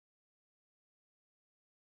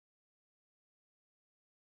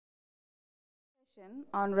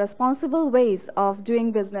On responsible ways of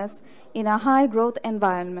doing business in a high growth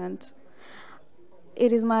environment.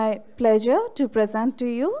 It is my pleasure to present to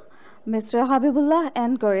you Mr. Habibullah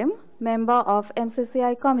and Karim, member of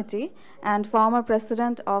MCCI committee and former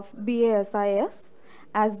president of BASIS,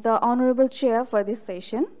 as the honorable chair for this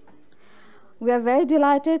session. We are very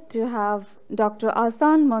delighted to have Dr.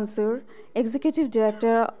 Ahsan Mansur, executive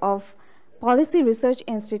director of Policy Research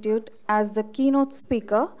Institute, as the keynote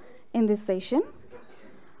speaker in this session.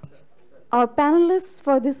 Our panelists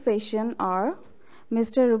for this session are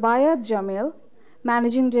Mr. Rubaiyat Jamil,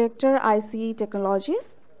 Managing Director, ICE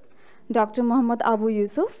Technologies, Dr. Mohammad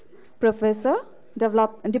Eusuf, Professor,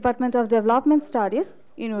 Department of Development Studies,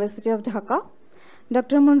 University of Dhaka,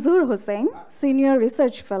 Dr. Monzur Hossain, Senior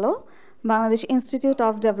Research Fellow, Bangladesh Institute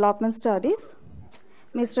of Development Studies,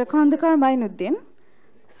 Mr. Khandekar Mainuddin,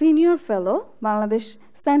 Senior Fellow, Bangladesh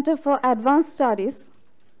Center for Advanced Studies,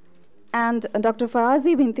 and Dr.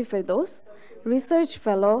 Farazi Binti Firdaus, Research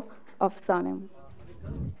Fellow of SANEM.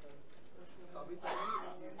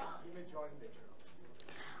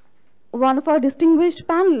 One of our distinguished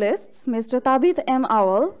panelists, Mr. Tabith M.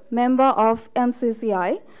 Awal, member of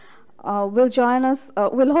MCCI,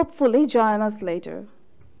 will hopefully join us later.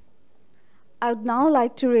 I would now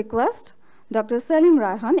like to request Dr. Selim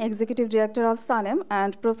Raihan, Executive Director of SANEM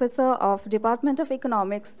and Professor of Department of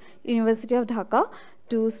Economics, University of Dhaka,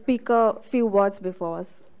 to speak a few words before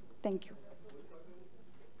us. Thank you.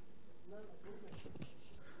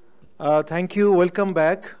 Thank you. Welcome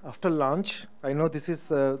back after lunch. I know this is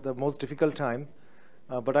the most difficult time,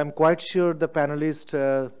 but I'm quite sure the panelists,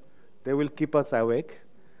 they will keep us awake,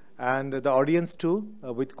 and the audience too,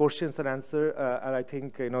 with questions and answers. And I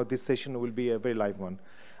think this session will be a very live one.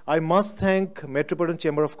 I must thank Metropolitan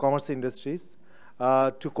Chamber of Commerce Industries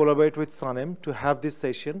to collaborate with SANEM to have this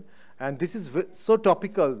session. And this is so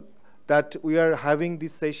topical that we are having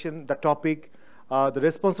this session, the topic, the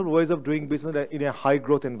responsible ways of doing business in a high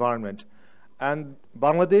growth environment. And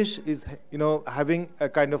Bangladesh is having a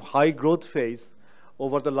kind of high growth phase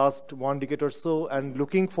over the last 1 decade or so, and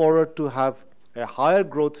looking forward to have a higher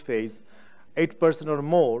growth phase, 8% or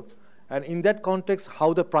more. And in that context,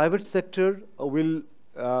 how the private sector will,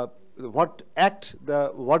 what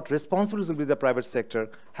responsibilities will be the private sector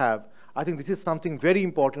have. I think this is something very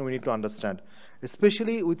important we need to understand,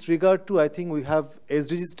 especially with regard to, I think we have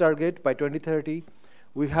SDGs target by 2030.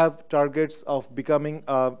 We have targets of becoming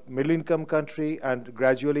a middle income country and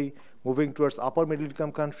gradually moving towards upper middle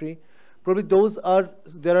income country. Probably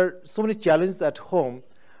there are so many challenges at home.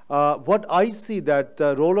 What I see that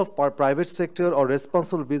the role of private sector or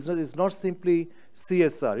responsible business is not simply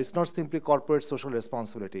CSR, it's not simply corporate social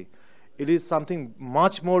responsibility. It is something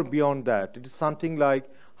much more beyond that. It is something like,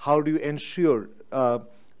 how do you ensure a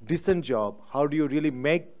decent job? How do you really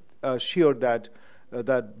make sure that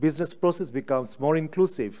that business process becomes more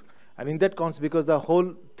inclusive? And in that context, because the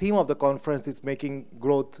whole theme of the conference is making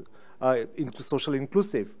growth into social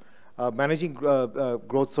inclusive, managing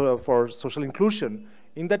growth for social inclusion.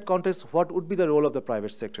 In that context, what would be the role of the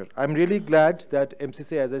private sector? I'm really glad that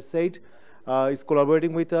MCCI, as I said, is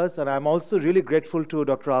collaborating with us, and I'm also really grateful to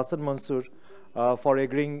Dr. Ahsan Mansur for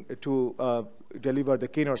agreeing to deliver the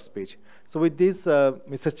keynote speech. So with this,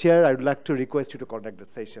 Mr. Chair, I would like to request you to conduct the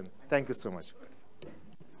session. Thank you so much.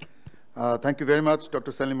 Thank you very much,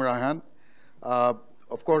 Dr. Selim Raihan.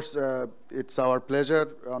 Of course, it's our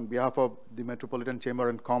pleasure on behalf of the Metropolitan Chamber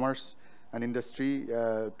and Commerce and Industry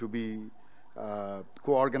to be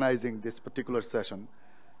co-organizing this particular session.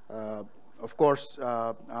 Of course,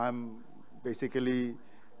 I'm basically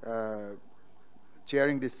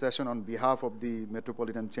chairing this session on behalf of the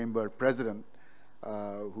Metropolitan Chamber President,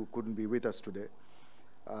 who couldn't be with us today.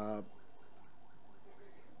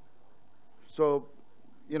 So,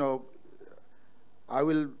 I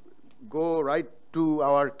will go right to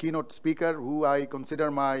our keynote speaker, who I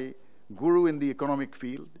consider my guru in the economic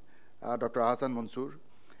field, Dr. Ahsan Mansur.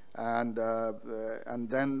 And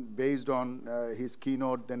then based on his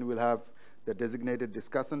keynote, then we'll have the designated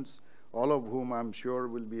discussants, all of whom I'm sure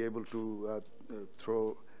will be able to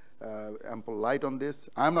throw ample light on this.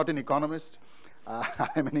 I'm not an economist.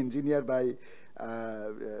 I'm an engineer by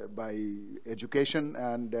education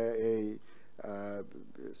and a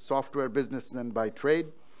software businessman by trade.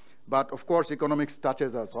 But of course, economics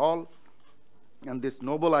touches us all. And this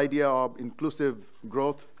noble idea of inclusive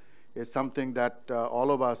growth is something that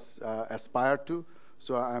all of us aspire to.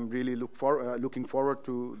 So I'm really looking forward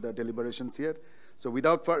to the deliberations here. So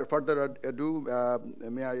without further ado,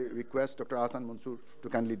 may I request Dr. Ahsan Mansur to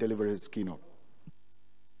kindly deliver his keynote.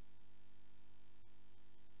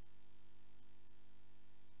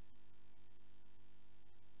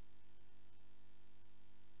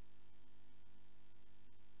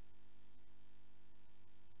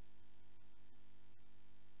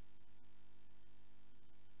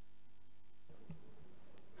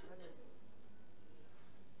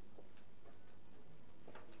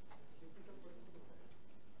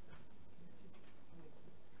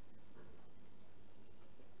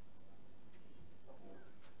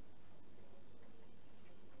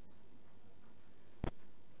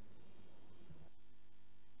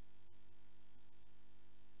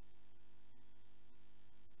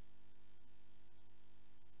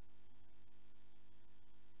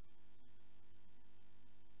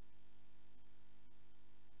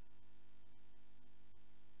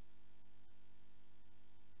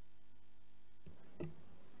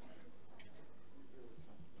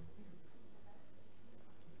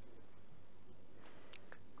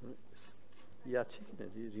 আছে কিনা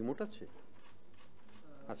remote আছে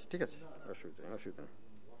আচ্ছা ঠিক আছে অসুবিধা নেই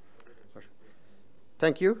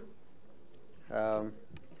Thank you.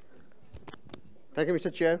 Thank you,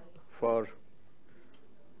 Mr. Chair, for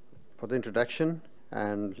the introduction.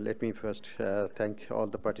 And let me first thank all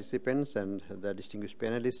the participants and the distinguished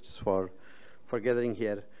panelists for gathering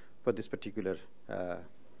here for this particular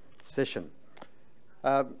session.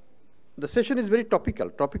 The session is very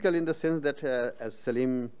topical in the sense that, as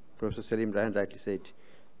Professor Selim Raihan rightly said,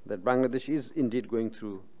 that Bangladesh is indeed going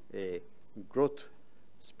through a growth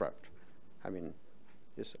spurt. I mean,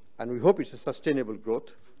 yes, and we hope it's a sustainable growth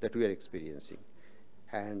that we are experiencing.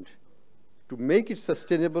 And to make it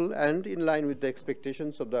sustainable and in line with the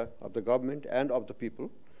expectations of the government and of the people,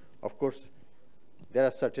 of course, there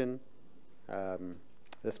are certain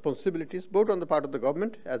responsibilities, both on the part of the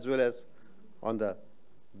government as well as on the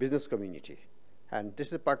business community. And this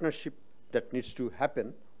is a partnership that needs to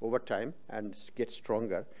happen over time and get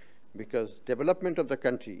stronger, because development of the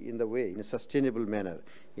country in a sustainable manner,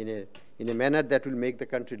 in a manner that will make the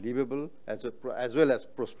country livable as well as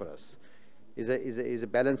prosperous, is a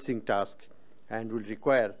balancing task and will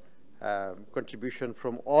require contribution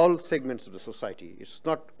from all segments of the society. It's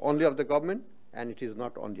not only of the government, and it is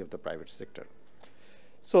not only of the private sector.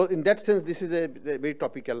 So in that sense, this is a very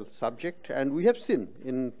topical subject, and we have seen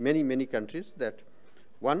in many countries that,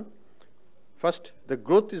 first, the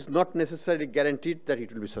growth is not necessarily guaranteed that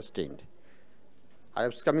it will be sustained. I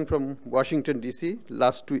was coming from Washington, D.C.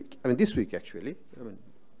 This week actually.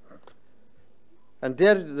 And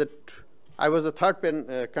there, I was the third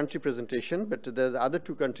country presentation, but the other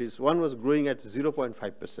two countries, one was growing at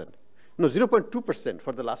 0.5%. No, 0.2%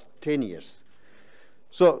 for the last 10 years.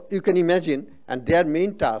 So you can imagine, and their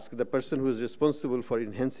main task, the person who is responsible for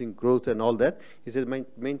enhancing growth and all that, he said, my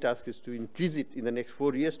main task is to increase it in the next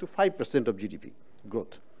 4 years to 5% of GDP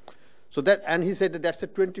growth. So that, and he said that that's a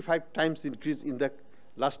 25 times increase in the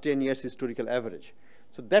last 10 years historical average.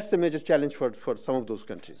 So that's a major challenge for some of those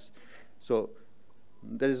countries. So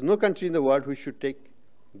there is no country in the world which should take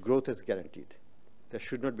growth as guaranteed. There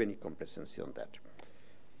should not be any complacency on that.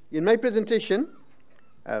 In my presentation,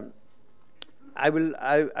 I will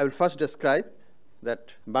first describe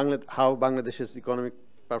that how Bangladesh's economic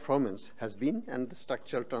performance has been and the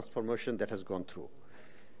structural transformation that has gone through,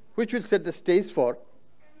 which will set the stage for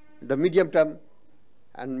the medium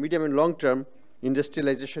and long term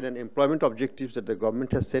industrialization and employment objectives that the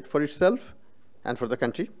government has set for itself and for the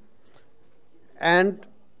country. And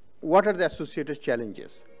what are the associated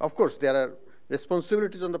challenges? Of course, there are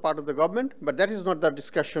responsibilities on the part of the government, but that is not the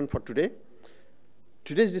discussion for today.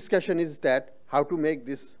 Today's discussion is that how to make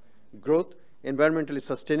this growth environmentally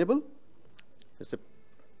sustainable. It's a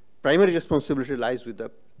primary responsibility lies with the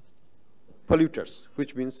polluters,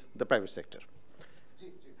 which means the private sector.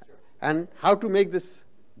 And how to make this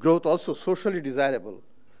growth also socially desirable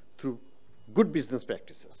through good business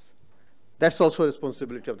practices. That's also a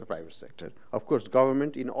responsibility of the private sector. Of course,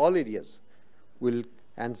 government in all areas will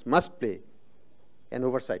and must play an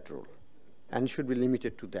oversight role, and should be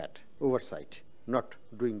limited to that oversight, not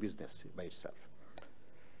doing business by itself.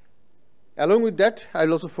 Along with that, I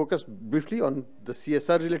will also focus briefly on the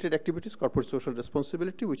CSR-related activities, corporate social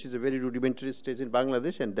responsibility, which is a very rudimentary stage in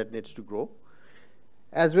Bangladesh and that needs to grow,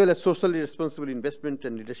 as well as socially responsible investment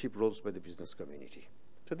and leadership roles by the business community.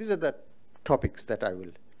 So these are the topics that I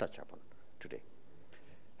will touch upon today.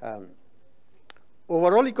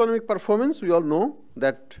 Overall economic performance, we all know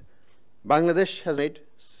that Bangladesh has made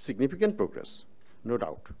significant progress, no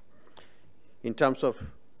doubt, in terms of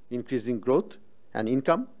increasing growth and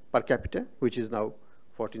income per capita, which is now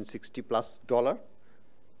 $1,460 plus.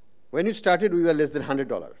 When it started, we were less than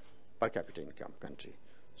 $100 per capita income country.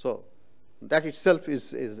 So that itself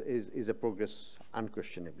is a progress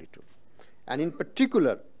unquestionably too. And in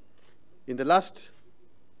particular, in the last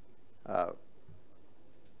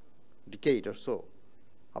decade or so,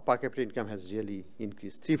 our per capita income has really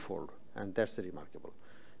increased threefold, and that's remarkable.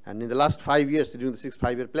 And in the last 5 years, during the 6th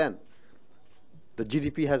five-year plan, the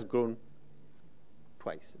GDP has grown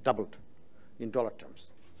twice, doubled in dollar terms.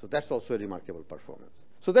 So that's also a remarkable performance.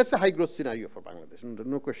 So that's a high growth scenario for Bangladesh,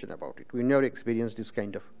 no question about it. We never experienced this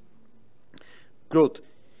kind of growth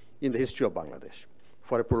in the history of Bangladesh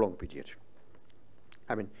for a prolonged period.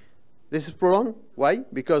 I mean, this is prolonged. Why?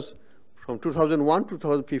 Because from 2001 to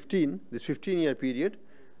 2015, this 15-year period,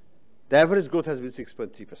 the average growth has been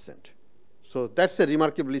 6.3%. So that's a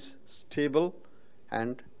remarkably stable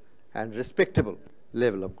and respectable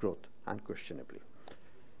level of growth, unquestionably.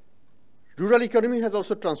 Rural economy has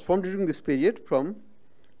also transformed during this period from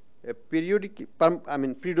a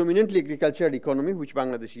predominantly agricultural economy, which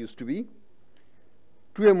Bangladesh used to be,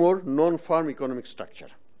 to a more non-farm economic structure.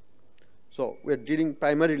 So we're dealing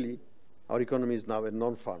primarily, our economy is now a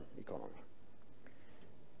non-farm economy.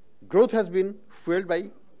 Growth has been fueled by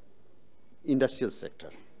industrial sector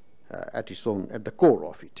at the core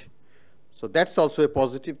of it. So that's also a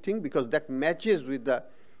positive thing, because that matches with the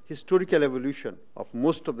historical evolution of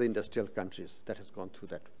most of the industrial countries that has gone through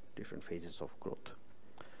that different phases of growth.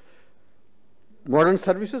 Modern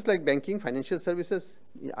services like banking, financial services,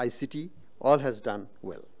 ICT, all has done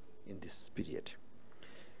well in this period.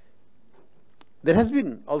 There has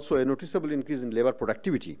been also a noticeable increase in labor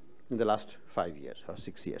productivity in the last 5 years or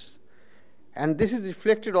 6 years. And this is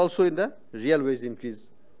reflected also in the real wage increase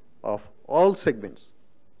of all segments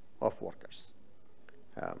of workers,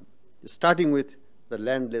 starting with the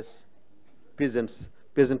landless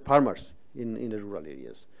peasant farmers in the rural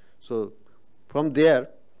areas. So from there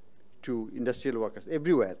to industrial workers,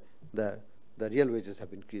 everywhere the real wages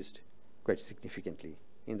have increased quite significantly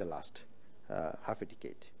in the last half a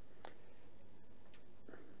decade.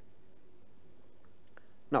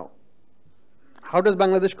 Now, how does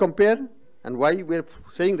Bangladesh compare, and why we're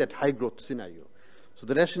saying that high growth scenario? So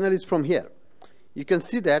the rationale is from here. You can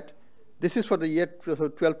see that this is for the year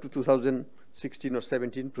 2012 to 2016 or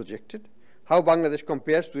 17 projected, how Bangladesh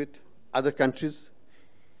compares with other countries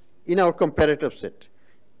in our comparative set.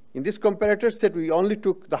 In this comparative set, we only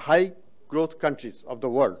took the high growth countries of the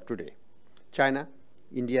world today: China,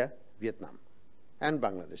 India, Vietnam, and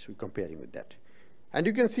Bangladesh. We're comparing with that. And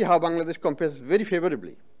you can see how Bangladesh compares very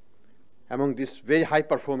favorably among these very high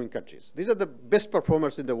performing countries. These are the best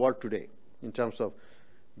performers in the world today in terms of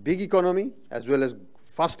big economy as well as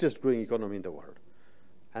fastest growing economy in the world.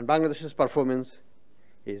 And Bangladesh's performance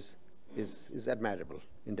is admirable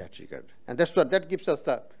in that regard. And that gives us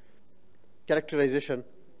the characterization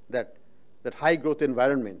that high growth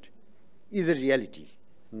environment is a reality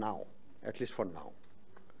now, at least for now.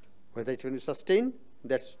 Whether it will be sustained,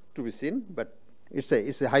 that's to be seen, but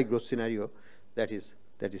it's a high growth scenario that is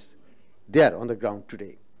there on the ground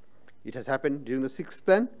today. It has happened during the 6th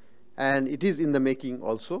plan, and it is in the making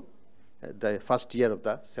also the first year of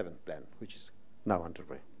the 7th plan, which is now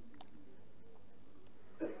underway.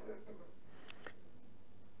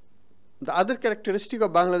 The other characteristic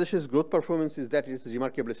of Bangladesh's growth performance is that it is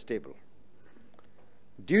remarkably stable.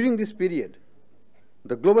 During this period,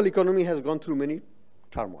 the global economy has gone through many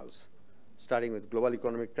turmoils, starting with global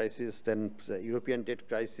economic crisis, then European debt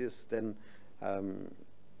crisis, then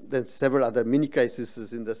several other mini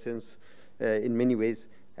crises in the sense, in many ways.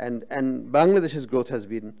 And Bangladesh's growth has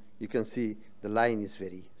been, you can see the line is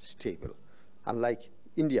very stable. Unlike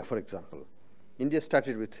India, for example. India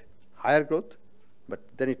started with higher growth, but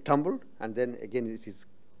then it tumbled, and then again it is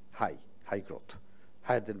high growth,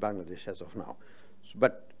 higher than Bangladesh as of now.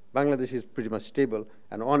 But Bangladesh is pretty much stable,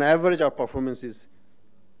 and on average our performance is,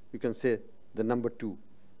 you can say, the number 2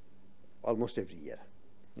 almost every year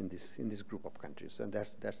in this group of countries, and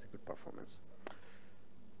that's a good performance.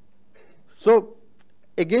 So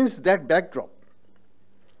against that backdrop,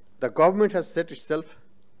 the government has set itself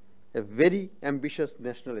a very ambitious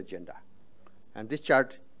national agenda, and this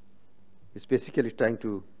chart is basically trying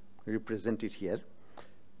to represent it here.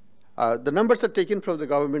 The numbers are taken from the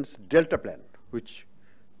government's Delta plan, which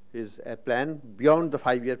is a plan beyond the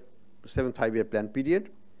 7th 5-year plan period,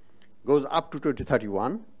 goes up to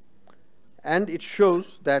 2031, and it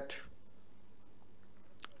shows that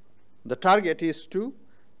the target is to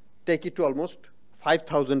take it to almost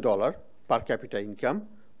 $5,000 per capita income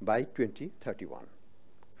by 2031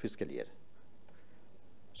 fiscal year.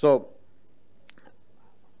 So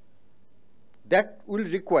that will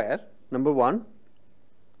require, number one,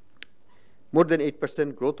 more than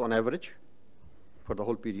 8% growth on average for the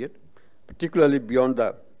whole period, particularly beyond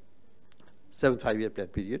the 7th 5-year plan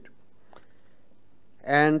period.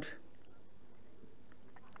 And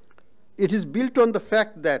it is built on the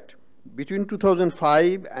fact that between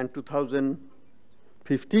 2005 and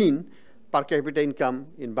 2015, per capita income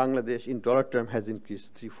in Bangladesh in dollar term has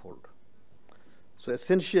increased 3-fold. So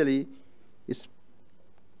essentially, it's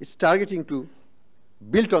targeting to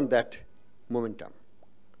build on that momentum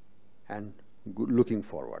and looking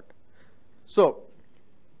forward. So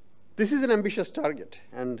this is an ambitious target,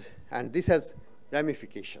 and this has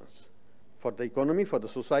ramifications for the economy, for the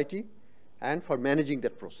society, and for managing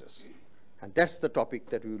that process. And that's the topic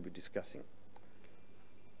that we will be discussing.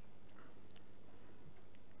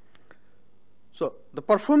 So the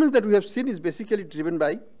performance that we have seen is basically driven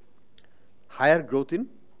by higher growth in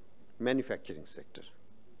manufacturing sector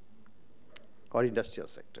or industrial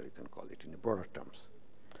sector, you can call it in broader terms.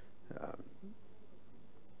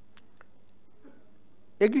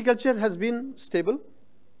 Agriculture has been stable,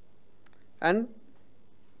 and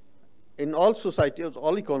in all societies,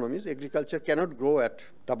 all economies, agriculture cannot grow at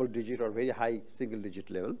double-digit or very high single-digit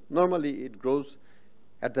level. Normally, it grows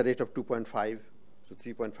at the rate of 2.5 to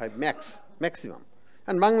 3.5 maximum.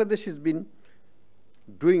 And Bangladesh has been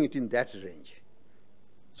doing it in that range.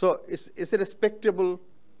 So it's a respectable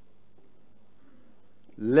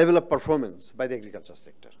level of performance by the agriculture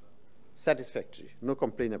sector. Satisfactory, no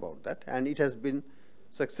complaint about that. And it has been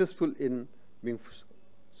successful in being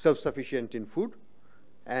self-sufficient in food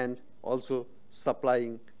and also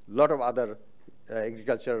supplying a lot of other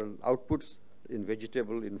agricultural outputs in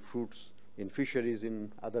vegetable, in fruits, in fisheries,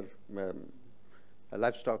 in other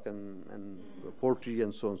livestock and poultry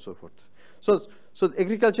and so on and so forth. So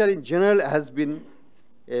agriculture in general has been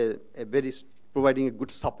providing a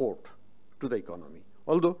good support to the economy,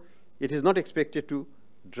 although it is not expected to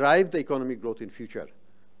drive the economic growth in future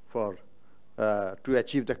for to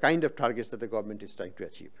achieve the kind of targets that the government is trying to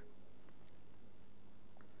achieve.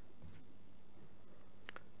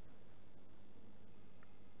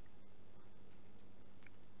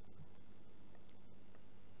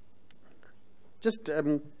 Just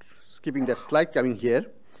skipping that slide, coming here,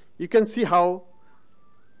 you can see how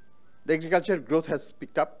the agriculture growth has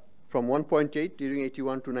picked up from 1.8 during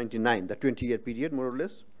 81 to 99, the 20-year period, more or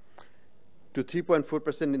less, to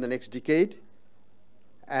 3.4% in the next decade.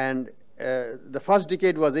 And the first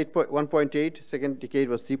decade was 1.8, second decade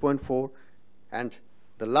was 3.4, and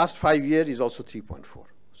the last 5 years is also 3.4.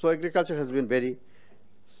 So agriculture has been very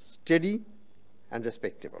steady and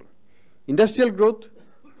respectable. Industrial growth,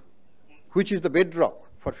 which is the bedrock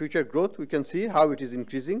for future growth, we can see how it is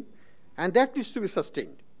increasing, and that needs to be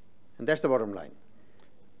sustained, and that's the bottom line.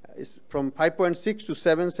 It's from 5.6 to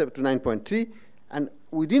 7 to 9.3, and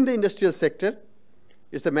within the industrial sector,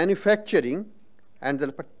 it's the manufacturing, and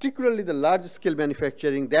particularly the large-scale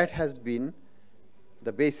manufacturing that has been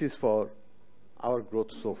the basis for our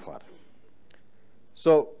growth so far.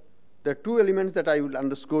 So the two elements that I will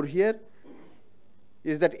underscore here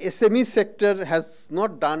is that SME sector has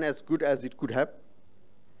not done as good as it could have.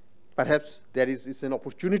 Perhaps there is an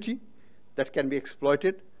opportunity that can be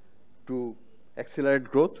exploited to accelerate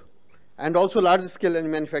growth. And also large-scale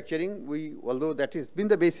manufacturing, although that has been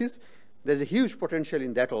the basis, there's a huge potential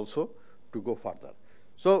in that also to go further.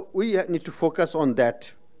 So we need to focus on that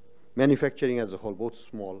manufacturing as a whole, both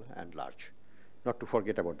small and large, not to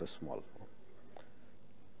forget about the small.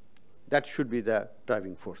 That should be the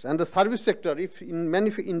driving force. And the service sector, if in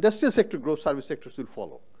industrial sector grows, service sectors will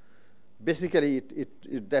follow. Basically,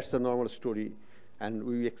 that's the normal story, and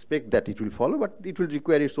we expect that it will follow, but it will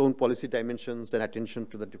require its own policy dimensions and attention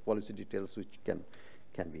to the policy details, which can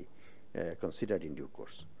be considered in due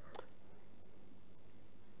course.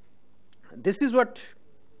 This is what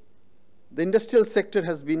the industrial sector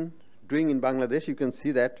has been doing in Bangladesh. You can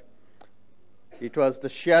see that it was the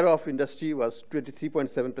share of industry was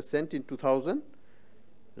 23.7% in 2000.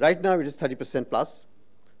 Right now it is 30% plus.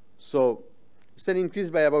 So it's an increase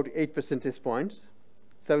by about 8 percentage points,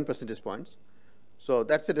 7 percentage points. So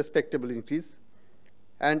that's a respectable increase.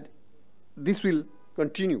 And this will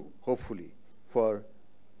continue, hopefully, for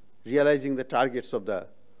realizing the targets of the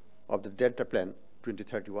Delta Plan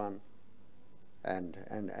 2031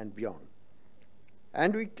 and beyond.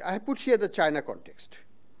 And I put here the China context,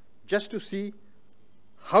 just to see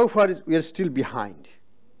how far we are still behind.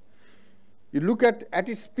 You look at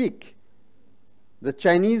its peak, the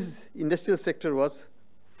Chinese industrial sector was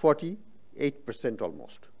 48%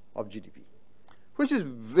 almost of GDP, which is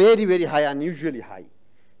very, very high, unusually high.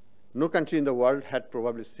 No country in the world had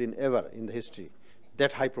probably seen ever in the history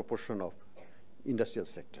that high proportion of industrial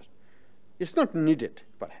sector. It's not needed,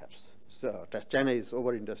 perhaps. So China is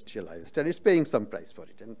over-industrialized, and it's paying some price for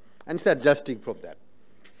it, and it's adjusting from that.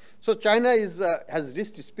 So China has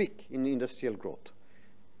reached its peak in industrial growth,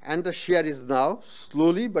 and the share is now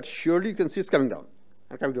slowly but surely, you can see it's coming down,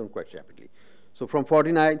 and coming down quite rapidly. So from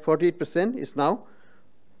 48% is now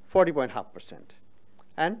 40.5%,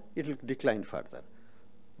 and it will decline further.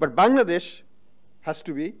 But Bangladesh has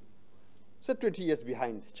to be, say, 20 years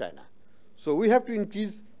behind China. So we have to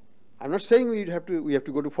increase. I'm not saying we have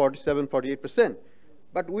to go to 47, 48%,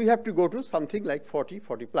 but we have to go to something like 40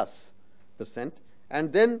 plus %,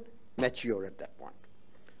 and then mature at that point.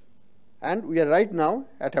 And we are right now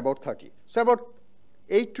at about 30. So about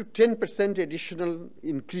 8 to 10% additional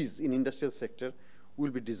increase in industrial sector will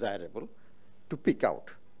be desirable to pick out.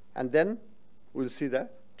 And then we'll see the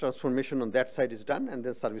transformation on that side is done, and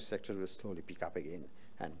then service sector will slowly pick up again,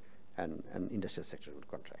 and industrial sector will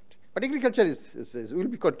contract. But agriculture will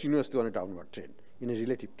be continuously on a downward trend in a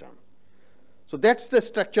relative term. So that's the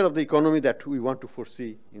structure of the economy that we want to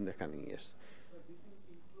foresee in the coming years. So this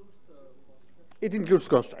includes construction? It includes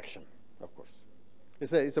construction.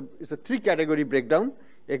 It's a three-category breakdown: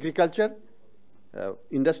 agriculture,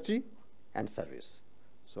 industry, and service.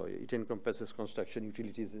 So it encompasses construction,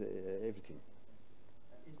 utilities, everything.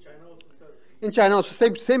 In China also, sir? In China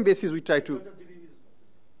also, same basis we try to. GDP is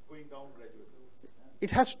going down gradually.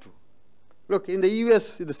 It has to. Look, in the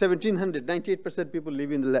US, in the 1700, 98% people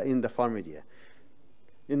live in the farm area,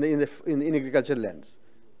 in agricultural lands.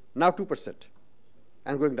 Now 2%,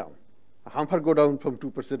 and going down. How far go down from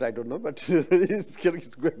 2%, I don't know, but it's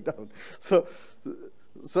going down. So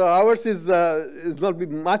ours is not be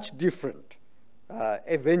much different.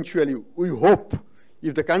 Eventually, we hope,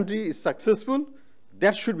 if the country is successful,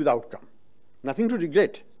 that should be the outcome. Nothing to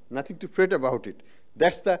regret, nothing to fret about it.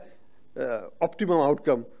 That's the optimum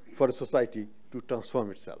outcome for a society to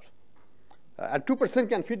transform itself. And 2%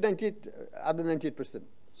 can feed 98%.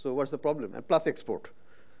 So what's the problem? And plus export.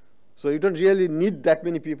 So you don't really need that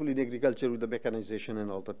many people in agriculture with the mechanization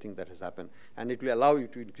and all the things that has happened. And it will allow you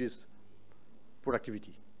to increase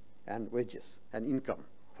productivity and wages and income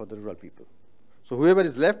for the rural people. So whoever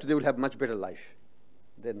is left, they will have much better life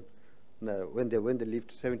than when they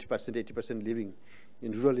lived 70%, 80% living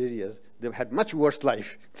in rural areas. They've had much worse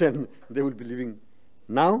life than they will be living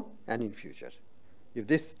now and in future, if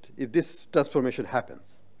this transformation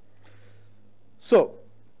happens. So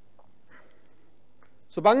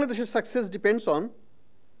Bangladesh's success depends on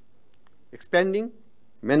expanding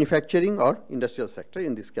manufacturing or industrial sector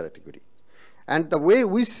in this category. And the way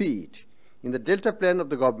we see it in the Delta plan of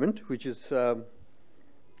the government, which is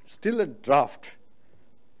still a draft,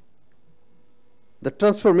 the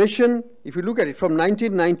transformation, if you look at it, from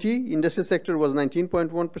 1990, industrial sector was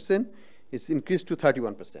 19.1%, it's increased to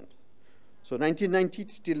 31%. So 1990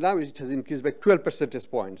 till now, it has increased by 12 percentage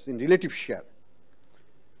points in relative share.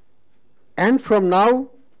 And from now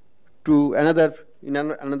to another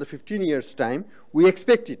 15 years' time, we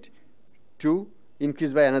expect it to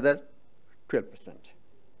increase by another 12%.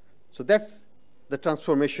 So that's the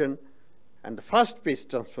transformation and the fast-paced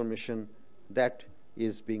transformation that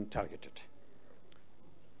is being targeted.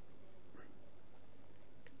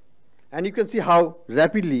 And you can see how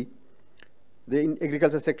rapidly the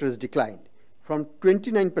agriculture sector has declined. From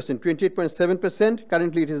 29%, 28.7%,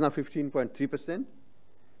 currently it is now 15.3%,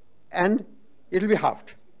 and it will be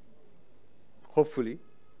halved, hopefully,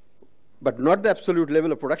 but not the absolute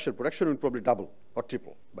level of production. Production will probably double or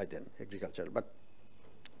triple by then, agriculture, but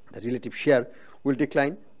the relative share will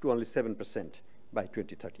decline to only 7% by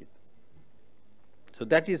 2030. So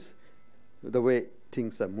that is the way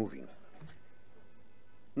things are moving.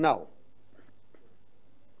 Now,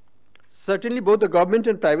 certainly both the government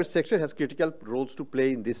and private sector has critical roles to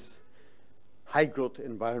play in this high growth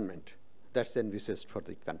environment that's envisaged for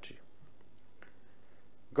the country.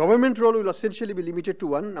 Government role will essentially be limited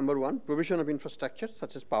to number one, provision of infrastructure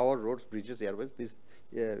such as power, roads, bridges, airways,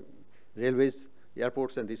 railways,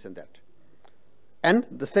 airports, and this and that. And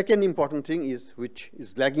the second important thing is, which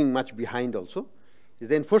is lagging much behind also, is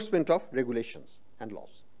the enforcement of regulations and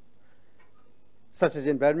laws, such as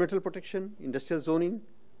environmental protection, industrial zoning,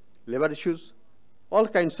 labor issues, all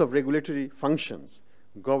kinds of regulatory functions.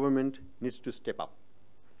 Government needs to step up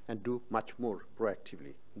and do much more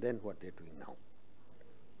proactively than what they're doing now.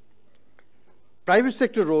 Private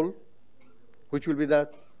sector role, which will be the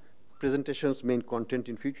presentation's main content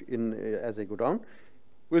in future, as I go down,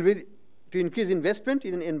 will be to increase investment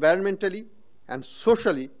in an environmentally and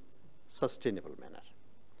socially sustainable manner.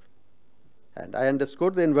 And I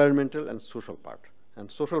underscore the environmental and social part. And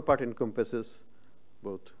social part encompasses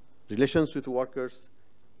both relations with workers,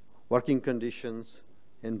 working conditions,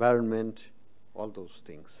 environment, all those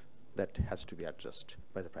things that has to be addressed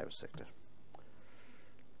by the private sector.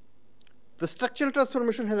 The structural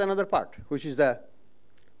transformation has another part, which is the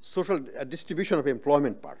social distribution of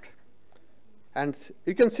employment part. And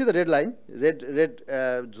you can see the red line, red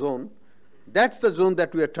zone. That's the zone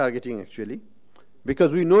that we are targeting actually,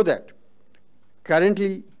 because we know that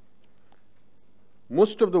currently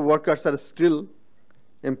most of the workers are still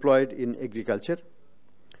employed in agriculture,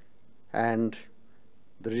 and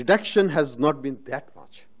the reduction has not been that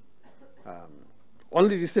much.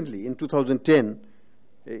 Only recently, in 2010,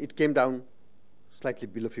 it came down slightly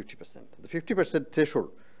below 50%. The 50%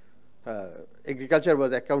 threshold, agriculture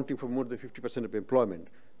was accounting for more than 50% of employment.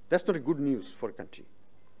 That's not a good news for a country.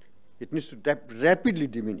 It needs to rapidly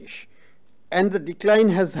diminish. And the decline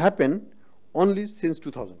has happened only since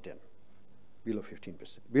 2010, below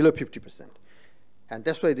 15%, below 50%. And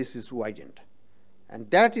that's why this is widened. And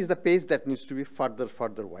that is the pace that needs to be further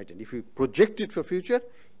widened. If you project it for future,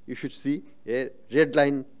 you should see a red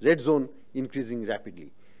line, red zone increasing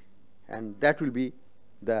rapidly. And that will be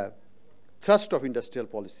the thrust of industrial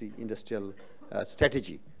policy, industrial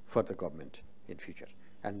strategy for the government in future,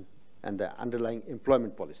 and the underlying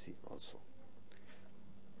employment policy also.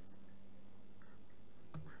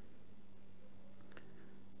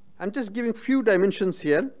 I'm just giving few dimensions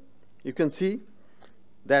here. You can see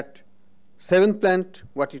that 7th plan,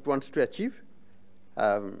 what it wants to achieve.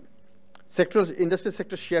 Industrial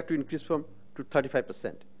sector share to increase to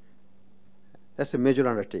 35%. That's a major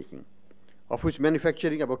undertaking, of which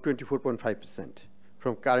manufacturing about 24.5%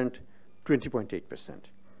 from current 20.8%.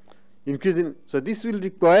 Increasing, so this will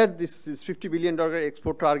require this $50 billion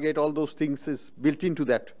export target, all those things is built into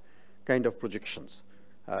that kind of projections.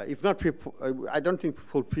 If not, I don't think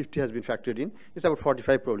full 50 has been factored in. It's about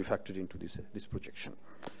 45 probably factored into this projection.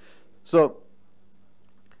 So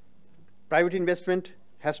private investment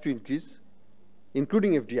has to increase,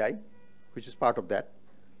 including FDI, which is part of that.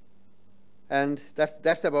 And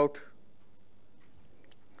that's about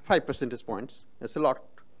 5 percentage points. That's a lot.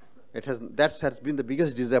 That has been the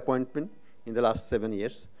biggest disappointment in the last 7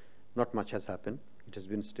 years. Not much has happened. It has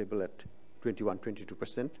been stable at 21,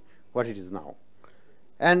 22%, what it is now.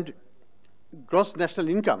 And gross national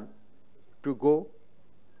income to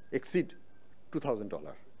exceed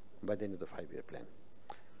 $2,000 by the end of the 5-year plan.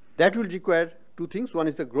 That will require two things. One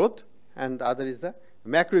is the growth, and the other is the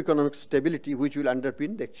macroeconomic stability, which will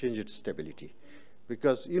underpin the exchange rate stability.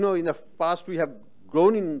 Because, in the past we have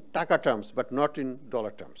grown in Dhaka terms, but not in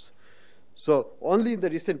dollar terms. So only in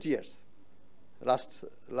the recent years, last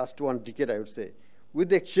 1 decade, I would say, with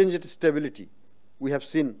the exchange rate stability, we have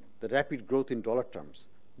seen the rapid growth in dollar terms,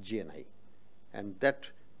 GNI. And that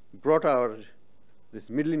brought this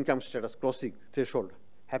middle income status crossing threshold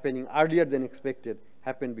happening earlier than expected,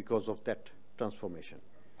 happened because of that transformation.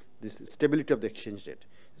 This stability of the exchange rate.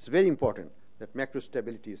 It's very important that macro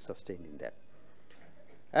stability is sustained in that.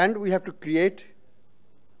 And we have to create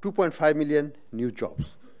 2.5 million new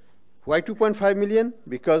jobs. Why 2.5 million?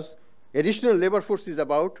 Because additional labor force is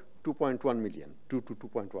about 2.1 million, 2 to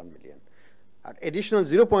 2.1 million. Additional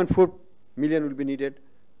 0.4 million will be needed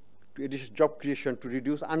to additional job creation to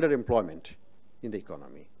reduce underemployment in the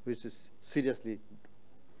economy, which is seriously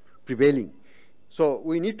prevailing. So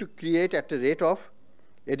we need to create at a rate of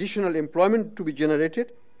additional employment to be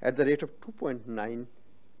generated at the rate of 2.9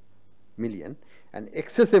 million, and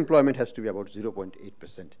excess employment has to be about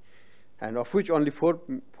 0.8%, and of which only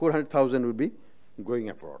 400,000 will be going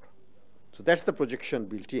abroad. So that's the projection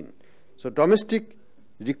built in. So domestic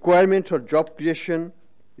requirement for job creation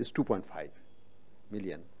is 2.5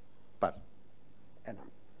 million per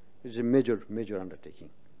annum. It's a major undertaking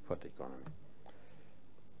for the economy.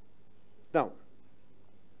 Now,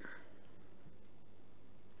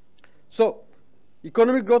 so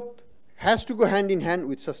economic growth has to go hand in hand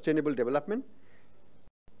with sustainable development.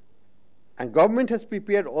 And government has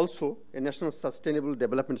prepared also a National Sustainable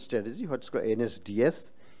Development Strategy, what's called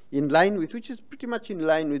NSDS, which is pretty much in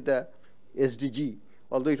line with the SDG,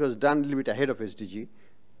 although it was done a little bit ahead of SDG,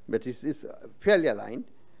 but it's fairly aligned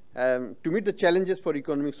to meet the challenges for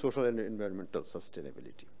economic, social, and environmental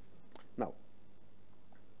sustainability. Now,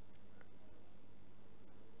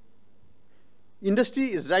 industry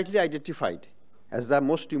is rightly identified as the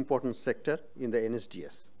most important sector in the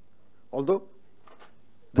NSDS, although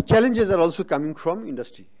the challenges are also coming from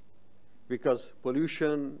industry, because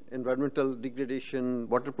pollution, environmental degradation,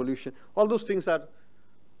 water pollution, all those things are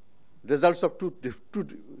results of two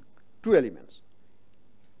elements: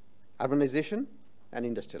 urbanization and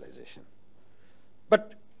industrialization.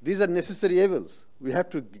 But these are necessary evils. We have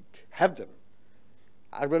to have them.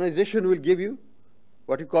 Urbanization will give you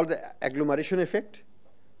what you call the agglomeration effect.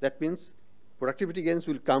 That means productivity gains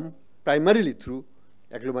will come primarily through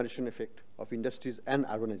agglomeration effect of industries and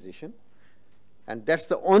urbanization. And that's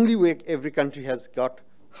the only way every country has got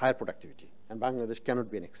higher productivity. And Bangladesh cannot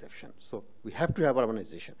be an exception. So we have to have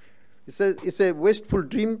urbanization. It's a wasteful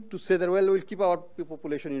dream to say that, well, we'll keep our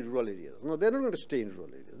population in rural areas. No, they're not going to stay in rural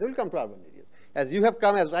areas. They will come to urban areas. As you have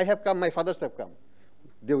come, as I have come, my fathers have come.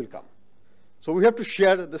 They will come. So we have to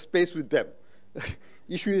share the space with them.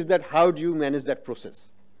 Issue is that how do you manage that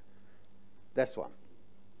process? That's one.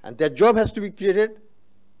 And that job has to be created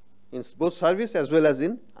in both service as well as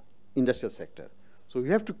in industrial sector. So we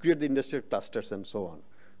have to create the industrial clusters and so on,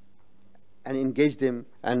 and engage them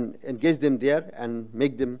there and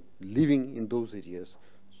make them living in those areas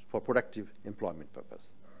for productive employment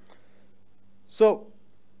purpose. So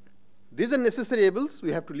these are necessary evils.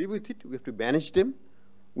 We have to live with it. We have to manage them.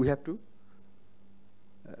 We have to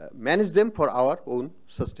manage them for our own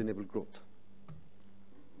sustainable growth.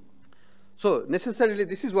 So necessarily,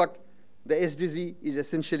 this is what the SDG is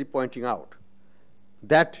essentially pointing out,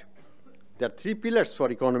 that there are 3 pillars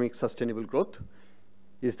for economic sustainable growth.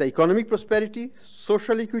 is the economic prosperity,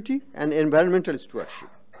 social equity, and environmental stewardship.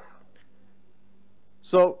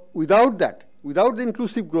 So without that, without the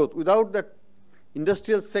inclusive growth, without that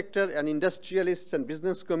industrial sector and industrialists and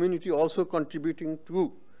business community also contributing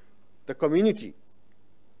to the community,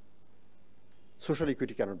 social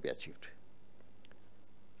equity cannot be achieved.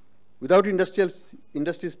 Without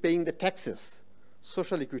industries paying the taxes,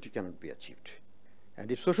 social equity cannot be achieved.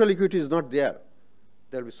 And if social equity is not there,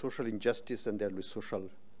 there will be social injustice and there will be social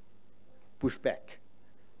pushback.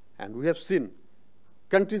 And we have seen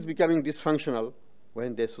countries becoming dysfunctional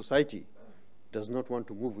when their society does not want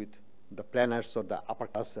to move with the planners or the upper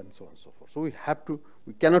class and so on and so forth. So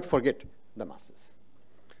we cannot forget the masses.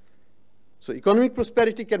 So economic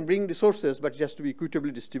prosperity can bring resources, but it has to be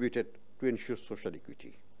equitably distributed to ensure social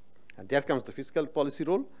equity. And there comes the fiscal policy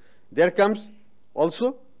role. There comes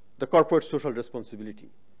also the corporate social responsibility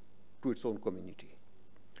to its own community.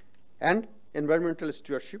 And environmental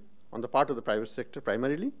stewardship on the part of the private sector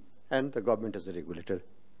primarily, and the government as a regulator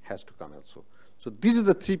has to come also. So these are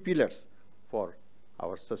the three pillars for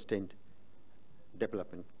our sustained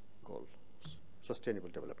development goal, sustainable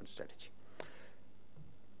development strategy.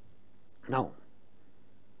 Now,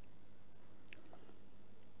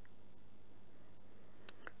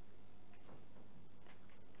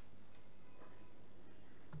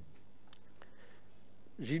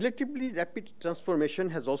 relatively rapid transformation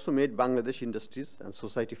has also made Bangladesh industries and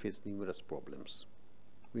society face numerous problems.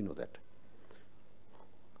 We know that.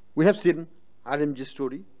 We have seen RMG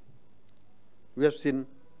story. We have seen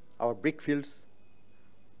our brick fields.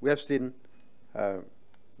 We have seen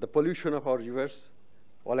the pollution of our rivers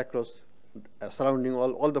all across, surrounding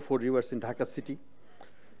all the 4 rivers in Dhaka city.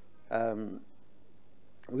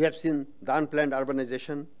 We have seen the unplanned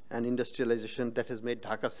urbanization and industrialization that has made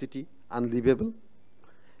Dhaka city unlivable.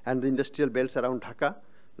 And the industrial belts around Dhaka,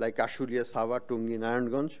 like Ashulia, Sawa, Tungi,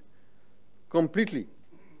 Narayanganj, completely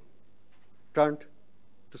turned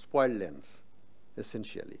to spoiled lands,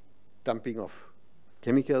 essentially. Dumping of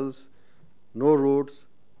chemicals, no roads,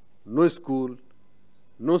 no school,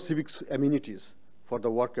 no civic amenities for the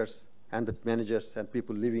workers and the managers and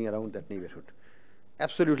people living around that neighborhood.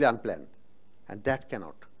 Absolutely unplanned. And that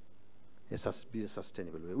cannot be a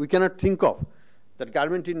sustainable way. We cannot think of that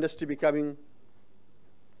garment industry becoming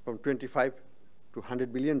from 25 to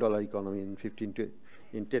 $100 billion economy in 10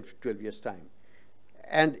 to 12 years' time.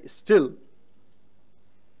 And still,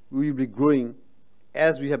 we will be growing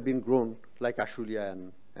as we have been grown, like Ashulia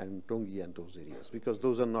and Tongi and those areas, because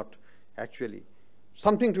those are not actually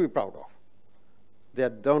something to be proud of. They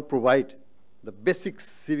don't provide the basic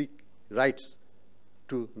civic rights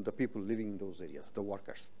to the people living in those areas, the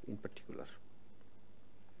workers in particular.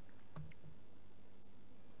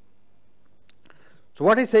 So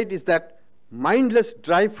what I said is that mindless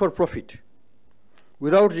drive for profit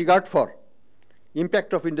without regard for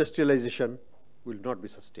impact of industrialization will not be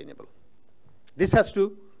sustainable. This has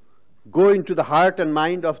to go into the heart and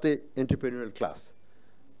mind of the entrepreneurial class,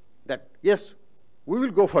 that yes, we will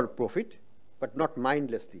go for profit, but not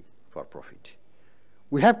mindlessly for profit.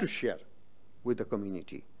 We have to share with the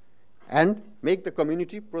community and make the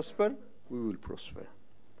community prosper, we will prosper.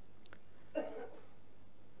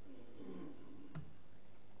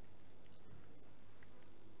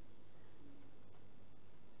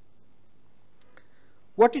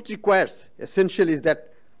 What it requires, essentially, is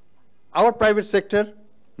that our private sector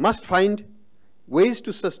must find ways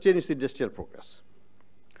to sustain its industrial progress.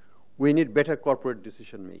 We need better corporate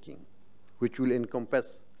decision making, which will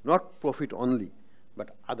encompass not profit only,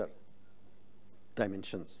 but other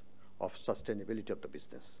dimensions of sustainability of the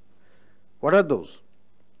business. What are those?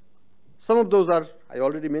 Some of those are, I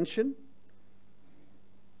already mentioned.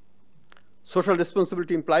 Social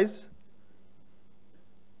responsibility implies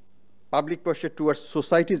public posture towards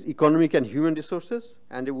society's economic and human resources,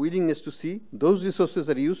 and a willingness to see those resources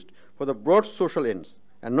are used for the broad social ends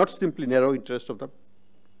and not simply narrow interests of the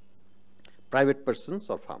private persons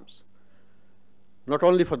or firms. Not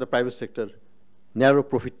only for the private sector, narrow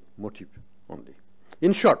profit motive only.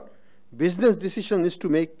 In short, business decision is to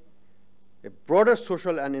make a broader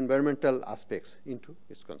social and environmental aspects into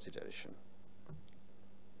its consideration.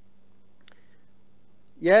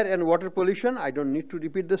 Air and water pollution, I don't need to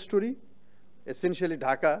repeat the story. Essentially,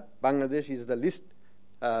 Dhaka, Bangladesh is the least,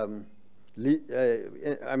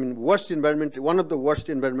 worst environment, one of the worst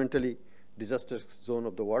environmentally disastrous zone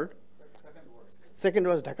of the world. Second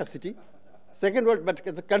was Dhaka city. Second worst, but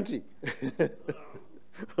it's a country.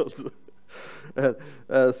 Also.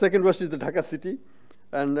 Second worst is the Dhaka city.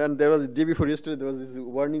 And there was, the day before yesterday, there was this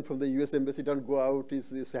warning from the US Embassy, don't go out,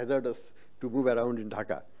 it's hazardous to move around in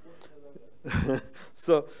Dhaka.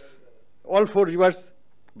 So all 4 rivers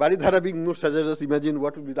Baridhara being more hazardous, imagine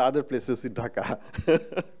what will be the other places in Dhaka.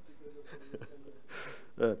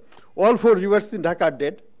 All 4 rivers in Dhaka are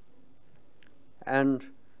dead, and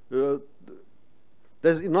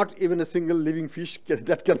there's not even a single living fish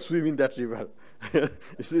that can swim in that river.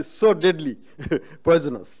 It's so deadly,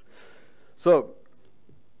 poisonous. So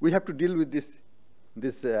we have to deal with this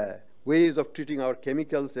ways of treating our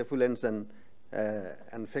chemicals, effluents,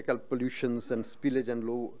 and fecal pollutions and spillage and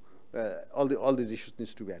low. All these issues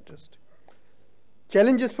needs to be addressed.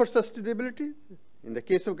 Challenges for sustainability. In the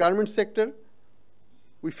case of garment sector,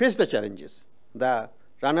 we face the challenges. The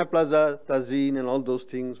Rana Plaza, Tazreen, and all those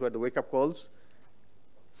things were the wake-up calls.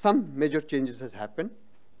 Some major changes has happened,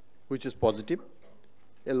 which is positive.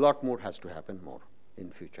 A lot more has to happen more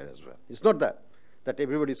in future as well. It's not that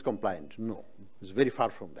everybody is compliant. No, it's very far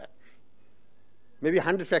from that. Maybe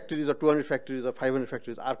 100 factories or 200 factories or 500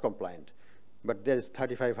 factories are compliant, but there is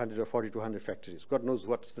 3,500 or 4,200 factories. God knows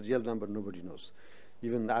what's the real number, nobody knows.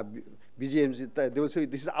 Even BGMs, they will say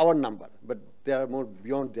this is our number, but they are more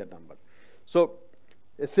beyond their number. So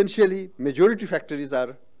essentially, majority factories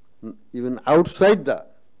are even outside the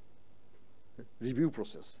review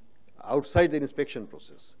process, outside the inspection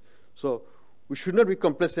process. So we should not be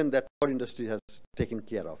complacent that our industry has taken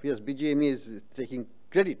care of. Yes, BGME is taking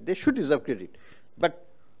credit. They should deserve credit. But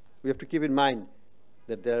we have to keep in mind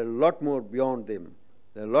that there are a lot more beyond them.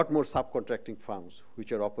 There are a lot more subcontracting firms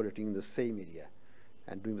which are operating in the same area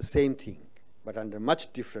and doing the same thing, but under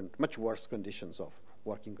much different, much worse conditions of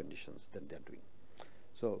working conditions than they're doing.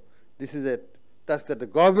 So this is a task that the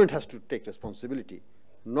government has to take responsibility,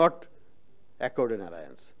 not accord an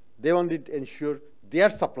alliance. They only ensure their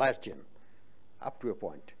supply chain up to a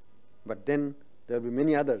point. But then there will be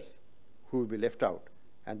many others who will be left out,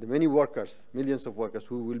 and the many workers, millions of workers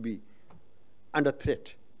who will be under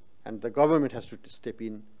threat. And the government has to step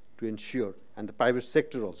in to ensure, and the private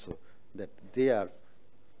sector also, that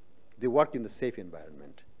they work in the safe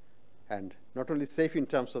environment. And not only safe in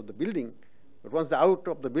terms of the building, but once they're out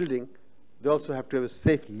of the building, they also have to have a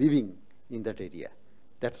safe living in that area.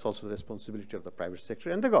 That's also the responsibility of the private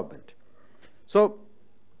sector and the government. So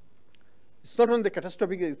it's not only the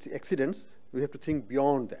catastrophic accidents, we have to think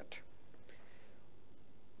beyond that.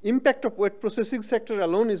 Impact of wet processing sector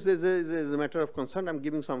alone is a matter of concern. I'm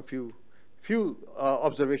giving some few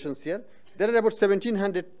observations here. There are about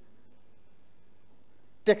 1,700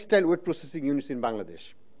 textile wet processing units in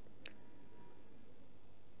Bangladesh.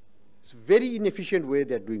 It's a very inefficient way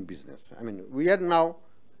they're doing business. I mean, we are now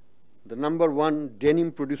the #1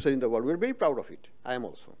 denim producer in the world. We're very proud of it. I am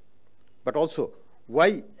also. But also,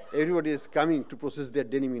 why everybody is coming to process their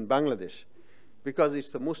denim in Bangladesh? Because it's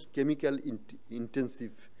the most chemical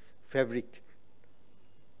intensive fabric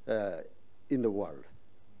in the world,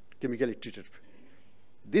 chemically treated.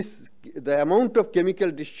 The amount of chemical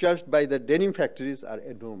discharged by the denim factories are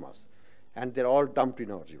enormous, and they're all dumped in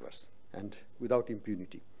our rivers and without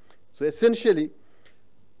impunity. So essentially,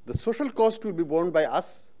 the social cost will be borne by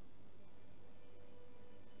us.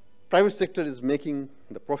 Private sector is making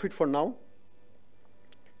the profit for now.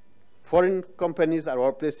 Foreign companies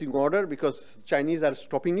are placing order because Chinese are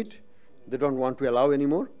stopping it. They don't want to allow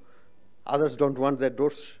anymore. Others don't want their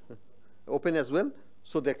doors open as well,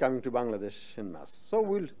 so they're coming to Bangladesh en masse. So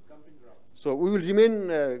we will remain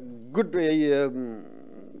good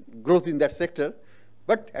growth in that sector,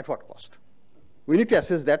 but at what cost? We need to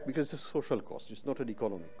assess that because it's a social cost. It's not an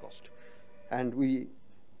economic cost. And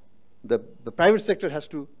the private sector has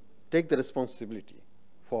to take the responsibility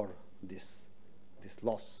for this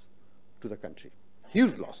loss to the country.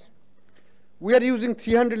 Huge loss. We are using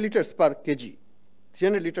 300 liters per kg,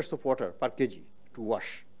 300 liters of water per kg to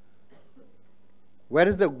wash,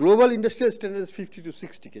 whereas the global industrial standard is 50 to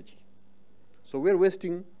 60 kg. So we are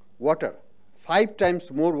wasting water, 5 times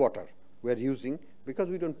more water we are using because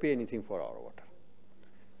we don't pay anything for our water.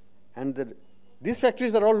 And these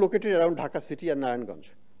factories are all located around Dhaka city and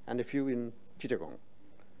Narayanganj, and a few in Chittagong.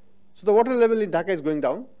 So the water level in Dhaka is going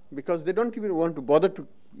down because they don't even want to bother to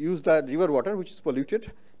use the river water, which is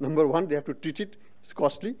polluted. #1, they have to treat it. It's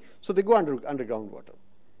costly. So they go underground water.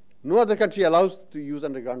 No other country allows to use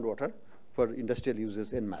underground water for industrial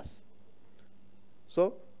uses en masse.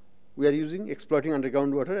 So we are exploiting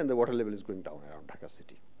underground water, and the water level is going down around Dhaka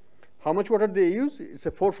city. How much water they use? It's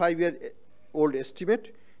a 4 or 5 year old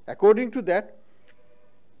estimate. According to that,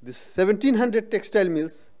 the 1,700 textile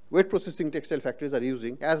mills, wet processing textile factories are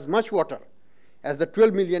using as much water as the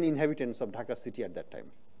 12 million inhabitants of Dhaka city at that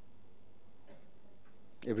time,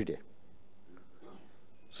 every day.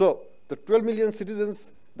 So the 12 million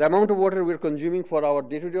citizens, the amount of water we're consuming for our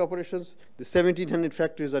day-to-day operations, the 1,700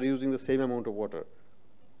 factories are using the same amount of water,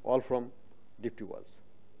 all from deep wells.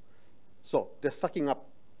 So they're sucking up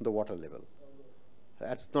the water level.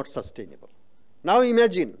 That's not sustainable. Now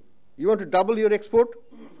imagine, you want to double your export,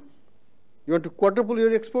 you want to quadruple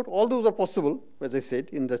your export, all those are possible, as I said,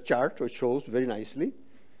 in the chart, which shows very nicely.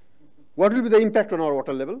 What will be the impact on our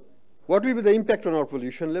water level? What will be the impact on our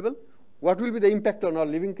pollution level? What will be the impact on our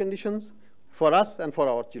living conditions for us and for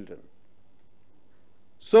our children?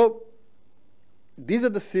 So these are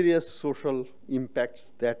the serious social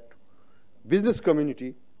impacts that business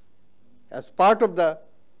community, as part of the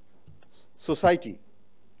society,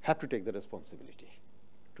 have to take the responsibility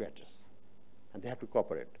to address. And they have to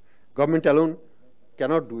cooperate. Government alone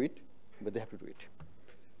cannot do it, but they have to do it.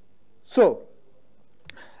 So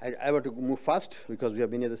I want to move fast because we have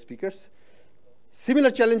many other speakers. Similar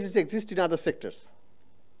challenges exist in other sectors.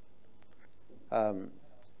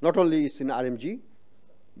 Not only it's in RMG,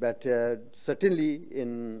 but certainly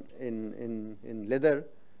in leather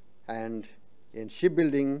and in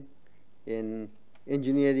shipbuilding, in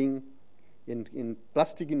engineering, in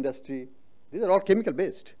plastic industry. These are all chemical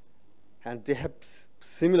based, and they have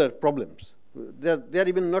similar problems. They are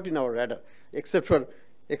even not in our radar, except for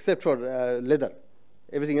leather.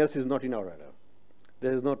 Everything else is not in our radar.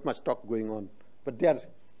 There is not much talk going on, but they are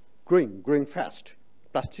growing fast.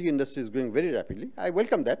 Plastic industry is growing very rapidly. I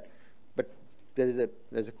welcome that, but there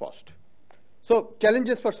is a cost. So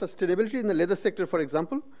challenges for sustainability in the leather sector, for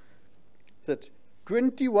example, that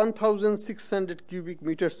 21,600 cubic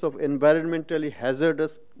meters of environmentally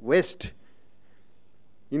hazardous waste,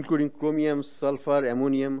 including chromium, sulfur,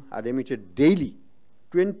 ammonium, are emitted daily.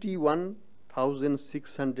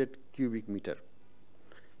 21,600 cubic meter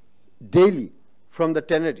daily from the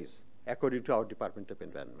tanneries, according to our Department of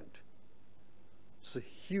Environment. It's a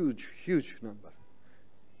huge, huge number.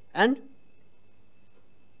 And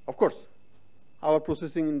of course, our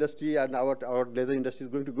processing industry and our leather industry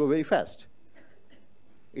is going to grow very fast.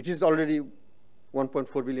 It is already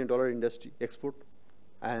 $1.4 billion industry export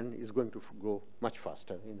and is going to grow much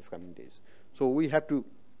faster in the coming days. So we have to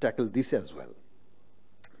tackle this as well.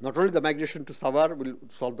 Not only the migration to Savar will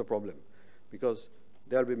solve the problem, because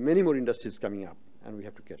there will be many more industries coming up and we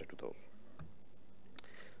have to cater to those.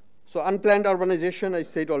 So unplanned urbanization, I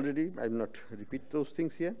said already, I will not repeat those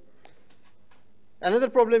things here. Another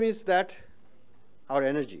problem is that our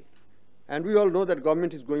energy. And we all know that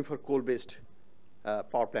government is going for coal-based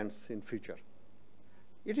power plants in future.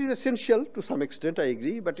 It is essential to some extent, I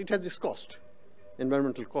agree, but it has its cost.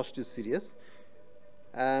 Environmental cost is serious.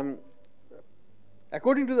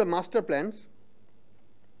 According to the master plans,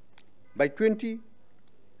 by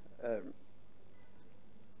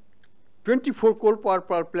 24 coal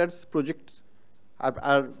power plants projects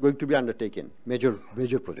are going to be undertaken, major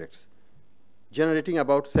projects, generating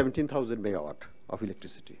about 17,000 megawatt of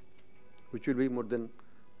electricity, which will be more than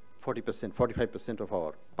 40%, 45% of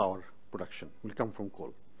our power production will come from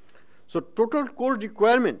coal. So total coal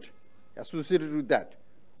requirement associated with that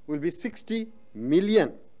will be 60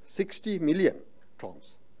 million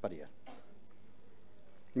tons per year.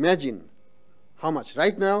 Imagine how much.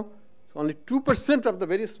 Right now, only 2% of the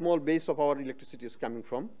very small base of our electricity is coming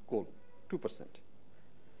from coal, 2%.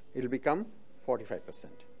 It will become 45%,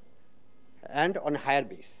 and on a higher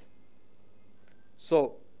base.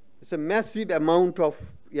 So it's a massive amount of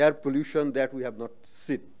air pollution that we have not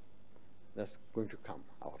seen that's going to come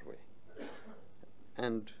our way.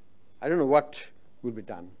 And I don't know what will be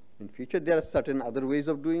done in future. There are certain other ways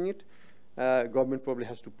of doing it. Government probably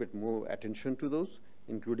has to put more attention to those,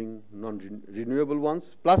 including non-renewable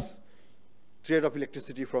ones, plus trade of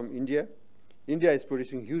electricity from India. India is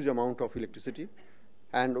producing huge amount of electricity,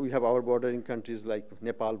 and we have our bordering countries like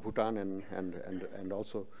Nepal, Bhutan, and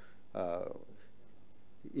also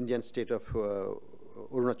Indian state of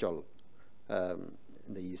Arunachal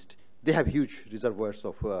in the east. They have huge reservoirs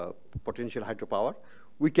of potential hydropower.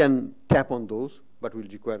 We can tap on those, but will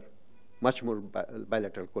require much more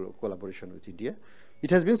bilateral collaboration with India. It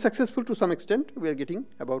has been successful to some extent. We are getting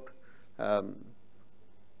about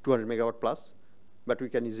 200 megawatt plus, but we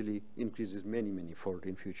can easily increase this many fold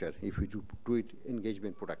in future if we do it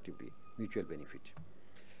engagement productively, mutual benefit.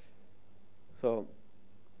 So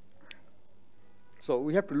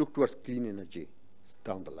we have to look towards clean energy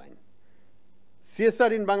down the line.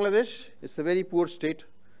 CSR in Bangladesh is a very poor state.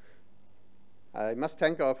 I must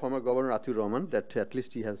thank our former Governor Atur Rahman that at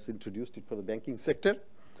least he has introduced it for the banking sector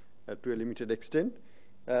to a limited extent.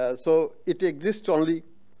 So it exists only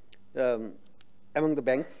among the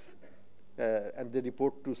banks, and they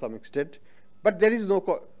report to some extent. But there is no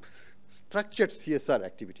structured CSR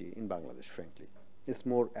activity in Bangladesh, frankly. It's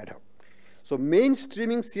more ad hoc. So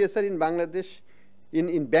mainstreaming CSR in Bangladesh,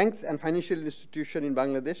 in banks and financial institutions in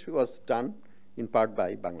Bangladesh was done in part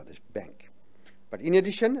by Bangladesh Bank. But in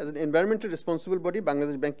addition, as an environmentally responsible body,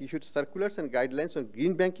 Bangladesh Bank issued circulars and guidelines on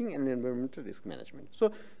green banking and environmental risk management.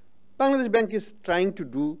 So Bangladesh Bank is trying to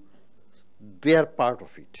do their part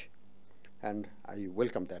of it, and I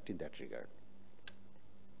welcome that in that regard.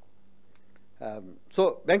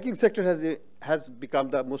 So banking sector has become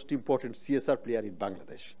the most important CSR player in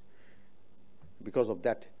Bangladesh because of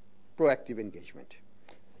that proactive engagement.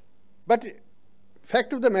 But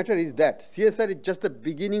fact of the matter is that CSR is just the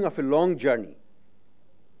beginning of a long journey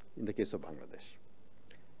in the case of Bangladesh.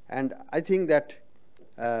 And I think that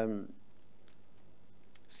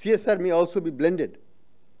CSR may also be blended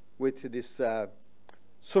with this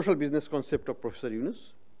social business concept of Professor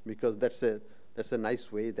Yunus, because that's a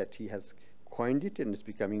nice way that he has coined it, and it's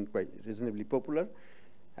becoming quite reasonably popular.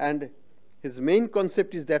 And his main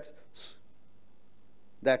concept is that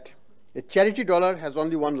a charity dollar has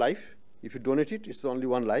only one life. If you donate it, it's only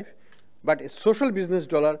one life. But a social business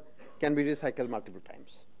dollar can be recycled multiple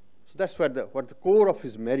times. So that's what the core of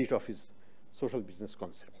his merit of his social business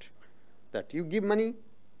concept. That you give money,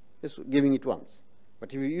 is giving it once.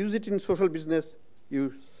 But if you use it in social business,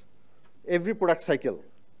 every product cycle,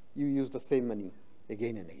 you use the same money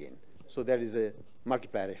again and again. So there is a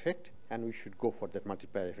multiplier effect, and we should go for that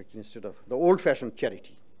multiplier effect instead of the old-fashioned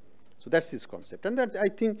charity. So that's his concept. And that, I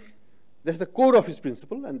think, that's the core of his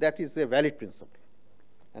principle, and that is a valid principle.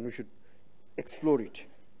 And we should explore it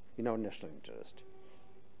in our national interest.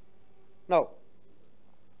 Now,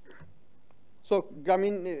 so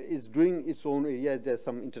Grameen is doing its own area. There's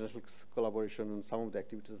some international collaboration and some of the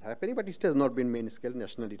activities are happening, but it has not been main scale.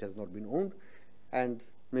 Nationally, it has not been owned, and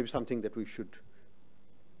maybe something that we should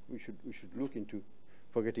look into,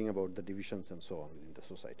 forgetting about the divisions and so on in the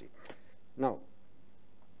society. Now,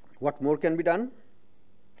 what more can be done?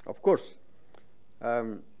 Of course,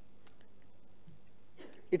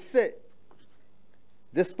 it's a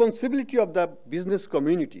responsibility of the business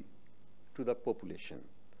community to the population.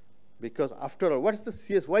 Because after all, what is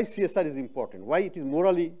the why CSR is important? Why it is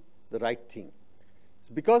morally the right thing? It's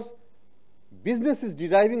because business is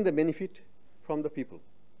deriving the benefit from the people.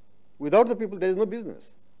 Without the people, there is no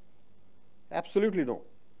business. Absolutely no.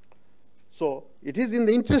 So it is in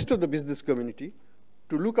the interest of the business community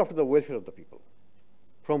to look after the welfare of the people,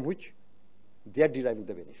 from which they are deriving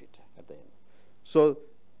the benefit at the end. So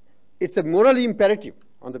it's a morally imperative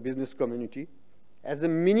on the business community as a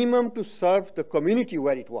minimum to serve the community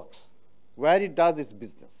where it works, where it does its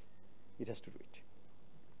business. It has to do it.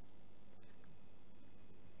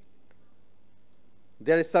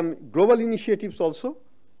 There are some global initiatives also,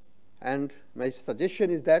 and my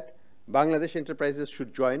suggestion is that Bangladesh enterprises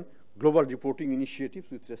should join global reporting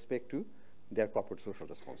initiatives with respect to their corporate social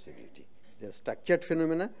responsibility. There are structured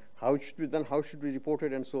phenomena, how it should be done, how it should be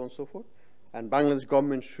reported, and so on and so forth. And Bangladesh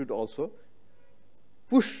government should also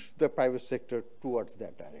push the private sector towards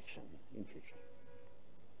that direction in future.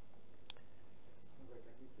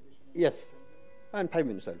 Yes, and 5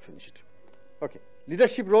 minutes I'll finish it. Okay,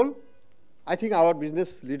 leadership role. I think our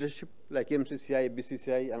business leadership, like MCCI,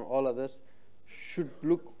 BCCI, and all others, should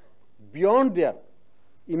look beyond their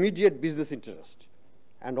immediate business interest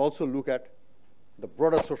and also look at the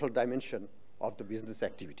broader social dimension of the business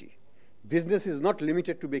activity. Business is not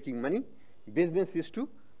limited to making money. Business is to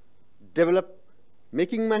develop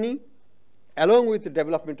making money along with the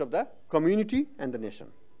development of the community and the nation.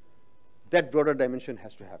 That broader dimension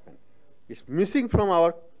has to happen. It's missing from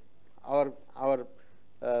our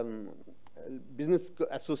business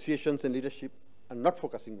associations and leadership are not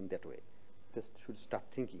focusing in that way. They should start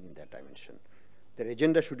thinking in that dimension. Their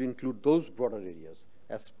agenda should include those broader areas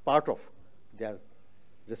as part of their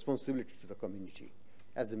responsibility to the community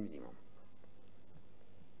as a minimum.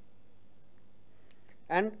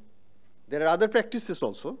 And there are other practices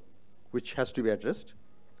also which has to be addressed,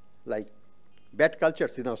 like bad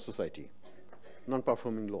cultures in our society,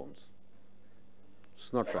 non-performing loans.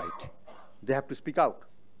 It's not right. They have to speak out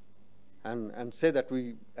and say that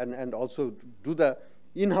and also do the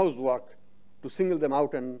in-house work to single them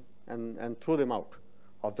out and throw them out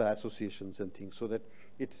of the associations and things, so that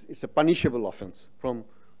it's a punishable offense from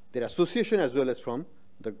their association as well as from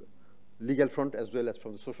the legal front as well as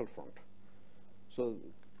from the social front. So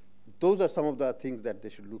those are some of the things that they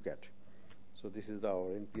should look at. So this is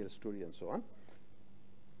our NPL story and so on.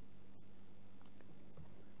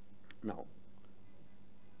 Now,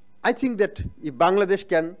 I think that if Bangladesh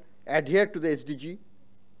can adhere to the SDG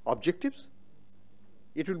objectives,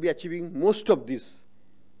 it will be achieving most of these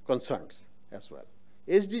concerns as well.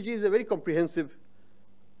 SDG is a very comprehensive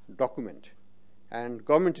document, and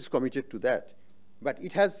government is committed to that. But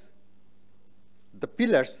it has the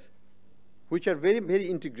pillars which are very, very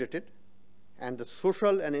integrated and the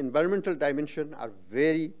social and environmental dimension are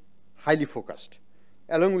very highly focused,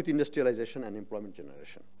 along with industrialization and employment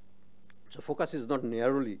generation. So focus is not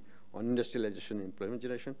narrowly on industrialization and employment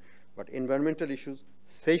generation, but environmental issues,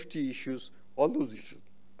 safety issues, all those issues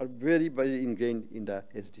are very, very ingrained in the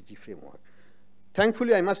SDG framework.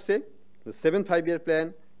 Thankfully, I must say, the 7th five-year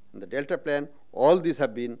plan and the Delta plan, all these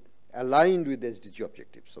have been aligned with the SDG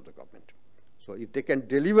objectives of the government. So if they can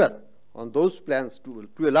deliver on those plans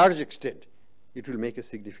to a large extent, it will make a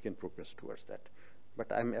significant progress towards that. But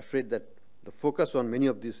I'm afraid that the focus on many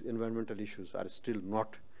of these environmental issues are still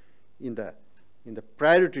not in the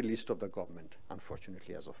priority list of the government,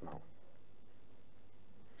 unfortunately, as of now.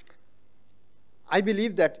 I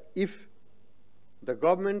believe that if the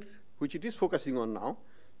government, which it is focusing on now,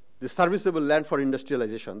 the serviceable land for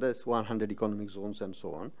industrialization, there's 100 economic zones and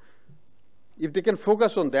so on, if they can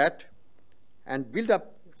focus on that and build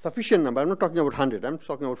up sufficient number, I'm not talking about 100, I'm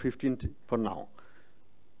talking about 15 for now,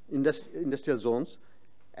 industrial zones,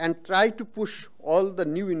 and try to push all the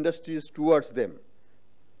new industries towards them,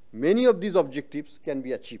 many of these objectives can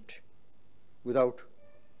be achieved without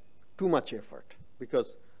too much effort,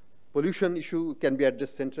 because pollution issue can be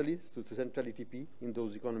addressed centrally, through the central ETP in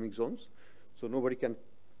those economic zones. So nobody can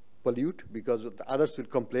pollute because the others will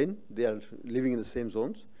complain they are living in the same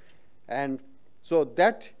zones. And so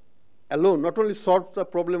that alone not only solves the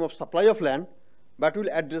problem of supply of land, but will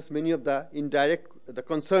address many of the the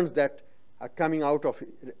concerns that are coming out of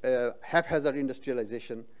haphazard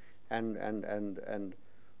industrialization and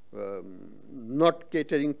not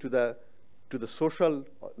catering to the social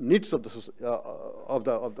needs of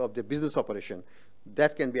the business operation.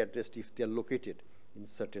 That can be addressed if they are located in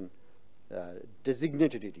certain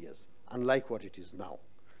designated areas, unlike what it is now.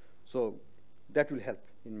 So that will help,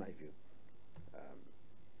 in my view.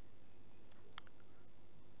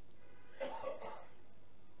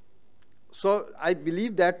 So I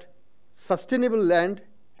believe that sustainable land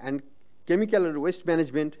and chemical and waste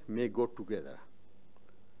management may go together.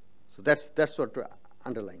 So that's what to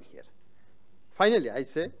underline here. Finally, I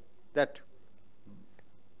say that,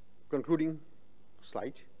 concluding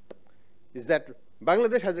slide, is that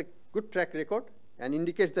Bangladesh has a good track record and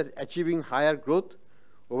indicates that achieving higher growth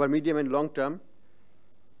over medium and long term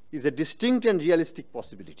is a distinct and realistic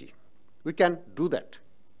possibility. We can do that.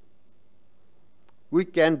 We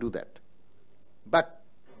can do that. But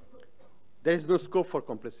there is no scope for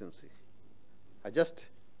complacency.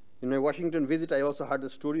 In my Washington visit, I also heard the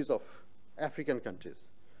stories of African countries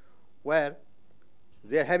where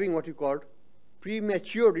they are having what you call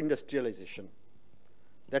premature industrialization.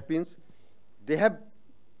 That means they have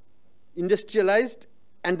industrialized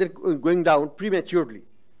and they're going down prematurely,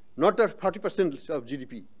 not at 40% of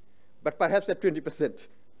GDP, but perhaps at 20%.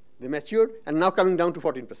 They matured and now coming down to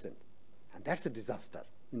 14%. And that's a disaster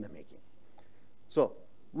in the making. So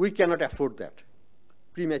we cannot afford that,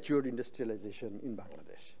 premature industrialization in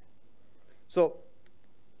Bangladesh. So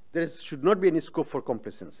there should not be any scope for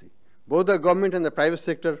complacency. Both the government and the private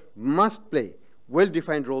sector must play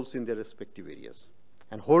well-defined roles in their respective areas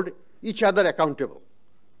and hold each other accountable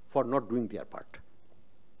for not doing their part.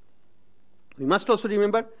 We must also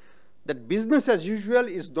remember that business as usual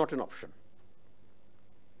is not an option.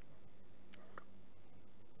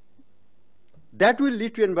 That will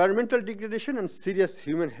lead to environmental degradation and serious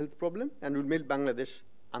human health problems and will make Bangladesh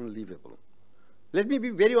unlivable. Let me be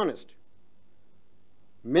very honest.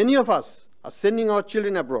 Many of us are sending our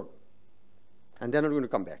children abroad and they're not going to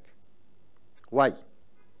come back. Why?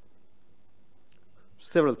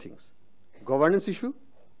 Several things. Governance issue.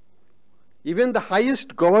 Even the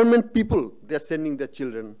highest government people, they're sending their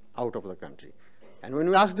children out of the country. And when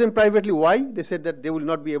we ask them privately why, they said that they will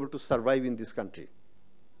not be able to survive in this country.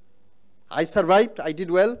 I survived, I did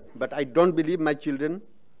well, but I don't believe my children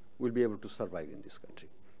will be able to survive in this country.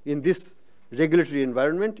 In this regulatory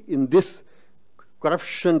environment, in this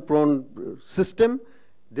corruption-prone system,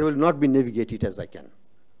 they will not be navigated as I can.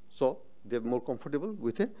 So they're more comfortable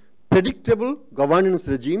with a predictable governance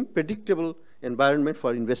regime, predictable environment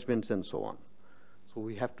for investments and so on. So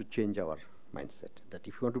we have to change our mindset that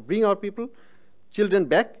if you want to bring our people, children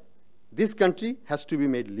back, this country has to be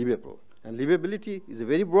made livable. And livability is a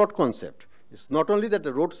very broad concept. It's not only that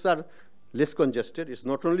the roads are less congested, it's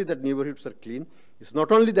not only that neighborhoods are clean, it's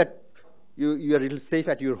not only that you are a little safe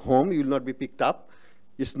at your home, you will not be picked up.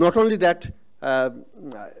 It's not only that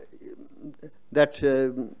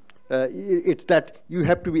it's that you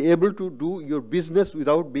have to be able to do your business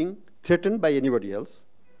without being threatened by anybody else.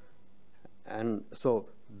 And so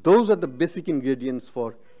those are the basic ingredients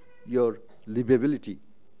for your livability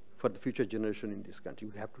for the future generation in this country.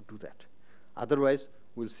 We have to do that. Otherwise,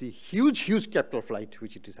 we'll see huge, huge capital flight,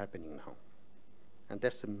 which it is happening now. And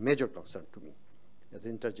that's a major concern to me as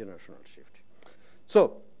an intergenerational shift.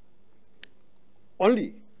 So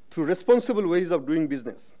only through responsible ways of doing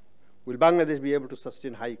business will Bangladesh be able to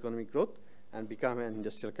sustain high economic growth and become an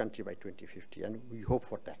industrial country by 2050. And we hope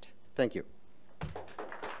for that. Thank you.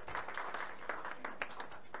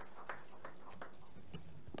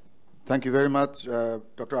 Thank you very much,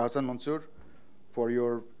 Dr. Ahsan Mansur, for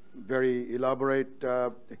your very elaborate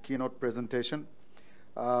keynote presentation.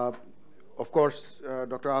 Of course,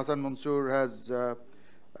 Dr. Ahsan Mansur has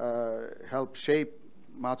helped shape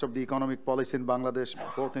much of the economic policy in Bangladesh,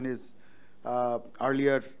 both in his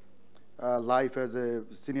earlier life as a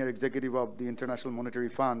senior executive of the International Monetary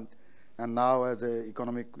Fund and now as an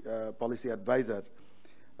economic policy advisor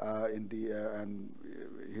and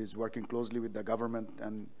he's working closely with the government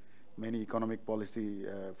and many economic policy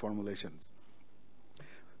formulations.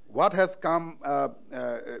 What has come,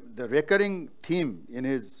 the recurring theme in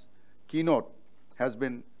his keynote has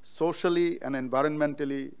been socially and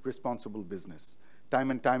environmentally responsible business.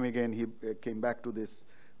 Time and time again, he came back to this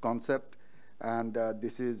concept, and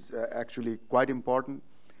this is actually quite important.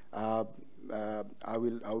 I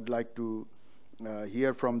would like to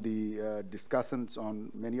hear from the discussants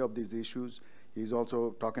on many of these issues. He's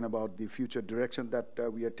also talking about the future direction that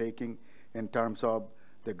we are taking in terms of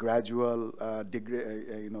the gradual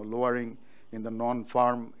lowering in the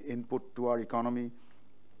non-farm input to our economy,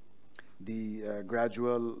 the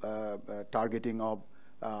gradual targeting of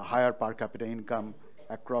higher per capita income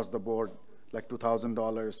across the board, like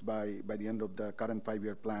 $2,000 by the end of the current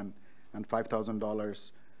 5-year plan and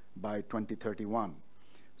 $5,000 by 2031.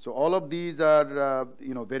 So all of these are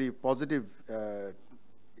very positive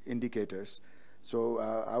indicators. So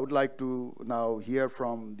I would like to now hear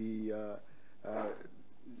from the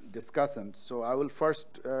discussants. So I will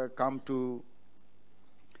first come to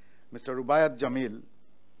Mr. Rubaiyat Jamil,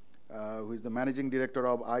 who is the Managing Director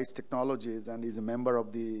of ICE Technologies and is a member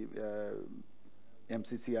of the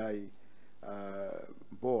MCCI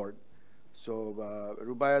board. So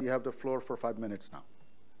Rubaiyat, you have the floor for 5 minutes now.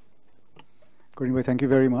 Karim, thank you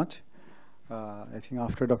very much. I think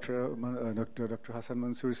after Dr. Ahsan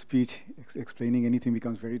Mansur's speech, explaining anything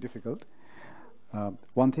becomes very difficult.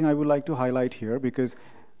 One thing I would like to highlight here, because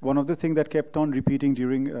one of the things that kept on repeating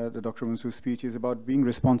during the Dr. Mansur's speech is about being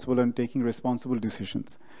responsible and taking responsible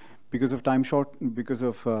decisions. Because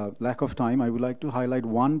of lack of time, I would like to highlight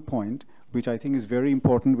one point which I think is very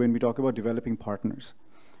important when we talk about developing partners.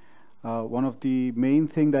 One of the main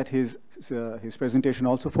things that his presentation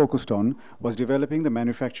also focused on was developing the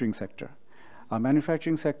manufacturing sector. A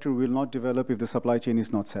manufacturing sector will not develop if the supply chain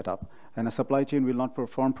is not set up, and a supply chain will not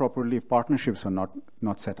perform properly if partnerships are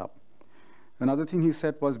not set up. Another thing he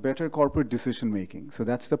said was better corporate decision making. So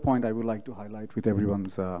that's the point I would like to highlight with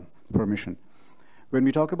everyone's permission. When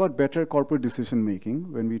we talk about better corporate decision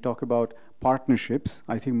making, when we talk about partnerships,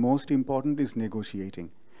 I think most important is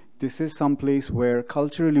negotiating. This is some place where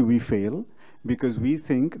culturally we fail, because we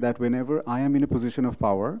think that whenever I am in a position of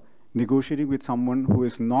power, negotiating with someone who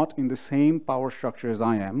is not in the same power structure as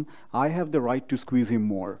I am, I have the right to squeeze him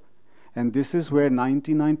more. And this is where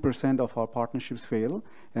 99% of our partnerships fail,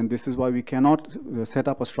 and this is why we cannot set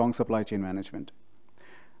up a strong supply chain management.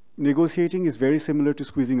 Negotiating is very similar to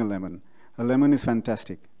squeezing a lemon. A lemon is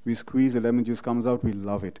fantastic. We squeeze, the lemon juice comes out, we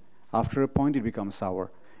love it. After a point, it becomes sour.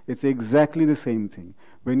 It's exactly the same thing.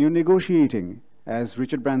 When you're negotiating, as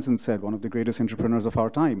Richard Branson said, one of the greatest entrepreneurs of our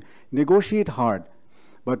time, negotiate hard,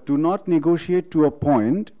 but do not negotiate to a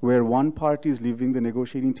point where one party is leaving the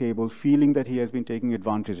negotiating table feeling that he has been taken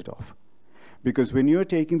advantage of. Because when you're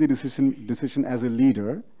taking the decision as a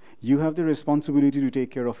leader, you have the responsibility to take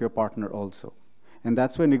care of your partner also. And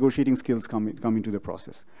that's where negotiating skills come into the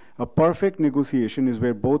process. A perfect negotiation is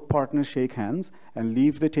where both partners shake hands and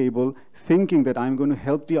leave the table thinking that I'm going to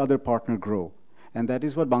help the other partner grow. And that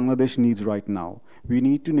is what Bangladesh needs right now. We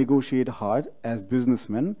need to negotiate hard as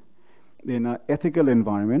businessmen in an ethical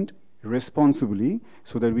environment, responsibly,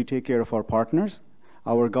 so that we take care of our partners.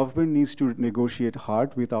 Our government needs to negotiate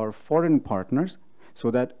hard with our foreign partners so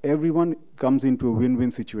that everyone comes into a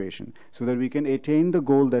win-win situation, so that we can attain the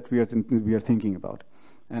goal that we are thinking about.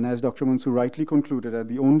 And as Dr. Mansur rightly concluded, that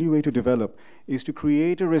the only way to develop is to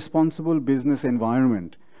create a responsible business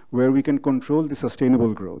environment where we can control the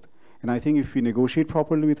sustainable growth. And I think if we negotiate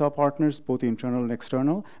properly with our partners, both internal and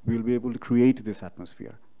external, we'll be able to create this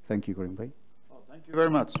atmosphere. Thank you, Karim bhai. Thank you very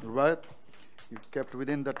much, Rubaiyat. You kept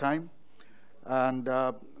within the time. And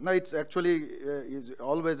no, it's actually is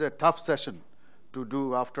always a tough session to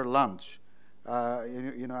do after lunch,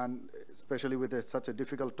 and especially with such a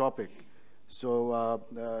difficult topic. So,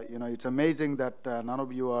 it's amazing that none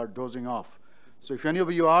of you are dozing off. So if any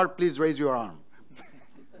of you are, please raise your arm.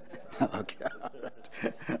 Okay, all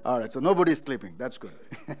right. All right, so nobody is sleeping. That's good.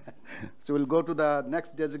 So we'll go to the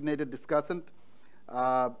next designated discussant,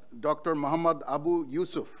 Dr. Mohammad Abu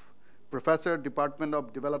Eusuf, Professor, Department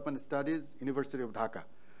of Development Studies, University of Dhaka.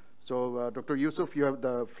 So, Dr. Eusuf, you have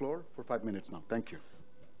the floor for 5 minutes now. Thank you.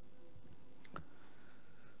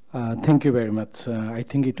 Thank you very much. I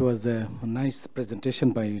think it was a nice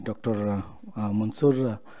presentation by Dr.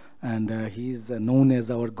 Mansur, and he is known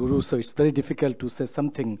as our guru, so it's very difficult to say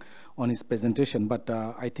something on his presentation, but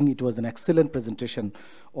I think it was an excellent presentation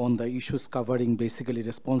on the issues covering basically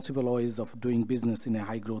responsible ways of doing business in a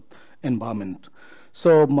high growth environment.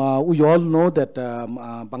 So we all know that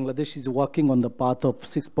Bangladesh is working on the path of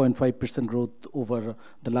 6.5% growth over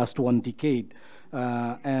the last 1 decade.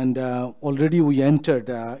 And already we entered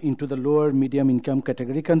into the lower medium income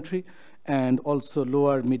category country and also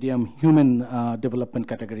lower medium human development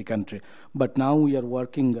category country. But now we are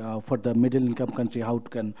working for the middle income country, how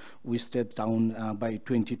can we step down by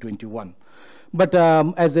 2021. But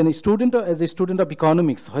as a student of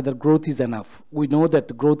economics, whether growth is enough, we know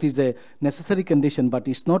that growth is a necessary condition, but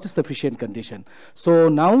it's not a sufficient condition. So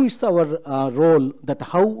now it's our role that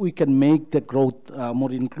how we can make the growth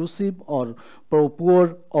more inclusive or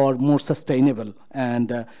poor or more sustainable.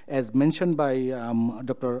 And as mentioned by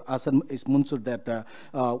Dr. Ahsan Mansur, that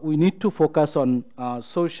we need to focus on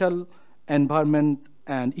social, environment,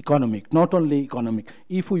 and economic, not only economic,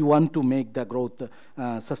 if we want to make the growth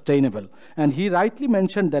sustainable. And he rightly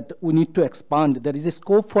mentioned that we need to expand. There is a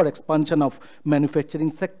scope for expansion of manufacturing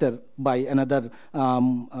sector by another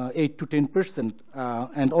 8 to 10%.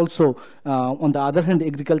 And also, on the other hand,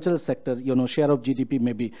 agricultural sector, share of GDP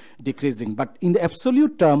may be decreasing. But in the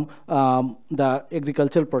absolute term, the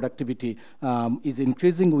agricultural productivity is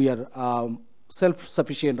increasing. We are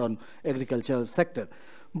self-sufficient on agricultural sector.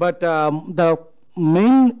 But the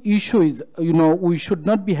main issue is, we should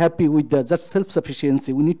not be happy with just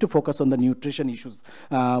self-sufficiency. We need to focus on the nutrition issues.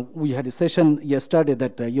 We had a session yesterday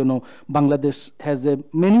that, Bangladesh has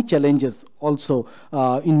many challenges also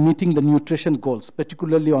in meeting the nutrition goals,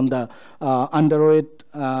 particularly on the underweight,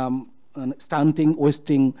 stunting,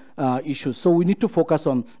 wasting issues. So we need to focus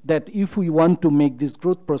on that if we want to make this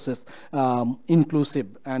growth process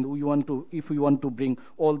inclusive, and if we want to bring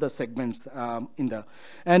all the segments in the,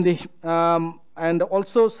 and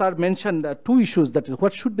also, sir mentioned 2 issues, that is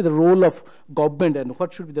what should be the role of government and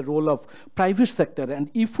what should be the role of private sector. And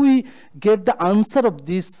if we get the answer of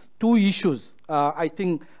these 2 issues, I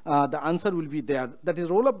think the answer will be there. That is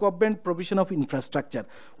role of government, provision of infrastructure.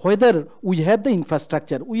 Whether we have the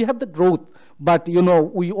infrastructure, we have the growth, but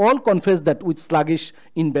we all confess that with sluggish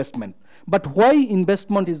investment. But why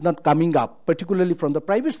investment is not coming up, particularly from the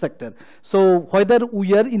private sector? So whether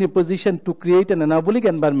we are in a position to create an enabling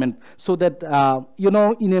environment so that,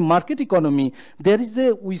 in a market economy,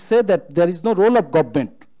 we say that there is no role of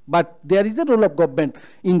government. But there is a role of government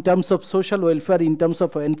in terms of social welfare, in terms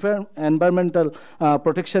of environmental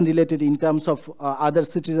protection related, in terms of other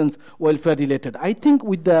citizens' welfare related. I think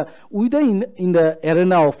in the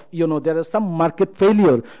arena of, there is some market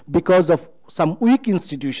failure because of some weak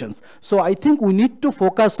institutions. So I think we need to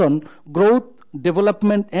focus on growth,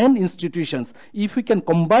 development, and institutions. If we can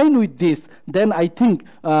combine with this, then I think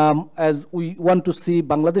as we want to see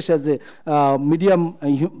Bangladesh as a medium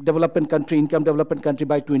development country, income development country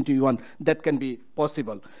by 2021, that can be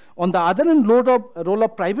possible. On the other hand, role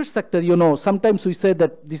of private sector, sometimes we say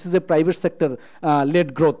that this is a private sector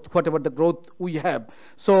led growth, whatever the growth we have.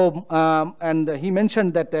 So, and he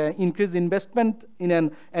mentioned that increased investment in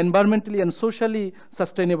an environmentally and socially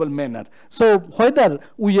sustainable manner. So whether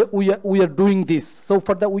we are doing this, so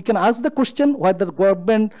for that we can ask the question whether the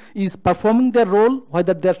government is performing their role,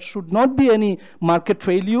 whether there should not be any market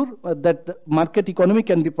failure, that market economy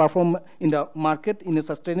can be performed in the market in a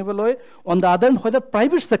sustainable way. On the other hand, whether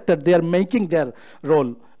private sector, they are making their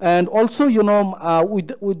role. And also,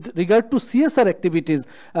 with regard to CSR activities,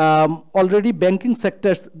 already banking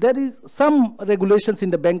sectors, there is some regulations in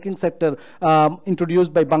the banking sector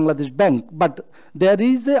introduced by Bangladesh Bank. But there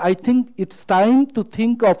is, I think it's time to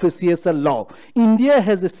think of a CSR law. India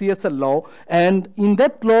has a CSR law, and in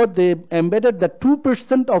that law, they embedded that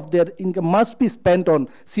 2% of their income must be spent on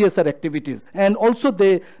CSR activities. And also,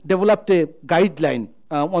 they developed a guideline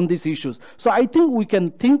on these issues. So I think we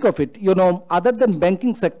can think of it, other than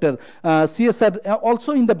banking sector, CSR,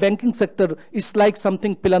 also in the banking sector, it's like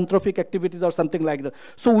something philanthropic activities or something like that.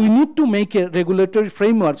 So we need to make a regulatory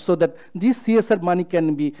framework so that this CSR money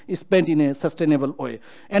can be spent in a sustainable way.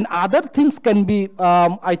 And other things can be,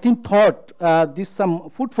 I think, thought, this some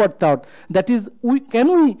food for thought, that is,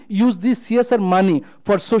 can we use this CSR money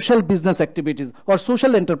for social business activities or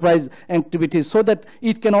social enterprise activities so that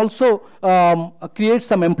it can also create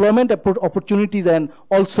some employment opportunities, and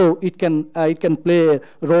also it can play a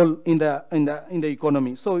role in the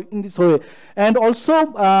economy. So in this way, and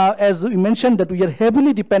also as we mentioned that we are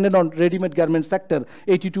heavily dependent on ready-made garment sector.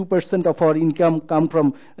 82% of our income come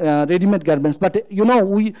from ready-made garments. But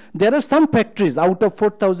there are some factories out of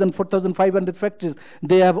 4,500 factories.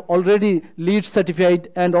 They have already LEED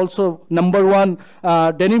certified, and also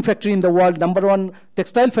 #1 denim factory in the world, #1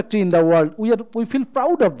 textile factory in the world. We feel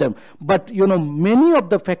proud of them. But many of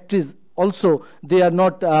the factories also, they are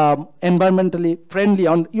not environmentally friendly.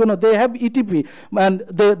 They have ETP and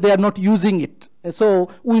they are not using it. So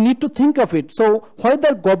we need to think of it. So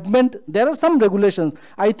whether government, there are some regulations.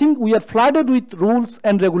 I think we are flooded with rules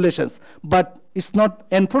and regulations, but it's not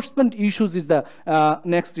enforcement issues is the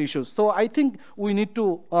next issue. So I think we need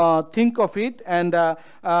to think of it, and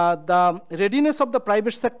the readiness of the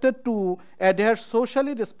private sector to adhere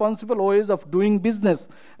socially responsible ways of doing business.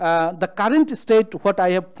 The current state, what I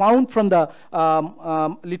have found from the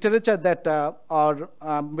literature that or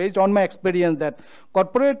based on my experience, that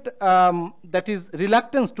corporate that is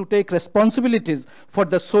reluctance to take responsibilities for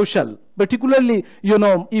the social. Particularly,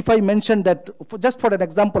 if I mention that, just for an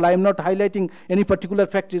example, I am not highlighting any particular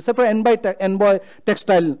factory, except for Envoy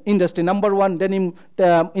textile industry, #1 denim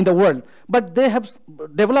in the world. But they have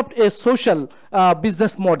developed a social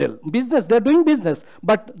business model. They're doing business,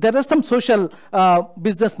 but there are some social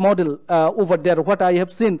business model over there. What I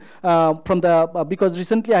have seen from the, because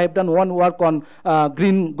recently I have done one work on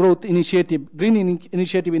green initiative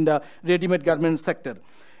in the ready-made garment sector.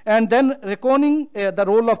 And then reckoning the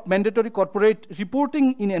role of mandatory corporate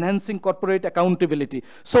reporting in enhancing corporate accountability.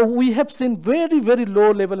 So we have seen very, very low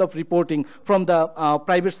level of reporting from the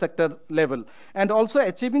private sector level. And also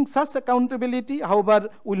achieving such accountability, however,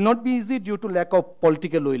 will not be easy due to lack of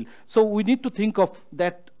political will. So we need to think of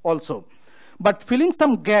that also. But filling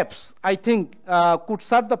some gaps, I think, could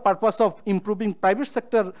serve the purpose of improving private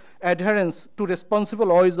sector adherence to responsible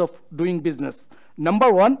ways of doing business.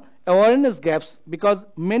 #1, awareness gaps, because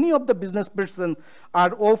many of the business persons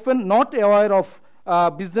are often not aware of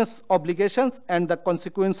business obligations and the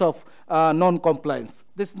consequence of non-compliance.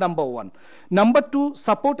 This is #1. #2,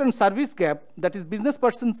 support and service gap, that is business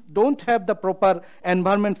persons don't have the proper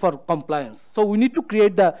environment for compliance. So we need to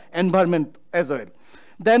create the environment as well.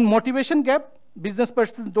 Then motivation gap, business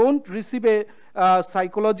persons don't receive a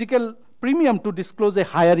psychological premium to disclose a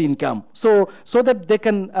higher income, so that they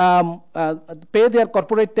can pay their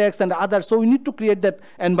corporate tax and others. So we need to create that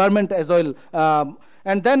environment as well.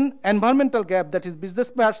 And then environmental gap, that is business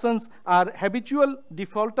persons are habitual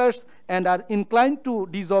defaulters and are inclined to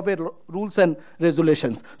disobey rules and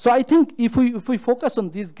regulations. So I think if we focus on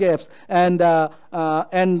these gaps, and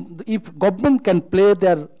if government can play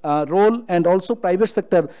their role, and also private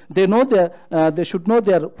sector, they should know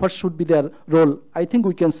what should be their role. I think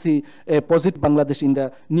we can see a positive Bangladesh in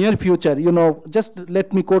the near future. Just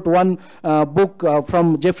let me quote one book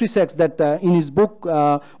from Jeffrey Sachs, that in his book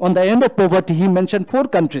On the End of Poverty, he mentioned 4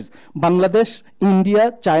 countries: Bangladesh,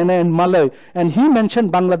 India, China, and Malawi. And he mentioned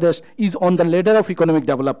Bangladesh is on the ladder of economic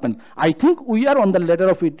development. I think we are on the ladder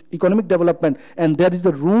of economic development, and there is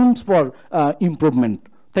the rooms for improvement.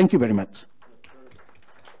 Thank you very much.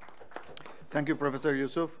 Thank you, Professor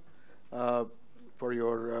Eusuf, for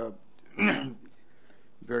your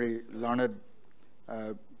very learned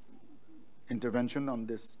intervention on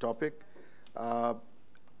this topic.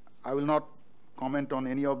 I will not comment on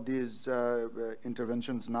any of these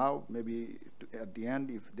interventions now. Maybe at the end,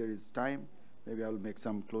 if there is time, maybe I will make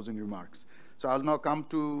some closing remarks. So I'll now come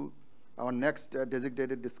to our next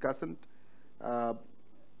designated discussant.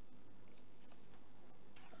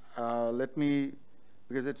 Let me,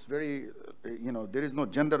 because it's very, there is no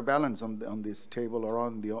gender balance on this table or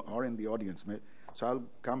in the audience. So I'll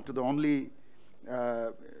come to the only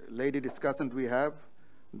lady discussant we have,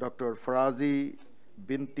 Dr. Farazi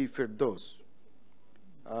Binti Firdos,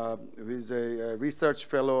 who is a research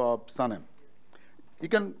fellow of SANEM. You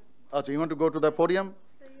can, so you want to go to the podium?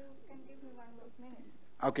 So you can give me 1 minute.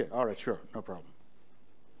 Okay, all right, sure, no problem.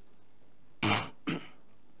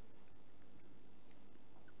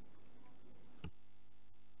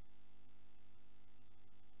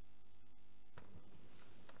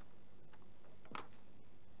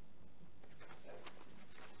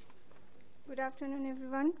 afternoon,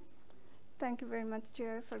 everyone. Thank you very much,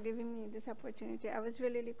 Chair, for giving me this opportunity. I was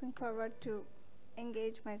really looking forward to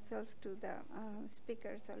engage myself to the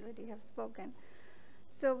speakers already have spoken.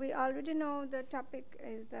 So we already know the topic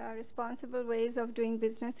is the responsible ways of doing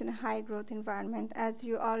business in a high growth environment, as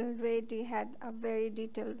you already had a very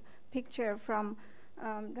detailed picture from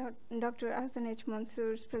Dr. Ahsan H.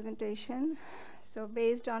 Mansur's presentation. So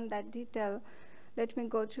based on that detail, let me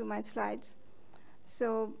go through my slides.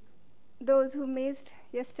 So those who missed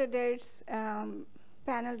yesterday's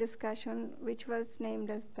panel discussion, which was named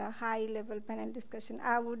as the high-level panel discussion,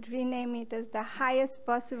 I would rename it as the highest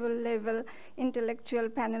possible level intellectual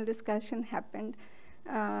panel discussion happened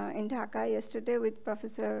in Dhaka yesterday with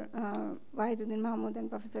Professor Wahiduddin Mahmood and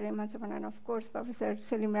Professor Raihan, and of course Professor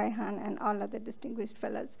Selim Raihan and all other distinguished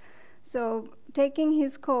fellows. So taking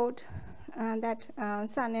his quote that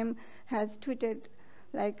SANEM has tweeted,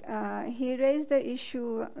 like he raised the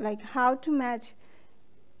issue like how to match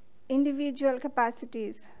individual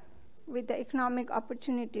capacities with the economic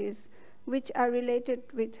opportunities which are related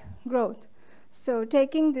with growth. So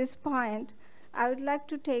taking this point, I would like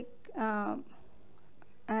to take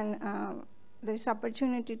this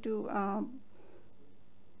opportunity to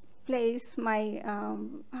place my,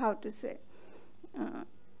 how to say,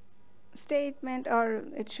 statement, or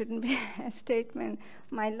it shouldn't be a statement,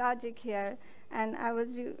 my logic here. And I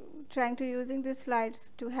was trying to using these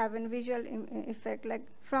slides to have a visual effect. Like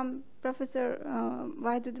from Professor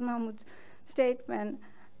Wahiduddin Mahmood's statement,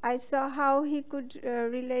 I saw how he could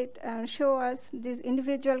relate and show us these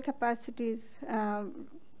individual capacities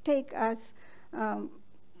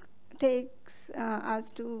takes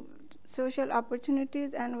us to social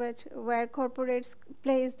opportunities, and where corporates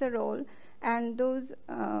plays the role, and those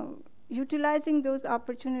utilizing those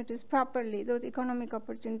opportunities properly, those economic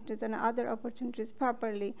opportunities and other opportunities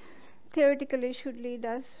properly, theoretically should lead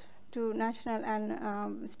us to national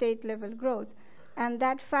and state level growth. And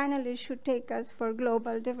that finally should take us for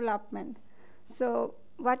global development. So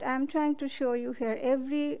what I'm trying to show you here,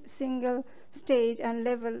 every single stage and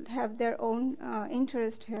level have their own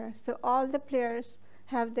interest here. So all the players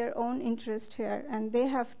have their own interest here, and they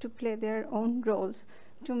have to play their own roles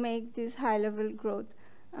to make this high level growth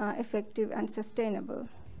effective and sustainable.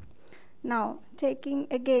 Now, taking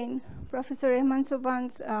again Professor Rehman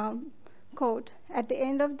Soban's quote, at the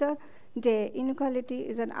end of the day, inequality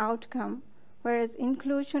is an outcome, whereas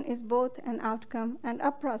inclusion is both an outcome and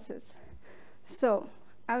a process. So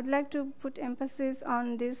I would like to put emphasis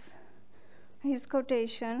on this, his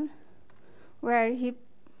quotation, where he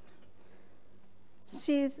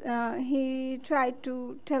tried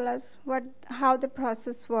to tell us how the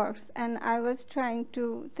process works, and I was trying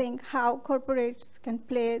to think how corporates can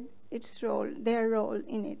play their role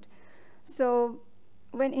in it. So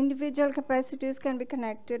when individual capacities can be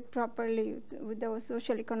connected properly with those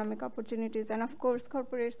social economic opportunities, and of course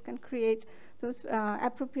corporates can create those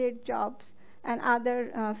appropriate jobs and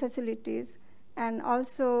other facilities, and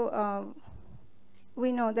also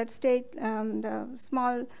we know that state, the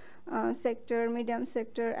small sector, medium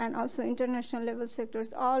sector, and also international level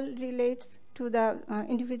sectors all relates to the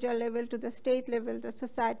individual level, to the state level, the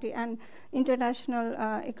society, and international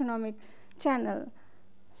economic channel.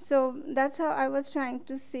 So that's how I was trying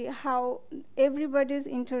to see how everybody's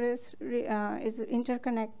interest is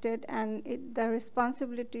interconnected, and the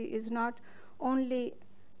responsibility is not only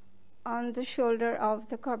on the shoulder of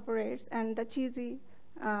the corporates and the cheesy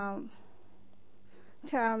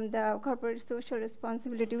term, the corporate social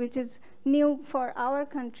responsibility, which is new for our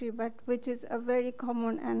country, but which is a very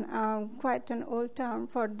common and quite an old term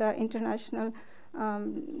for the international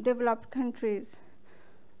developed countries.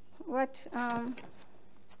 What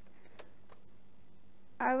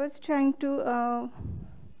I was trying to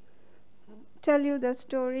tell you the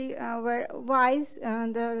story why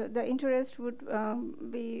the interest would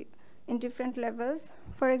be in different levels.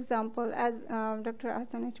 For example, as Dr.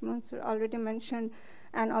 Ahsan H. Mansur already mentioned,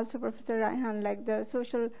 and also Professor Raihan, like the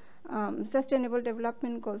social sustainable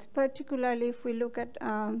development goals, particularly if we look at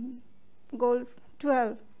goal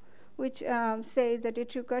 12, which says that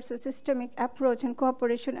it requires a systemic approach and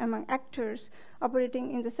cooperation among actors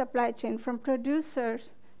operating in the supply chain from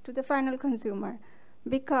producers to the final consumer,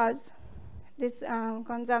 because this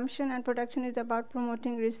consumption and production is about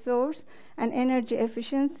promoting resource and energy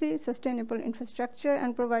efficiency, sustainable infrastructure,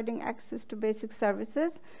 and providing access to basic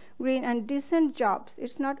services, green and decent jobs.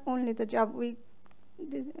 It's not only the job, we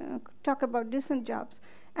talk about decent jobs,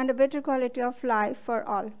 and a better quality of life for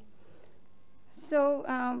all. So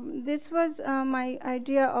this was my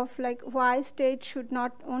idea of like why state should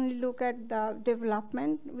not only look at the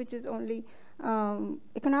development, which is only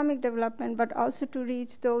economic development, but also to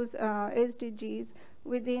reach those SDGs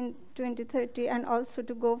within 2030 and also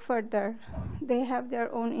to go further. They have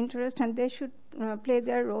their own interest and they should play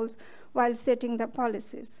their roles while setting the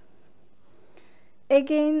policies.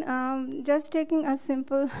 Again, just taking a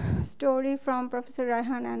simple story from Professor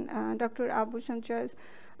Raihan and Dr. Abu Shamshar's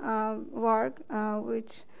work,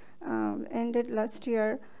 which ended last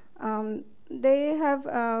year. They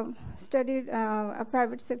have studied a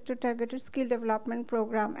private sector targeted skill development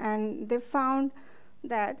program, and they found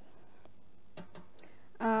that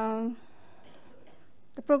the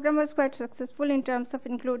program was quite successful in terms of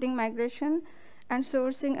including migration and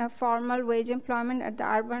sourcing a formal wage employment at the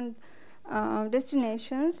urban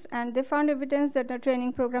destinations, and they found evidence that the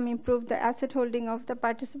training program improved the asset holding of the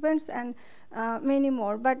participants and many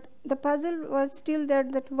more. But the puzzle was still there,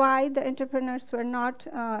 that why the entrepreneurs were not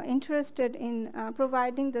interested in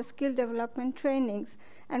providing the skill development trainings,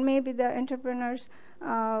 and maybe the entrepreneurs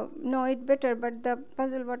know it better, but the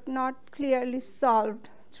puzzle was not clearly solved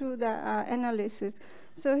through the analysis.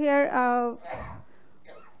 So here,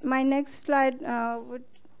 my next slide would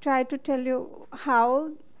try to tell you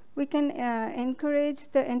how we can encourage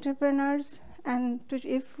the entrepreneurs, and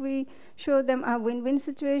if we show them a win-win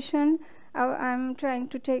situation. I'm trying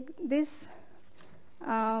to take this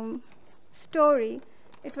story.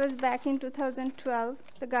 It was back in 2012.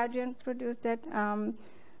 The Guardian produced that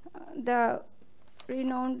the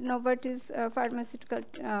renowned Novartis pharmaceutical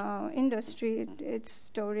industry, its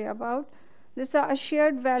story about. They saw a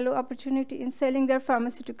shared value opportunity in selling their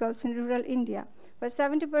pharmaceuticals in rural India, where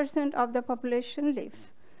 70% of the population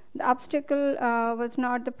lives. The obstacle was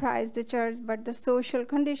not the price they charged, but the social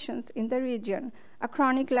conditions in the region, a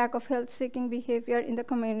chronic lack of health-seeking behavior in the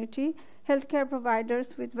community, healthcare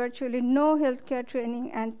providers with virtually no healthcare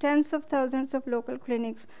training, and tens of thousands of local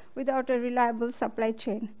clinics without a reliable supply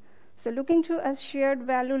chain. So looking through a shared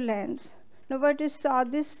value lens, Novartis saw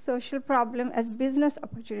this social problem as business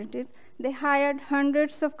opportunities. They hired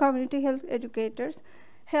hundreds of community health educators,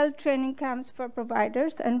 held training camps for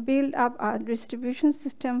providers, and built up a distribution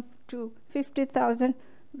system to 50,000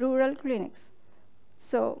 rural clinics.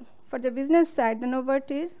 So for the business side, the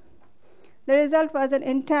Novartis, the result was an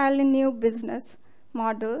entirely new business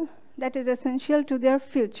model that is essential to their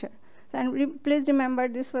future. And please remember,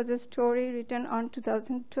 this was a story written on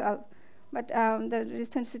 2012, but the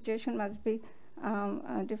recent situation must be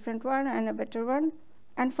a different one and a better one.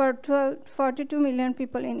 And for 42 million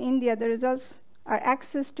people in India, the results are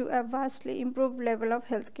access to a vastly improved level of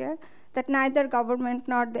healthcare that neither government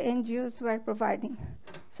nor the NGOs were providing.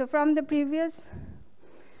 So from the previous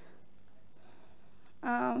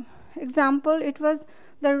example, it was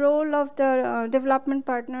the role of the development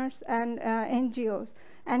partners and NGOs.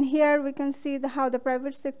 And here we can see how the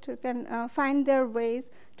private sector can find their ways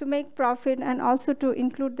to make profit and also to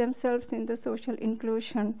include themselves in the social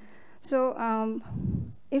inclusion. So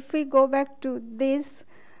if we go back to this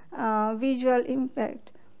visual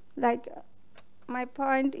impact, like my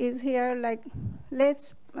point is here, like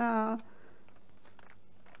let's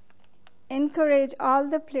encourage all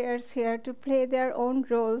the players here to play their own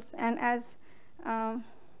roles. And as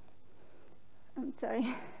I'm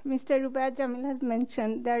sorry, Mr. Rubaiyat Jamil has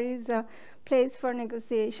mentioned, there is a place for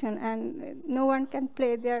negotiation, and no one can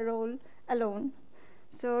play their role alone.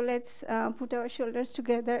 So let's put our shoulders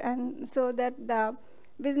together, and so that the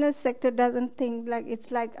business sector doesn't think like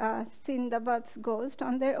it's like a Sindabad's ghost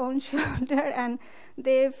on their own shoulder, and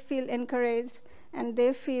they feel encouraged and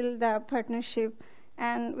they feel the partnership.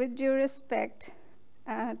 And with due respect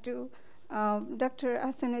to Dr.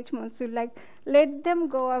 Ahsan H. Mansur, like, let them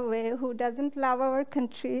go away who doesn't love our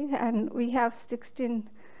country, and we have 16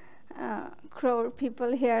 crore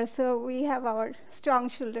people here, so we have our strong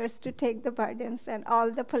shoulders to take the burdens and all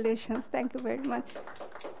the pollutions. Thank you very much.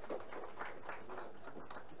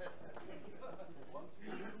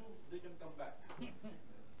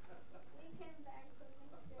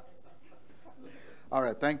 All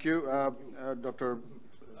right, thank you, Dr.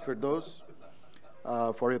 Firdaus,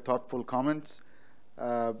 for your thoughtful comments.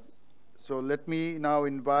 So let me now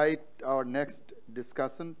invite our next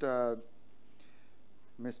discussant,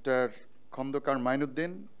 Mr. Khondokar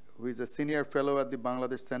Mainuddin, who is a senior fellow at the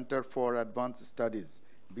Bangladesh Center for Advanced Studies,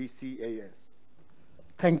 BCAS.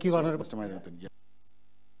 Thank you, Honorable. Mr. Mainuddin. Yeah.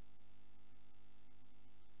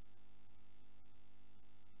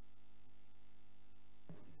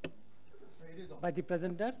 By the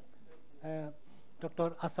presenter,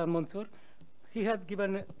 Dr. Ahsan Mansur. He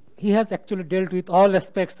has actually dealt with all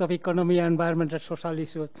aspects of economy, environment, and social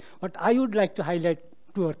issues. But I would like to highlight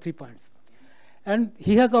 2 or 3 points. And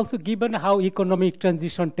he has also given how economic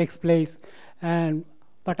transition takes place and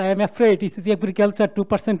but I am afraid it is agriculture,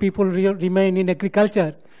 2% people remain in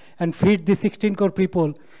agriculture and feed the 16 crore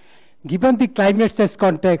people. Given the climate change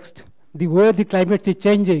context, the way the climate is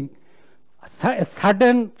changing, a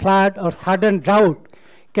sudden flood or sudden drought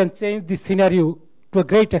can change the scenario to a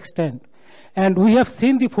great extent. And we have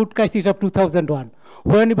seen the food crisis of 2001,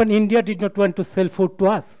 when even India did not want to sell food to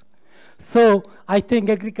us. So I think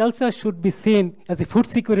agriculture should be seen as a food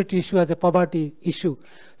security issue, as a poverty issue.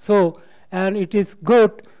 So, and it is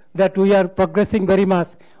good that we are progressing very much,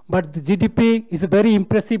 but the GDP is a very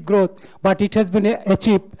impressive growth, but it has been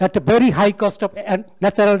achieved at a very high cost of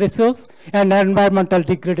natural resource and environmental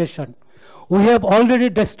degradation. We have already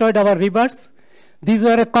destroyed our rivers. These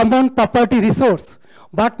are a common property resource,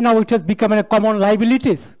 but now it has become a common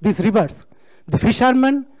liabilities, these rivers. The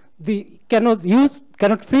fishermen,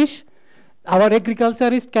 cannot fish. Our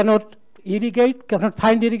agriculturists cannot irrigate, cannot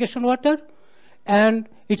find irrigation water, and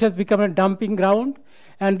it has become a dumping ground.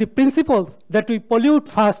 And the principles that we pollute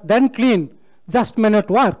first, then clean, just may not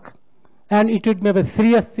work. And it would be a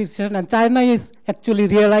serious situation, and China is actually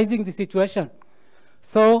realizing the situation.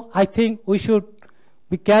 So I think we should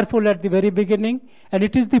be careful at the very beginning, and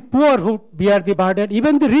it is the poor who bear the burden.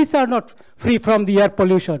 Even the rich are not free from the air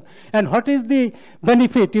pollution. And what is the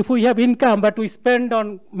benefit if we have income, but we spend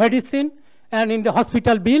on medicine and in the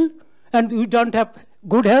hospital bill, and we don't have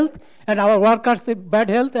good health, and our workers have bad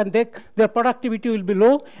health, and their productivity will be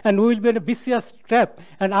low, and we will be in a vicious trap,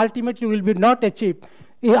 and ultimately we will be not achieve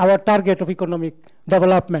our target of economic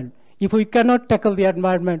development if we cannot tackle the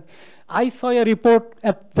environment. I saw a report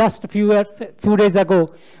just a few days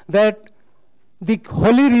ago that the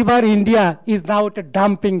holy river India is now at a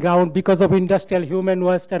dumping ground because of industrial human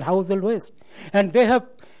waste and household waste. And they have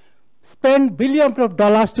spent billions of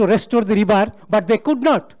dollars to restore the river, but they could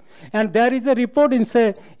not. And there is a report in,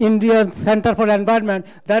 say, Indian Center for Environment,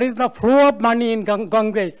 there is no flow of money in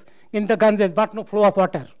Ganges, but no flow of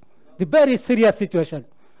water. The very serious situation.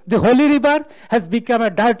 The holy river has become a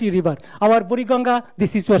dirty river. Our Buriganga, the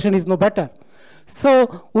situation is no better.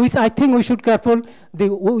 So I think we should careful.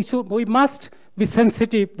 We must be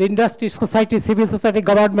sensitive, the industry, society, civil society,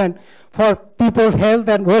 government, for people's health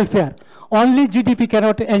and welfare. Only GDP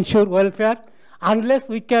cannot ensure welfare unless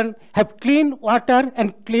we can have clean water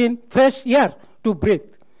and clean, fresh air to breathe.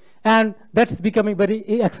 And that is becoming very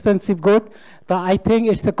expensive good. So I think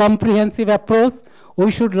it's a comprehensive approach. We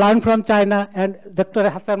should learn from China, and Dr.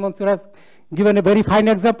 Hassan Mansur has given a very fine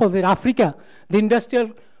example. In Africa, the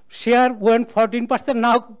industrial share went 14%,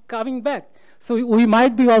 now coming back. So we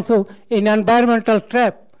might be also in environmental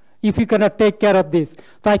trap if we cannot take care of this.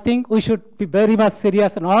 So I think we should be very much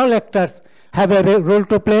serious, and all actors have a role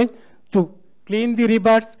to play to clean the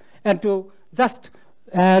rivers and to just,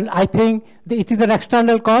 and I think it is an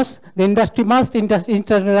external cost. The industry must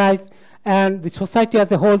internalize, and the society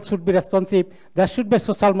as a whole should be responsive. There should be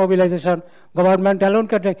social mobilization. Government alone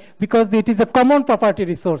can take, because it is a common property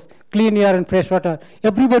resource, clean air and fresh water.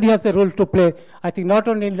 Everybody has a role to play. I think not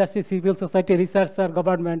only industry, civil society, researcher,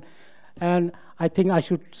 government, and I think I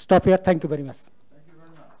should stop here. Thank you very much. Thank you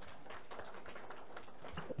very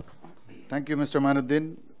much. Thank you, Mr.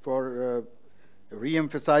 Mainuddin, for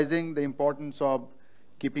re-emphasizing the importance of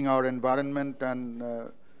keeping our environment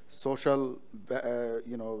and social,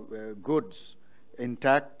 goods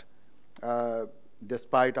intact,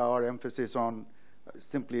 despite our emphasis on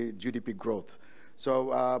simply GDP growth.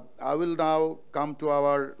 So I will now come to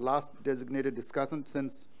our last designated discussant,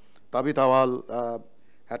 since Tabith Awal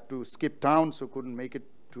had to skip town, so couldn't make it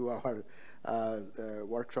to our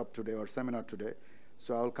workshop today or seminar today.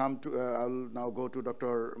 So I'll now go to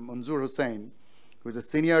Dr. Monzur Hossain, who is a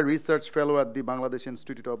senior research fellow at the Bangladesh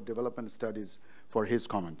Institute of Development Studies, for his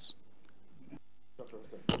comments.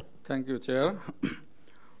 Thank you, Chair.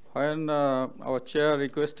 When our chair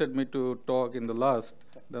requested me to talk in the last,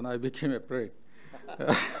 then I became afraid.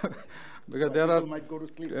 Because there are might go to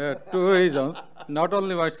sleep. Two reasons. Not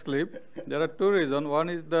only my sleep, there are two reasons. One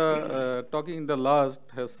is the talking in the last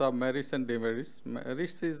has some merits and demerits.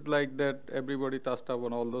 Merits is like that everybody touched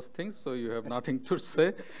upon all those things, so you have nothing to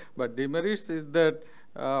say. But demerits is that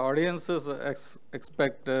audiences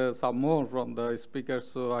expect some more from the speakers,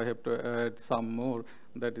 so I have to add some more.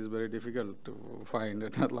 That is very difficult to find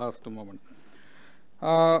at the last moment.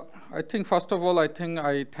 I think, first of all, I thank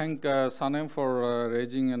SANEM for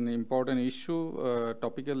raising an important issue,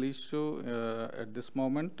 topical issue at this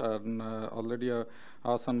moment. And already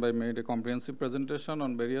Ahsan Bhai made a comprehensive presentation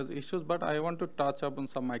on various issues, but I want to touch upon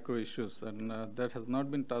some micro issues, and that has not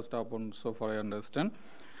been touched upon so far, I understand.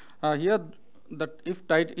 Here,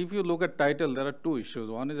 if you look at title, there are two issues.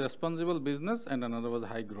 One is responsible business and another was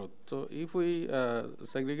high growth. So if we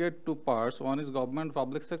segregate two parts, one is government,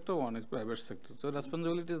 public sector, one is private sector. So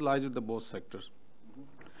responsibilities lies with the both sectors.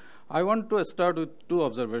 I want to start with two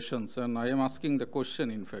observations, and I am asking the question,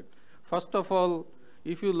 in fact. First of all,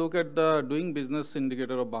 if you look at the doing business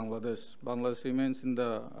indicator of Bangladesh, Bangladesh remains in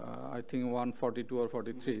the, I think, 142 or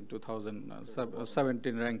 43,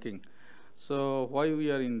 2017 ranking. So why we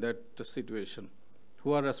are in that situation?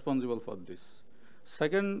 Who are responsible for this?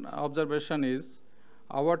 Second observation is,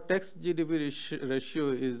 our tax GDP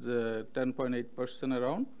ratio is 10.8%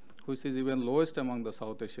 around, which is even lowest among the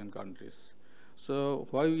South Asian countries. So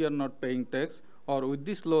why we are not paying tax, or with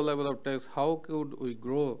this low level of tax, how could we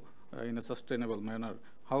grow in a sustainable manner?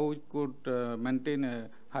 How we could maintain a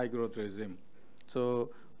high growth regime? So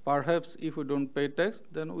perhaps if we don't pay tax,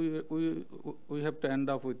 then we have to end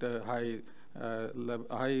up with a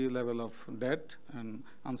high level of debt and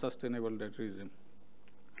unsustainable debt regime.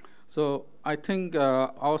 So I think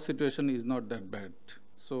our situation is not that bad.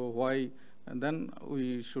 So why? And then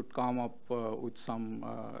we should come up with some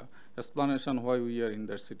explanation why we are in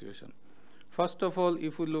that situation. First of all,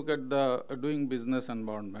 if we look at the doing business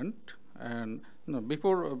environment, and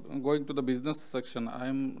before going to the business section, I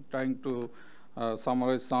am trying to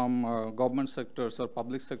summarize some government sectors or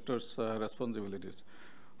public sectors responsibilities.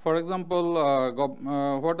 For example,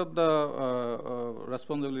 what are the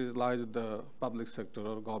responsibilities lies with the public sector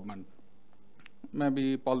or government?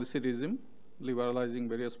 Maybe policy regime, liberalizing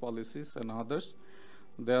various policies and others.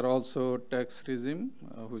 There are also tax regime,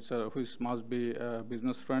 which must be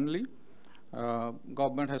business friendly.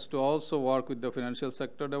 Government has to also work with the financial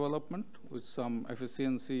sector development with some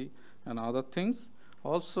efficiency and other things.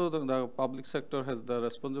 Also, the public sector has the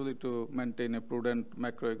responsibility to maintain a prudent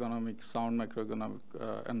sound macroeconomic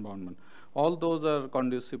environment. All those are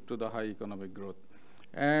conducive to the high economic growth.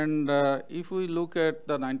 And if we look at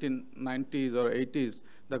the 1990s or 80s,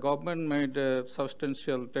 the government made a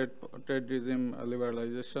substantial trade regime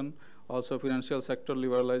liberalization, also financial sector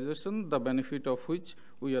liberalization, the benefit of which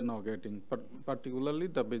we are now getting, particularly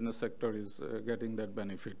the business sector is getting that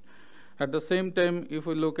benefit. At the same time, if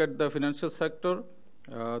we look at the financial sector,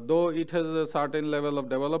 though it has a certain level of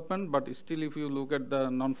development, but still if you look at the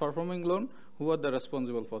non-performing loan, who are the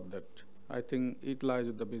responsible for that? I think it lies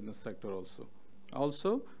with the business sector also.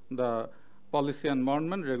 Also, the policy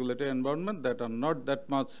environment, regulatory environment that are not that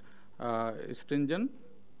much stringent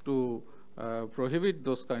to prohibit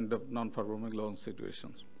those kind of non-performing loan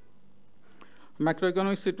situations.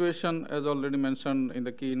 Macroeconomic situation, as already mentioned in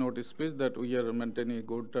the keynote speech, that we are maintaining a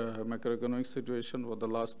good macroeconomic situation for the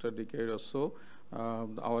last decade or so.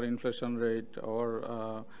 Our inflation rate,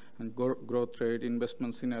 our growth rate,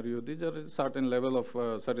 investment scenario, these are a certain level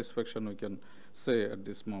of satisfaction we can say at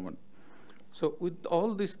this moment. So with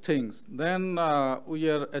all these things, then we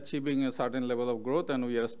are achieving a certain level of growth, and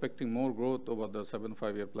we are expecting more growth over the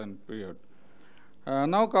 5-year plan period.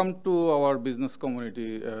 Now come to our business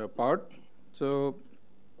community part. So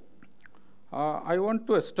I want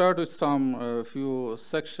to start with some few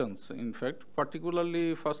sections, in fact.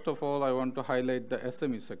 Particularly, first of all, I want to highlight the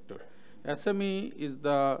SME sector. SME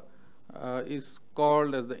is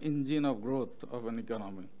called as the engine of growth of an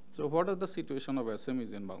economy. So what are the situation of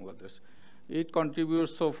SMEs in Bangladesh? It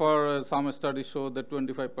contributes, so far some studies show that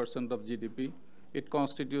 25% of GDP. It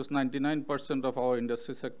constitutes 99% of our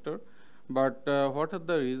industry sector. But what are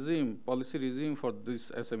the policy regime for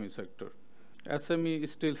this SME sector? SME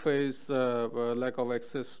still face lack of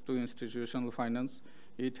access to institutional finance.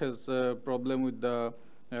 It has a problem with the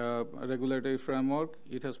regulatory framework.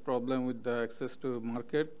 It has problem with the access to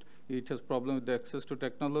market. It has problem with the access to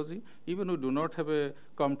technology. Even we do not have a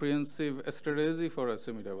comprehensive strategy for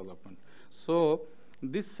SME development. So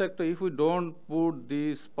this sector, if we don't put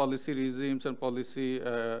these policy regimes and policy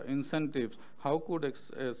incentives, how could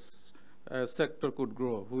a sector could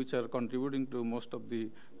grow, which are contributing to most of the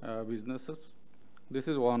businesses? This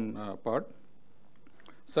is one part.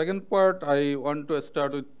 Second part, I want to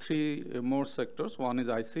start with three more sectors. One is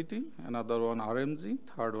ICT, another one RMG,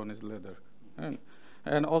 third one is leather,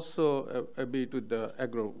 and also a bit with the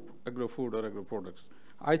agro-food or agro-products.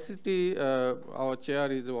 ICT, our chair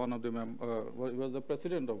is one of the was the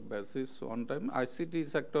president of BASIS one time. ICT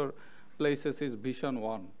sector places is Vision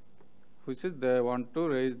 1, which is they want to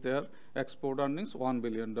raise their export earnings $1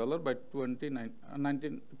 billion by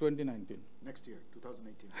 2019. Next year,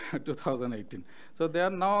 2018. 2018. So they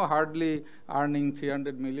are now hardly earning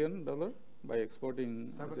 $300 million by exporting.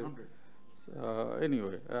 700.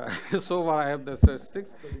 Anyway, so far I have the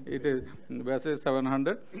statistics. It is basis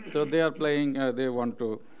 700. So they are playing. They want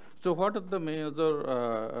to. So what are the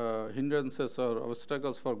major hindrances or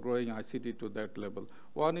obstacles for growing ICT to that level?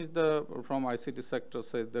 One is from ICT sector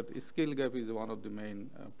says that skill gap is one of the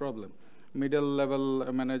main problem. Middle level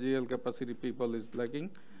managerial capacity people is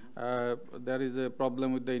lacking. There is a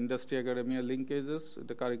problem with the industry academia linkages, with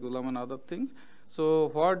the curriculum and other things. So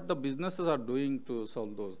what the businesses are doing to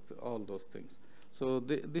solve all those things? So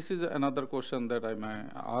this is another question that I may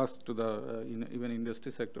ask to the even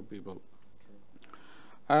industry sector people.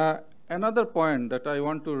 Another point that I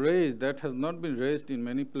want to raise that has not been raised in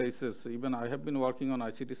many places, even I have been working on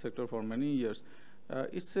ICT sector for many years,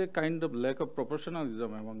 it's a kind of lack of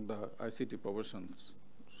professionalism among the ICT professions.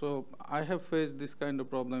 So I have faced this kind of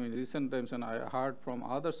problem in recent times, and I heard from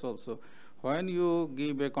others also. When you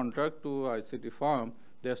give a contract to ICT firm,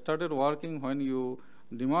 they started working when you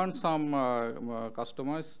demand some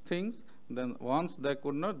customized things, then once they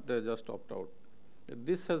could not, they just opt out.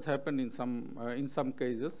 This has happened in some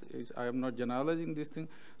cases. I am not generalizing this thing.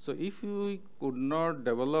 So if you could not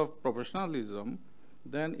develop professionalism,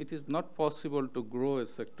 then it is not possible to grow a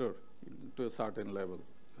sector to a certain level.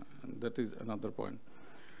 And that is another point.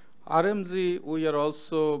 RMG, we are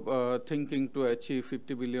also thinking to achieve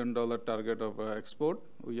 $50 billion target of export.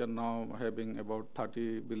 We are now having about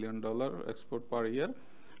 $30 billion export per year.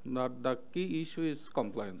 But the key issue is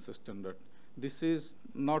compliance standard. This is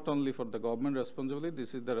not only for the government responsibility,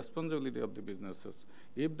 this is the responsibility of the businesses.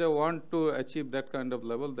 If they want to achieve that kind of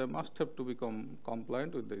level, they must have to become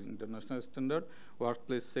compliant with the international standard,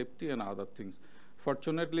 workplace safety and other things.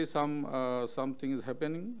 Fortunately, something is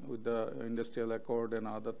happening with the industrial accord and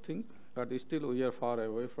other things, but still we are far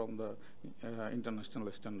away from the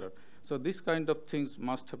international standard. So this kind of things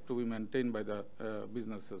must have to be maintained by the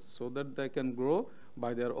businesses so that they can grow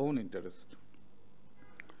by their own interest.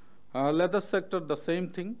 Leather sector, the same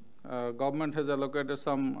thing. Government has allocated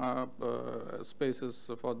some spaces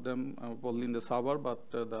for them only in the suburb, but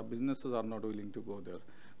the businesses are not willing to go there.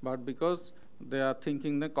 But because they are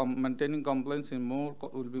thinking that maintaining compliance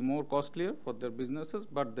will be more costlier for their businesses,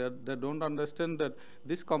 but they don't understand that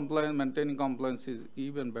this maintaining compliance is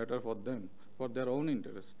even better for them, for their own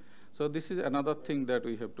interest. So this is another thing that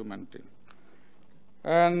we have to maintain.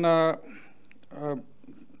 And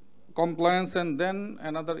compliance, and then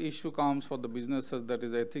another issue comes for the businesses, that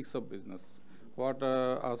is ethics of business. What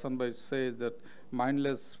Ahsan bhai says that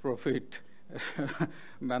mindless profit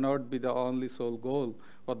may not be the only sole goal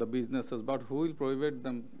for the businesses, but who will prohibit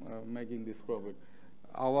them making this profit?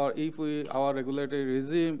 Our regulatory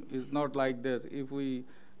regime is not like this. If we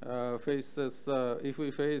face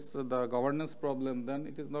the governance problem, then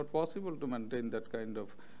it is not possible to maintain that kind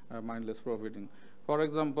of mindless profiting. For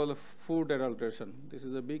example, food adulteration. This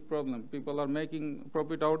is a big problem. People are making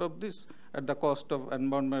profit out of this at the cost of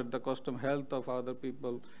environment, at the cost of health of other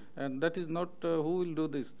people, and that is not who will do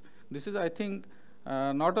this. This is, I think,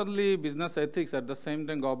 not only business ethics, at the same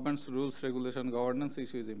time government's rules, regulation, governance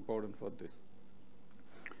issue is important for this.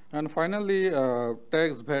 And finally,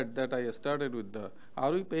 tax VAT that I started with,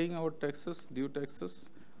 are we paying our taxes, due taxes,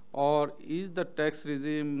 or is the tax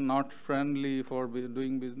regime not friendly for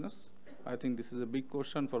doing business? I think this is a big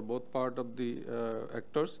question for both part of the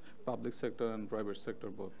actors, public sector and private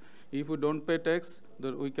sector both. If we don't pay tax,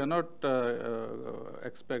 then we cannot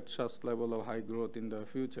expect such level of high growth in the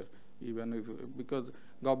future, even if, because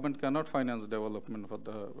government cannot finance development for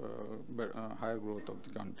the higher growth of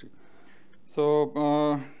the country.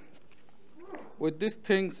 So with these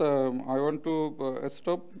things, I want to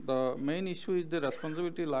stop. The main issue is the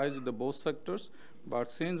responsibility lies with the both sectors.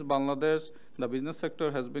 But since Bangladesh, the business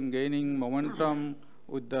sector has been gaining momentum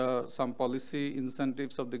with some policy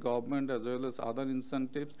incentives of the government as well as other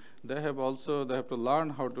incentives, they have to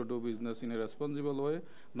learn how to do business in a responsible way,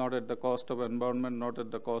 not at the cost of environment, not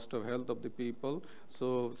at the cost of health of the people.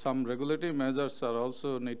 So some regulatory measures are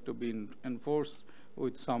also need to be enforced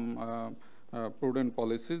with some prudent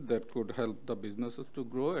policies that could help the businesses to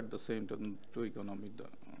grow at the same time to economy, the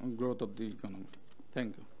growth of the economy.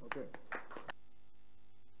 Thank you. Okay.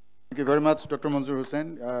 Thank you very much, Dr. Monzur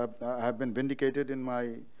Hossain. I have been vindicated in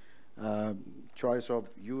my choice of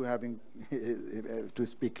you having to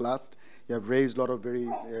speak last. You have raised a lot of very,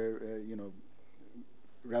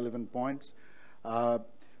 relevant points.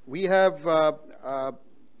 We have,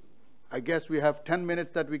 I guess we have 10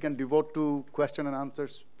 minutes that we can devote to question and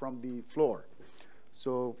answers from the floor.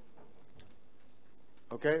 So,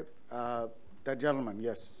 okay, that gentleman,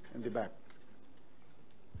 yes, in the back.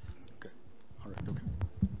 Okay, all right, okay.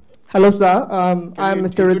 Hello, sir. I'm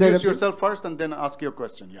Mr. Introduce yourself first and then ask your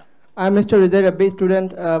question. Yeah. I'm Mr. Ridhar Rabbi,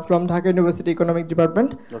 student from Dhaka University Economics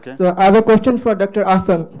Department. Okay. So I have a question for Dr.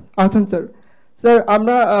 Ahsan. Ahsan, sir. Sir,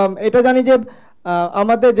 আমরা এটা জানি যে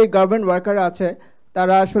আমাদের যে government worker আছে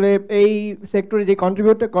তারা আসলে এই সেক্টরে যে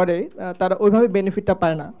কন্ট্রিবিউট করে তারা ওইভাবে বেনিফিটটা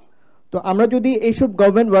পায় না। তো আমরা যদি এইসব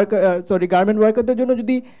গার্মেন্ট ওয়ার্কারদের জন্য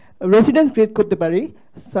যদি রেসিডেন্স ক্রিয়েট করতে পারি,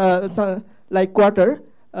 লাইক কোয়ার্টার,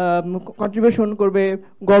 কন্ট্রিবিউশন করবে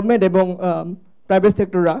গভর্নমেন্ট এবং প্রাইভেট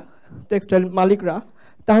সেক্টররা, টেক্সটাইল মালিকরা,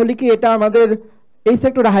 তাহলে কি এটা আমাদের এই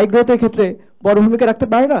সেক্টরে হাই গ্রোথের ক্ষেত্রে বড় ভূমিকা রাখতে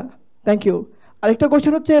পারে না? Thank you. আরেকটা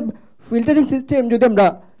কোশ্চেন হচ্ছে, ফিল্টারিং সিস্টেম যদি আমরা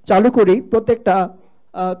চালু করি প্রত্যেকটা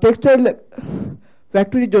টেক্সটাইল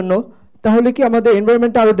ফ্যাক্টরির জন্য, তাহলে কি আমাদের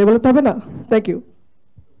এনভায়রনমেন্টটা আরও ডেভেলপ হবে না? Thank you.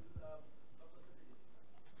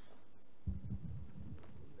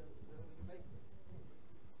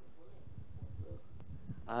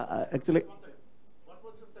 Actually, what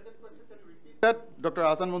was your second question? Can you repeat that? Dr.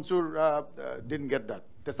 Ahsan Mansur didn't get that.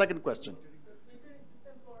 The second question.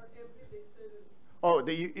 Oh,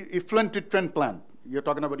 the effluent treatment plant. You're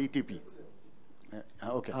talking about ETP.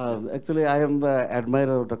 Okay. Actually, I am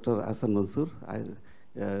admirer of Dr. Ahsan Mansur.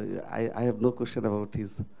 I have no question about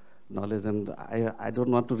his knowledge, and I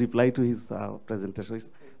don't want to reply to his presentation. It's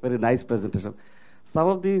very nice presentation. Some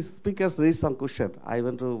of the speakers raised some question. I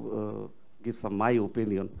want to give some my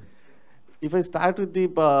opinion. If I start with the,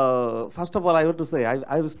 first of all, I want to say,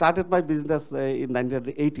 I started my business in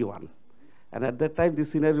 1981. And at that time, this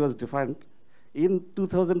scenario was different. In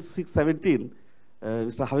 2016-17,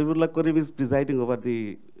 Mr. Habibullah Karim is presiding over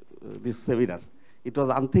this seminar. It was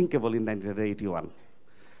unthinkable in 1981.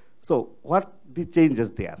 So what the changes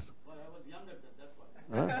there? Well, I was young at that, that's why.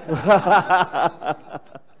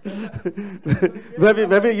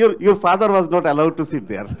 Maybe your father was not allowed to sit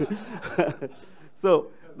there. So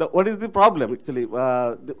what is the problem actually?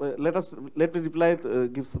 Let me reply,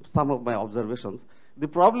 give some of my observations. The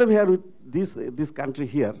problem here with this country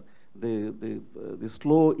here, the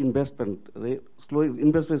slow investment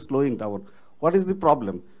is slowing down. What is the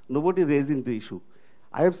problem? Nobody raising the issue.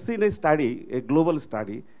 I have seen a study, a global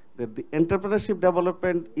study, that the entrepreneurship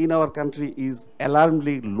development in our country is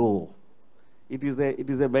alarmingly low. It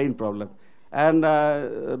is a main problem. And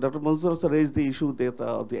Dr. Monzur also raised the issue that,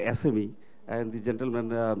 of the SME, and the gentleman,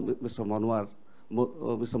 Mr.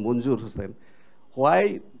 Mr. Monzur Hossain.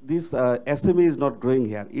 Why this SME is not growing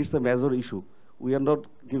here? It's a major issue. We are not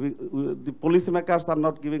giving, the policymakers are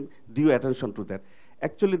not giving due attention to that.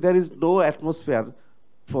 Actually, there is no atmosphere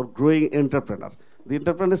for growing entrepreneur. The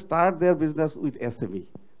entrepreneurs start their business with SME,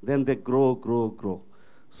 then they grow.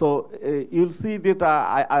 So you'll see that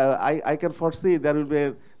I can foresee there will be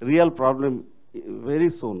a real problem very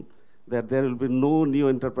soon, that there will be no new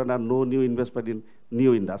entrepreneur, no new investment in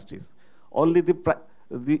new industries. Only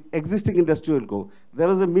the existing industry will go. There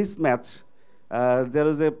is a mismatch. There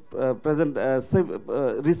is a present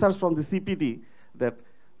research from the CPT that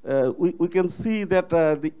we can see that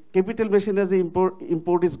the capital machinery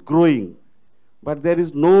import is growing, but there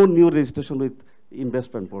is no new registration with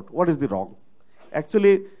investment board. What is the wrong?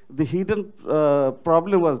 Actually, the hidden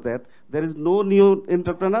problem was that there is no new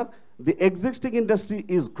entrepreneur. The existing industry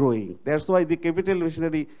is growing. That's why the capital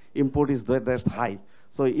machinery import is that's high.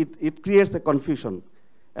 So it creates a confusion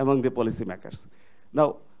among the policymakers.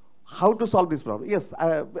 Now, how to solve this problem? Yes,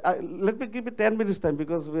 let me give it 10 minutes time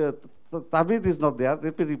because Tabith is not there.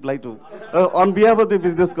 Let me reply to, on behalf of the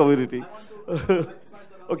business community.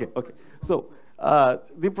 Okay. So,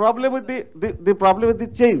 the problem with the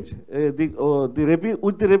change, with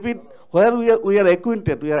the rapid, where we are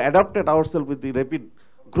acquainted, we are adapted ourselves with the rapid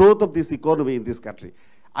growth of this economy in this country.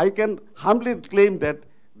 I can humbly claim that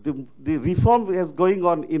the reform is going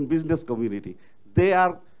on in business community. They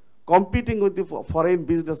are competing with the foreign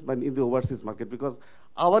businessmen in the overseas market because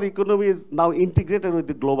our economy is now integrated with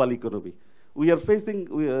the global economy. We are facing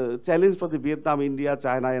challenge for the Vietnam, India,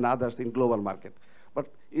 China, and others in global market. But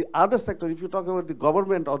in other sector, if you talk about the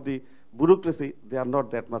government or the bureaucracy, they are not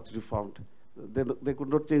that much reformed. They could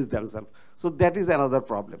not change themselves. So that is another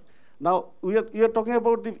problem. Now, we are talking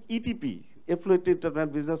about the ETP. Affluent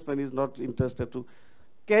internet businessman is not interested to.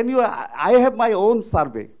 I have my own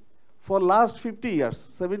survey. For last 50 years,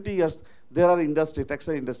 70 years, there are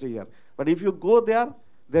textile industry here. But if you go there,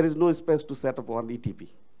 there is no space to set up one ETP.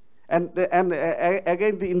 And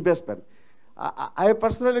again, the investment. I have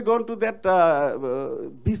personally gone to that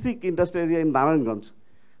basic industry area in Naranganj.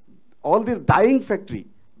 All the dyeing factory,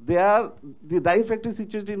 the dyeing factory is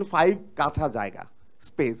situated in 5 katha jaiga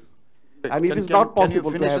space. And it is not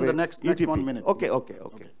possible to have in the next 1 minute? Okay.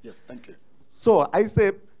 Yes, thank you. So I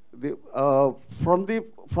say, from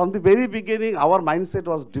the very beginning, our mindset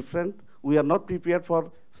was different. We are not prepared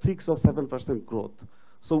for 6 or 7% growth.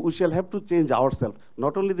 So we shall have to change ourselves,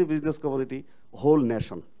 not only the business community, whole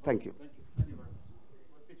nation. Thank you.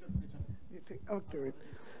 Okay.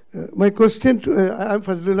 My question to, I'm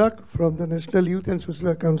Fazlullah from the National Youth and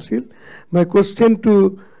Social Council. My question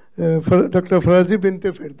to Dr. Farazi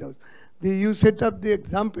Binte Firdaus. You set up the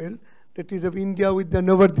example that is of India with the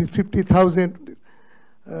number 50,000.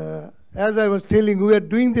 As I was telling, we are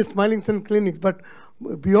doing the Smiling Sun clinics, but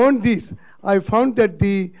beyond this, I found that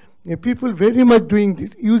the people very much doing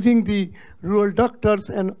this, using the rural doctors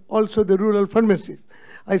and also the rural pharmacists.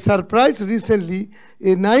 I surprised recently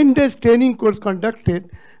a 9-day training course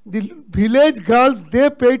conducted. The village girls, they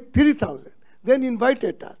paid 3,000, then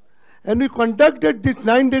invited us. And we conducted this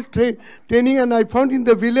 9-day training, and I found in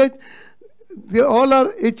the village, they all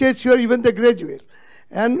are HSU or even the graduates.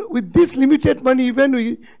 And with this limited money, even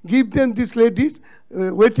we give them these ladies,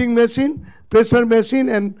 waiting machine, pressure machine,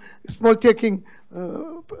 and small checking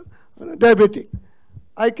diabetic.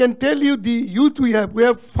 I can tell you the youth we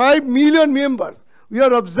have 5 million members. We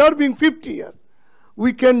are observing 50 years.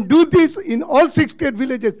 We can do this in all 6 state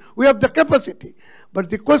villages. We have the capacity. But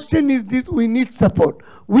the question is this, we need support.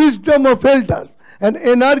 Wisdom of elders and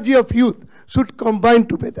energy of youth should combine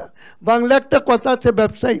together. Bangla ekta kotha ache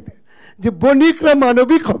ব্যবসায়ীদের যে বণিকরা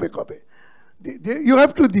মানবিক হবে কবে। You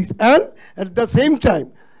have to do this. And at the same time,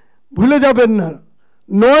 ভুলে যাবেন না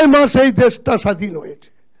 9 মাস এই দেশটা স্বাধীন হয়েছে।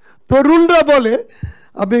 তরুণরা বলে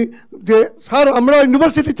আমি যে স্যার আমরা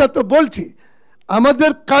ইউনিভার্সিটি ছাত্র বলছি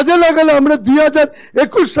আমাদের কাজে লাগালে আমরা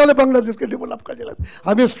 2021 সালে বাংলাদেশকে ডেভেলপ কাজে লাগাতে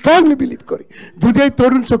আমি স্ট্রংলি বিলিভ করি যদি এই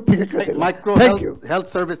তরুণ শক্তিকে কাজে micro health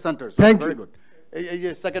service সেন্টারস very good এই যে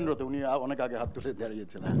সেকেন্ড রোতে উনি অনেক আগে হাত তুলে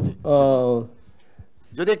দাঁড়িয়েছিলেন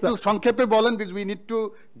যদি একটু সংক্ষেপে বলেন because we need to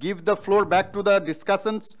give the floor back to the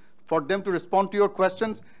discussants for them to respond to your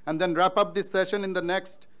questions and then wrap up this session in the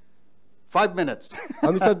next 5 minutes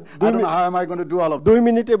আমি sir I don't know how am I going to do all of 2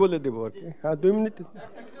 মিনিটে বলে দেব আর কি হ্যাঁ 2 minute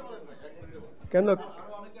কেন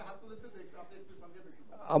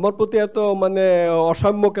আমার প্রতি এত মানে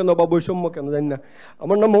অসাম্য কেন বা বৈষম্য কেন জানি না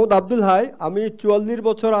আমার নাম মোহাম্মদ আব্দুল হাই আমি 44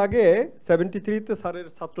 বছর আগে 73 তে স্যারের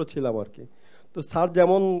ছাত্র ছিলাম আর কি তো স্যার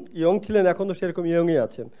যেমন ইয়ং ছিলেন এখনো সেরকম ইয়ংই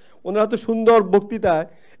আছেন ওনার এত সুন্দর বক্তৃতায়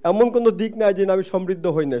এমন কোনো দিক নাই যে আমি সমৃদ্ধ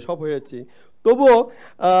হই না সব হয়েছি তবুও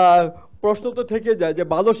প্রশ্ন তো থেকে যায় যে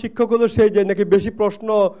ভালো শিক্ষক হলো সেই যে নাকি বেশি প্রশ্ন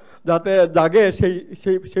যাতে জাগে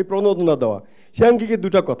সেই প্রণোদনা দেওয়া সে আঙ্গিকে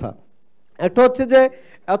দুটো কথা একটা হচ্ছে যে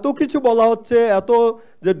এত কিছু বলা হচ্ছে এত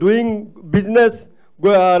যে doing business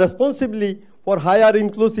responsibly for higher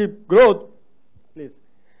inclusive growth please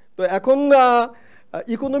তো এখন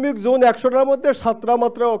ইকোনমিক জোন 100টার মধ্যে 7টা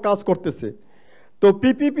মাত্র কাজ করতেছে তো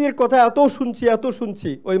পিপিপির কথা এত শুনছি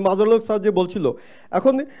ওই মাজরুল স্যার যে বলছিল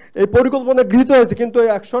এখন এই পরিকল্পনা গৃহীত হয়েছে কিন্তু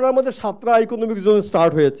 100টার মধ্যে 7টা ইকোনমিক জোন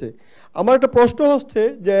স্টার্ট হয়েছে আমার একটা প্রশ্ন হচ্ছে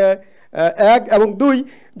যে 1 এবং 2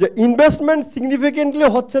 যে ইনভেস্টমেন্ট সিগনিফিকেন্টলি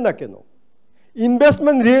হচ্ছে না কেন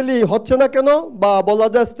ইনভেস্টমেন্ট রিয়েলি হচ্ছে না কেন বা বলা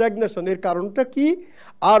যায় স্ট্যাগনেশন এর কারণটা কি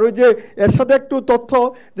আর ওই যে এর সাথে একটু তথ্য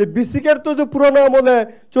যে বিসিকের তো যে পুরোনো আমলে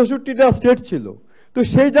 64টা স্টেট ছিল তো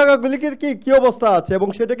সেই জায়গাগুলিকে কি অবস্থা আছে এবং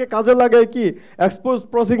সেটাকে কাজে লাগায় কি এক্সপোজ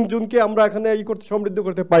প্রসেসিং জোনকে আমরা এখানে সমৃদ্ধ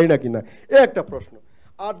করতে পারি না কিনা এই একটা প্রশ্ন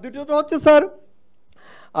আর দ্বিতীয়টা হচ্ছে স্যার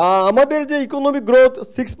আমাদের যে ইকোনমিক গ্রোথ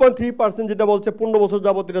 6.3% যেটা বলছে 15 বছর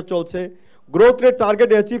যাবত এটা চলছে growth rate target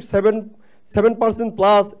achieve 7%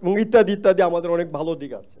 plus এবং ইত্যাদি আমাদের অনেক ভালো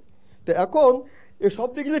দিক আছে তো এখন এই সব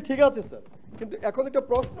দিকগুলি ঠিক আছে স্যার কিন্তু এখন একটা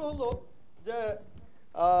প্রশ্ন হলো যে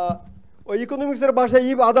ওই ইকোনমিক্সের ভাষায়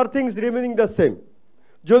if other things remaining the same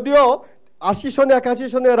যদিও 80 সনে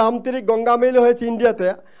 81 সনে রামতেরি গঙ্গা মেইল হয়েছে ইন্ডিয়াতে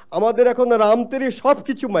আমাদের এখন রামতেরি সব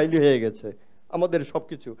কিছু মাইলি হয়ে গেছে আমাদের সব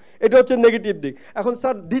কিছু এটা হচ্ছে নেগেটিভ দিক এখন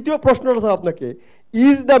স্যার দ্বিতীয় প্রশ্নটা স্যার আপনাকে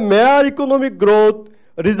is the mower economic growth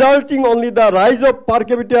resulting only the rise of per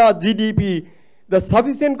capita GDP the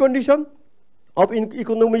sufficient condition of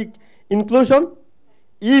economic inclusion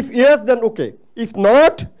if yes then okay if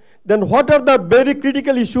not then what are the very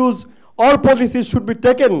critical issues or policies should be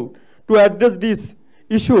taken to address this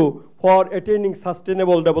issue for attaining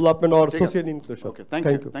sustainable development or social inclusion okay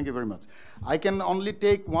thank you very much I can only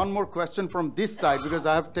take one more question from this side because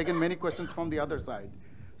I have taken many questions from the other side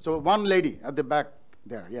so one lady at the back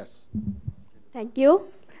there yes Thank you.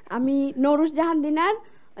 আমি নরুশ জাহান দিনার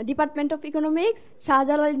department of economics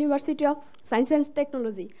Shahjalal university of science and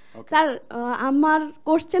technology sir আমার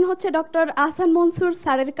question হচ্ছে doctor Ahsan Mansur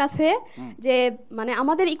স্যারের কাছে যে মানে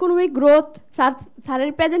আমাদের economic growth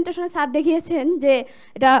স্যারের প্রেজেন্টেশনে sir দেখিয়েছেন যে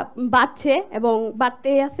এটা বাড়ছে এবং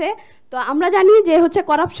বাড়তেই আছে তো আমরা জানি যে হচ্ছে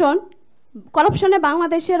করাপশনে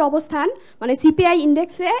বাংলাদেশের অবস্থান মানে সিপিআই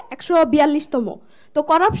ইন্ডেক্সে 142তম তো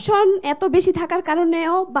করাপশন এত বেশি থাকার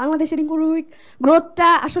কারণেও বাংলাদেশের ইকোনমিক গ্রোথটা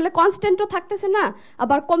আসলে কনস্ট্যান্টও থাকতেছে না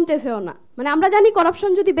আবার কমতেছেও না মানে আমরা জানি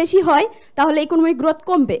করাপশন যদি বেশি হয় তাহলে ইকোনমিক গ্রোথ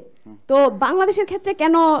কমবে তো বাংলাদেশের ক্ষেত্রে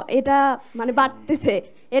কেন এটা মানে বাড়তেছে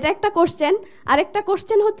এটা একটা কোশ্চেন। আরেকটা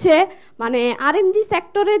কোশ্চেন হচ্ছে মানে আরএমজি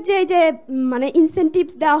সেক্টরের যে মানে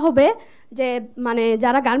ইনসেনটিভস দেওয়া হবে, যে মানে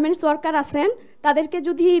যারা গার্মেন্টস ওয়ার্কার আছেন তাদেরকে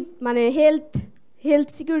যদি মানে হেলথ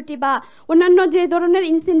সিকিউরিটি বা অন্যান্য যে ধরনের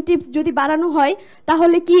ইনসেনটিভস যদি বাড়ানো হয়,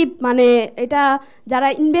 তাহলে কি মানে এটা যারা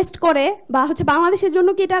ইনভেস্ট করে বা হচ্ছে বাংলাদেশের জন্য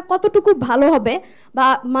কি এটা কতটুকু ভালো হবে, বা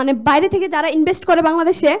মানে বাইরে থেকে যারা ইনভেস্ট করে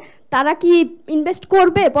বাংলাদেশে তারা কি ইনভেস্ট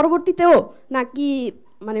করবে পরবর্তীতেও, নাকি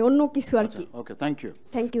মানে অন্য কিছু আর কি? Okay, thank you.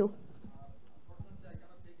 Thank you.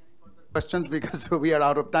 Questions because we are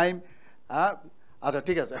out of time.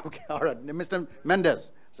 ঠিক আছে, okay, all right. Mr. Mendes,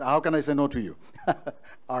 so how can I say no to you?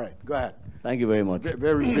 All right, go ahead. Thank you very much.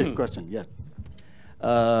 Very brief question, yes.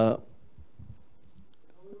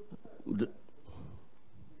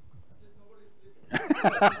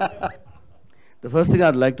 The first thing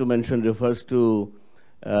I'd like to mention refers to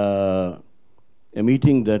a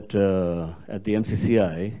meeting that at the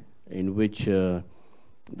MCCI in which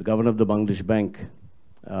the governor of the Bangladesh Bank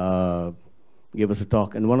gave us a talk.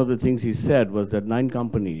 And one of the things he said was that 9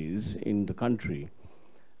 companies in the country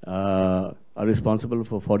are responsible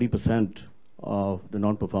for 40% of the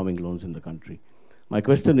non-performing loans in the country. My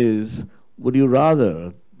question is, would you rather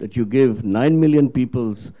that you give 9 million people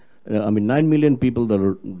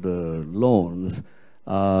the loans,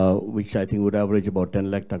 which I think would average about 10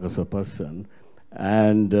 lakh takas per person,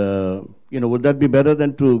 and would that be better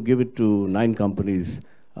than to give it to 9 companies,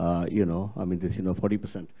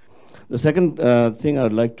 40%? The second thing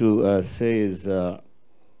I'd like to say is,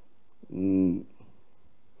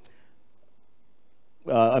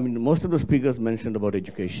 most of the speakers mentioned about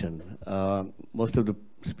education. Most of the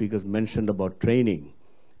speakers mentioned about training,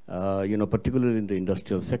 particularly in the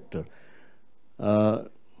industrial sector.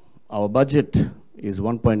 Our budget is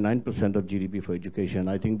 1.9% of GDP for education.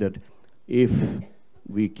 I think that if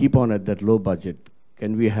we keep on at that low budget,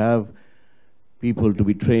 can we have people to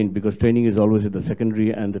be trained, because training is always at the secondary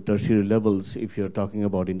and the tertiary levels if you're talking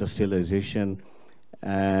about industrialization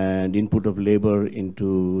and input of labor into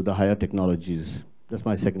the higher technologies. That's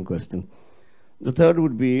my second question. The third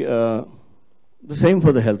would be the same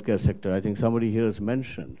for the healthcare sector. I think somebody here has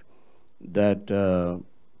mentioned that,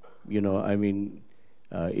 we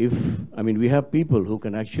have people who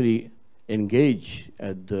can actually engage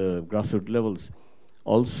at the grassroots levels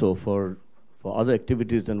also for other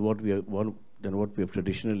activities than what we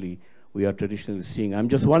are traditionally seeing. I'm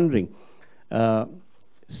just wondering,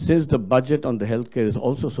 since the budget on the healthcare is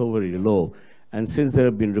also so very low, and since there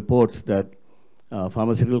have been reports that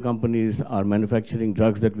pharmaceutical companies are manufacturing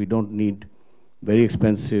drugs that we don't need, very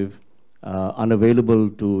expensive, unavailable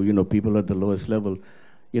to people at the lowest level,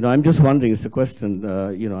 I'm just wondering. It's a question.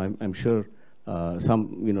 I'm sure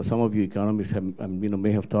some of you economists have,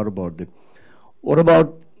 may have thought about it. What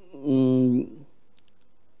about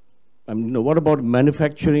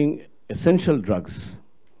manufacturing essential drugs,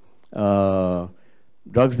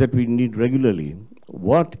 drugs that we need regularly?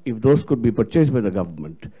 What if those could be purchased by the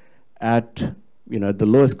government at the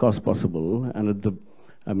lowest cost possible and at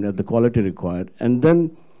the quality required? And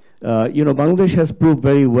then, Bangladesh has proved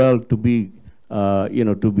very well to be, they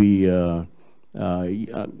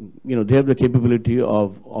have the capability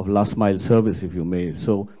of last mile service, if you may.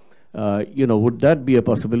 So, would that be a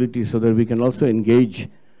possibility so that we can also engage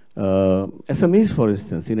SMEs, for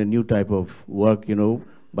instance, in a new type of work,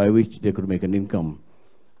 by which they could make an income?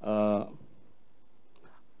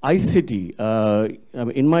 ICT,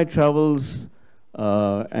 in my travels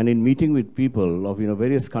and in meeting with people of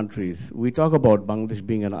various countries, we talk about Bangladesh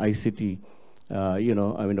being an ICT,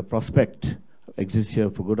 a prospect exists here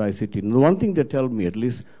for good ICT. And the one thing they tell me, at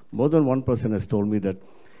least more than one person has told me, that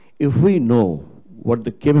if we know what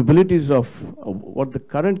the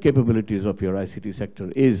current capabilities of your ICT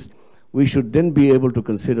sector is, we should then be able to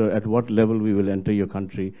consider at what level we will enter your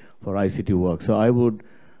country for ICT work. So I would,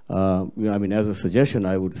 as a suggestion,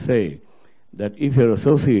 I would say that if your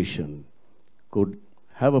association could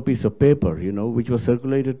have a piece of paper, which was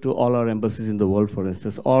circulated to all our embassies in the world, for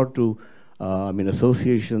instance, or to,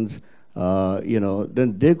 associations,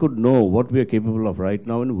 then they could know what we are capable of right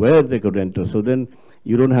now and where they could enter. So then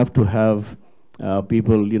you don't have to have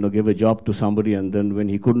people, give a job to somebody, and then when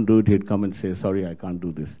he couldn't do it, he'd come and say, sorry, I can't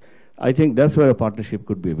do this. I think that's where a partnership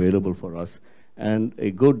could be available for us, and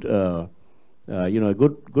a good,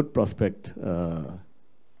 good prospect,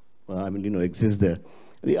 exists there.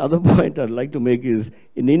 The other point I'd like to make is,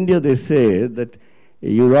 in India, they say that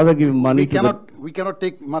you rather give money we cannot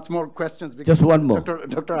take much more questions. Just one more.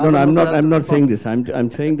 Dr. No, I'm not saying this.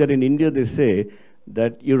 I'm saying that in India, they say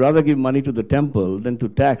that you rather give money to the temple than to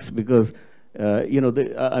tax, because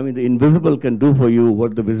the invisible can do for you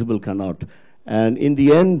what the visible cannot. And in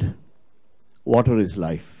the end, water is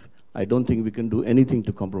life. I don't think we can do anything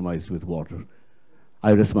to compromise with water.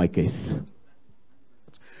 I rest my case.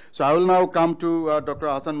 So I will now come to Dr.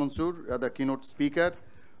 Ahsan Mansur, the keynote speaker,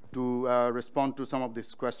 to respond to some of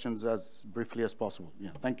these questions as briefly as possible.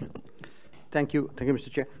 Yeah, thank you. Thank you,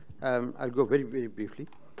 Mr. Chair. I'll go very, very briefly.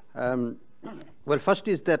 Well, first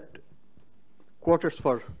is that quarters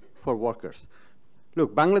for workers.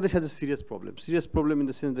 Look, Bangladesh has a serious problem in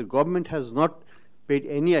the sense that government has not paid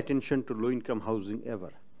any attention to low-income housing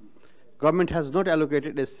ever. Government has not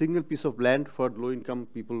allocated a single piece of land for low-income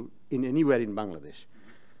people in anywhere in Bangladesh.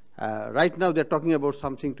 Right now, they're talking about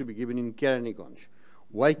something to be given in Keraniganj.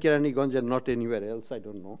 Why Keraniganj and not anywhere else, I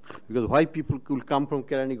don't know. Because why people could come from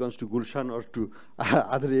Keraniganj to Gulshan or to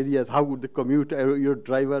other areas? How would they commute, your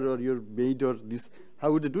driver or your maid or this?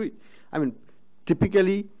 How would they do it? I mean,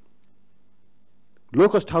 typically,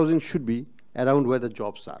 low-cost housing should be around where the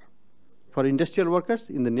jobs are. For industrial workers,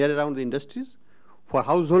 in the near around the industries. For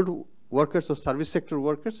household workers or service sector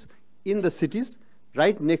workers, in the cities,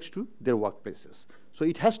 right next to their workplaces. So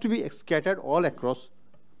it has to be scattered all across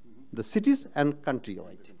the cities and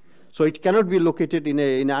countrywide. So it cannot be located in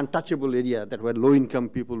an untouchable area that where low-income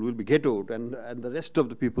people will be ghettoed and the rest of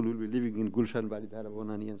the people will be living in Gulshan, Baridhara,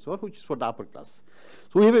 Bonani and so on, which is for the upper class.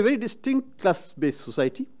 So we have a very distinct class-based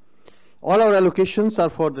society. All our allocations are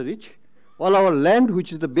for the rich. All our land,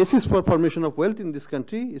 which is the basis for formation of wealth in this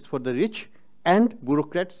country, is for the rich and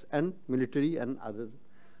bureaucrats and military and other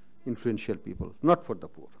influential people, not for the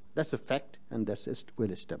poor. That's a fact, and that's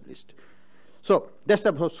well established. So that's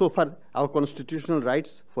so far our constitutional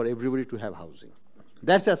rights for everybody to have housing.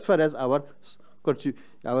 That's as far as our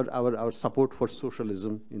support for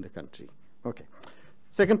socialism in the country. Okay.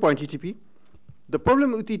 Second point, ETP. The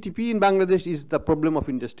problem with ETP in Bangladesh is the problem of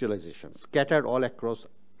industrialization, scattered all across,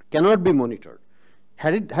 cannot be monitored.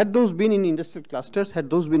 Had those been in industrial clusters, had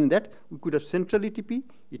those been in that, we could have central ETP,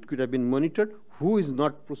 it could have been monitored, who is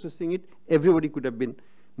not processing it, everybody could have been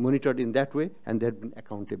monitored in that way, and there had been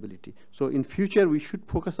accountability. So in future, we should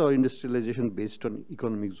focus our industrialization based on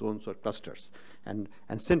economic zones or clusters, and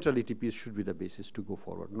central ATPs should be the basis to go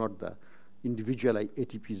forward, not the individual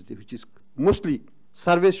ATPs, which is mostly,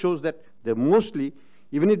 survey shows that they're mostly,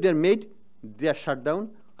 even if they're made, they are shut down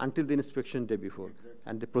until the inspection day before,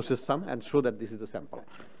 and they process some and show that this is the sample.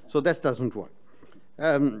 So that doesn't work.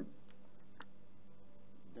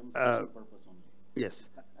 Yes.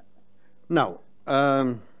 Now,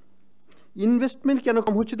 investment cannot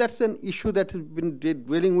come, which that's an issue that has been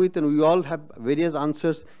dwelling with, and we all have various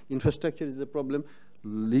answers. Infrastructure is a problem.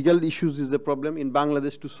 Legal issues is a problem. In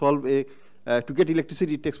Bangladesh, to solve to get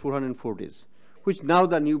electricity, it takes 404 days, which now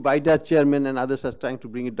the new BIDA chairman and others are trying to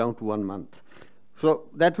bring it down to 1 month. So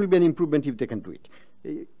that will be an improvement if they can do it.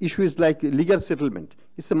 Issue is like legal settlement.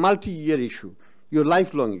 It's a multi-year issue, your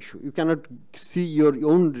lifelong issue. You cannot see your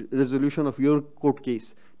own resolution of your court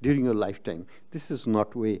case during your lifetime. This is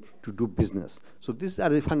not way to do business. So these are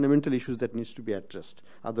the fundamental issues that needs to be addressed.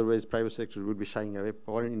 Otherwise, private sector will be shying away,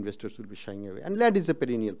 foreign investors will be shying away. And land is a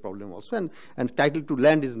perennial problem also. And title to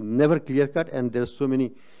land is never clear-cut, and there are so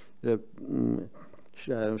many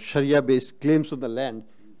Sharia-based claims on the land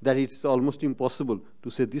that it's almost impossible to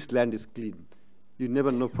say this land is clean. You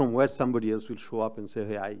never know from where somebody else will show up and say,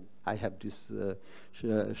 hey, I have this,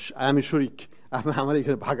 I am a shurik,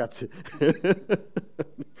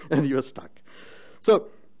 and you are stuck. So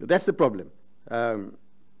that's the problem.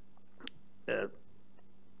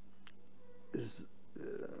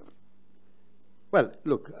 Well,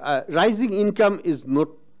 look, rising income is not,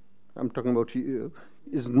 I'm talking about you,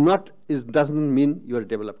 doesn't mean you're a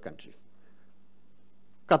developed country.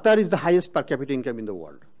 Qatar is the highest per capita income in the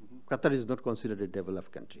world. Qatar is not considered a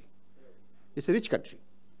developed country. It's a rich country,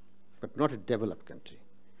 but not a developed country.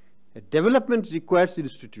 A development requires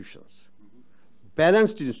institutions,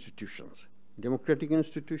 balanced institutions, democratic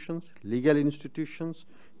institutions, legal institutions,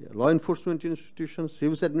 law enforcement institutions,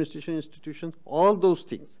 civil administration institutions, all those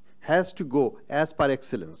things has to go as per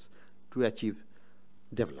excellence to achieve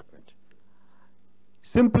development.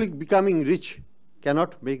 Simply becoming rich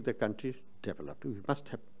cannot make the country developed. We must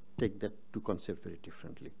take that two concepts very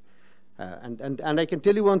differently. And I can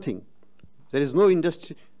tell you one thing: there is no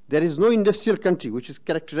industrial country which is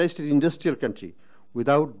characterized as an industrial country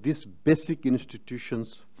without these basic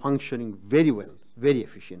institutions functioning very well, very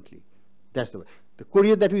efficiently. That's the way. The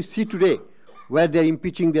Korea that we see today, where they're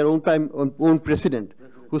impeaching their own president,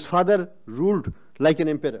 whose father ruled like an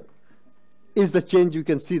emperor, is the change you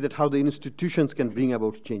can see that how the institutions can bring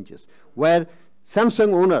about changes. Where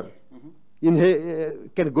Samsung owner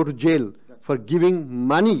can go to jail for giving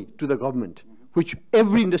money to the government, which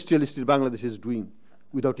every industrialist in Bangladesh is doing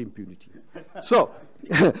without impunity. So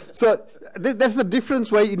So that's the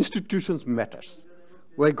difference why institutions matters,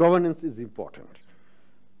 why governance is important.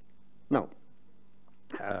 Now,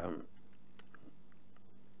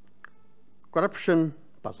 corruption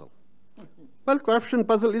puzzle. Well, corruption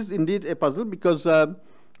puzzle is indeed a puzzle because the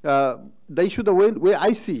issue, the way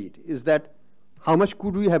I see it, is that how much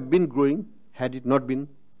could we have been growing had it not been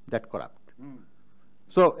that corrupt?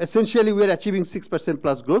 So essentially, we are achieving 6%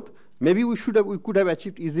 plus growth. Maybe we could have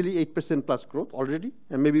achieved easily 8% plus growth already,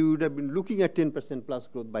 and maybe we would have been looking at 10% plus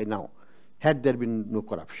growth by now, had there been no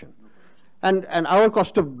corruption. And our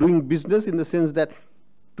cost of doing business, in the sense that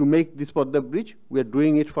to make this Padma bridge, we are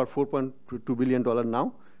doing it for $4.2 billion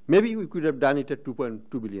now. Maybe we could have done it at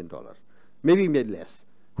 $2.2 billion. Maybe made less.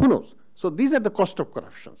 Who knows? So these are the cost of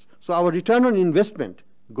corruptions. So our return on investment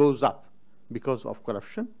goes up because of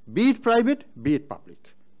corruption, be it private, be it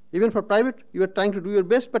public. Even for private, you are trying to do your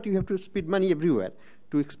best, but you have to spend money everywhere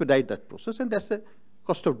to expedite that process, and that's the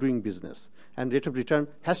cost of doing business. And rate of return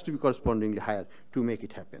has to be correspondingly higher to make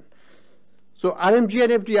it happen. So RMG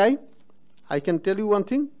and FDI, I can tell you one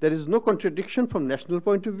thing, there is no contradiction from national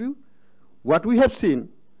point of view. What we have seen,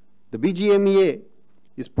 the BGMEA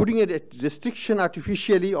is putting a restriction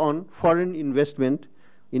artificially on foreign investment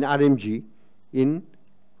in RMG in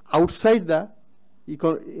outside the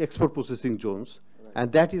export processing zones,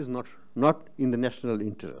 and that is not in the national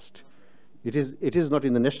interest. It is not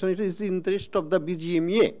in the national interest, it is in the interest of the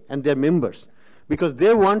BGMEA and their members, because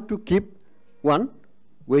they want to keep, one,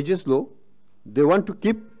 wages low, they want to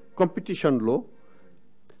keep competition low,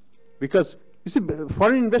 because you see,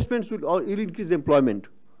 foreign investments will increase employment.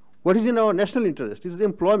 What is in our national interest is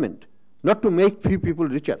employment, not to make few people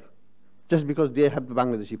richer, just because they have the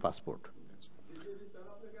Bangladeshi passport.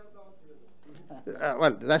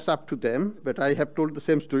 Well, that's up to them, but I have told the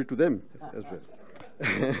same story to them as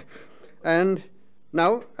well. And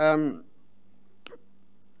now,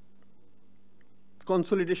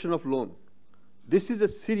 consolidation of loan. This is a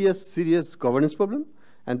serious governance problem,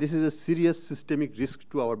 and this is a serious systemic risk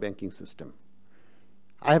to our banking system.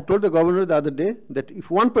 I have told the governor the other day that if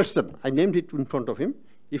one person, I named it in front of him,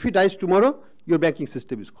 if he dies tomorrow, your banking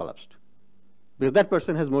system is collapsed. Because that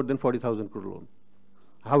person has more than 40,000 crore loan.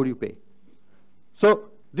 How will you pay?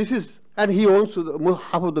 So this is, and he owns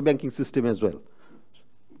half of the banking system as well,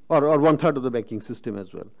 or 1/3 of the banking system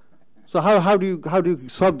as well. So how do you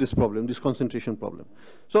solve this problem, this concentration problem?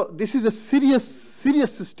 So this is a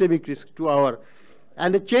serious systemic risk to our,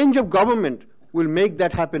 and a change of government will make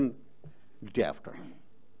that happen the day after.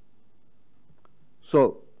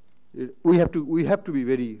 So we have to be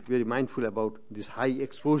very mindful about this high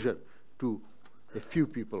exposure to a few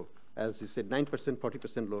people, as he said, 9%,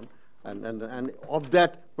 40% loan. And of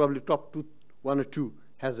that, probably top 1 or 2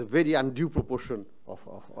 has a very undue proportion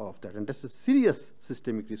of that. And that's a serious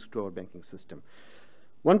systemic risk to our banking system.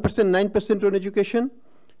 1%, 9% on education,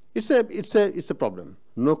 it's a problem.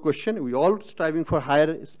 No question. We all striving for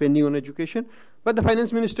higher spending on education. But the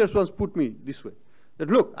finance minister once put me this way, that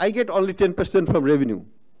look, I get only 10% from revenue.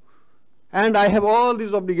 And I have all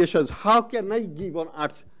these obligations. How can I give on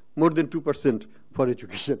earth more than 2% for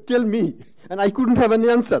education? Tell me. And I couldn't have any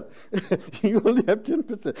answer. You only have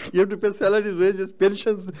 10%. You have to pay salaries, wages,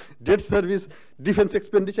 pensions, debt service, defense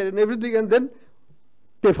expenditure, and everything, and then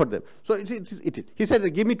pay for them. So it is. He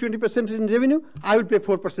said, give me 20% in revenue, I will pay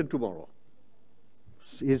 4% tomorrow.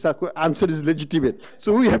 His answer is legitimate.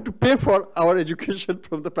 So we have to pay for our education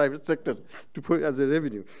from the private sector to pay as a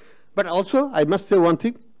revenue. But also, I must say one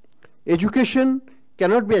thing, education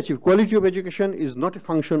cannot be achieved. Quality of education is not a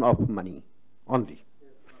function of money only.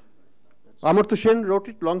 Amartya Sen wrote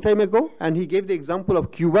it long time ago, and he gave the example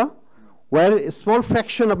of Cuba, where a small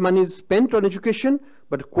fraction of money is spent on education,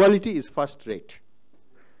 but quality is first rate.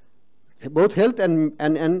 Both health and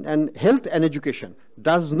health and education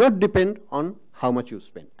does not depend on how much you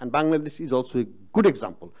spend. And Bangladesh is also a good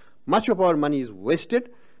example. Much of our money is wasted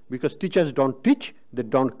because teachers don't teach, they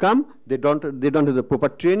don't come, they don't have the proper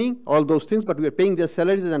training, all those things, but we are paying their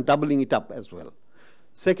salaries and doubling it up as well.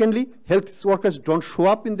 Secondly, health workers don't show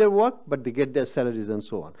up in their work, but they get their salaries and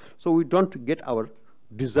so on. So we don't get our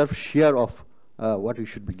deserved share of what we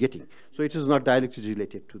should be getting. So it is not directly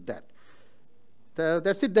related to that.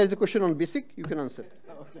 That's it. There is a question on basic. You can answer.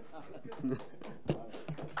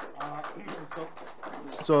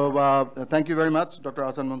 Thank you very much, Dr.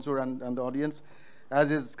 Ahsan, Mansur, and the audience.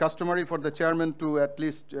 As is customary for the chairman to at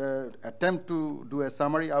least attempt to do a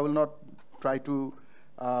summary, I will not try to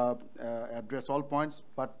address all points,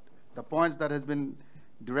 but the points that has been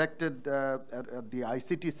directed at the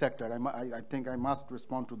ICT sector, I think I must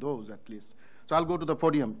respond to those at least. So I'll go to the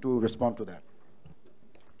podium to respond to that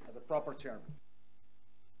as a proper chairman.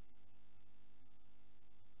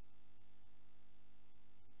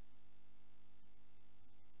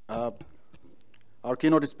 our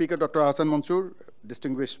keynote speaker, Dr. Ahsan Mansur,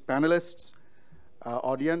 distinguished panelists,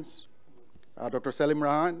 audience, Dr. Selim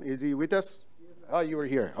Raihan, is he with us? Oh, you were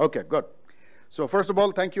here. Okay, good. So first of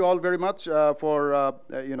all, thank you all very much for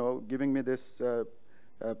giving me this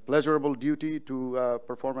pleasurable duty to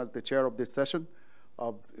perform as the chair of this session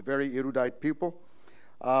of very erudite people.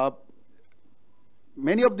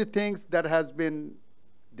 Many of the things that has been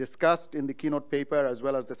discussed in the keynote paper as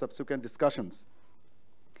well as the subsequent discussions,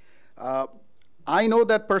 I know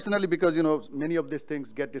that personally because many of these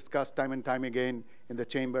things get discussed time and time again in the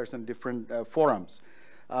chambers and different forums.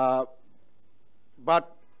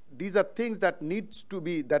 But these are things that need to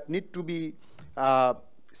be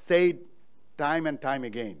said time and time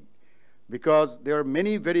again, because there are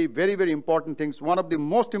many very, very, very important things. One of the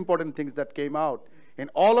most important things that came out in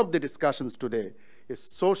all of the discussions today is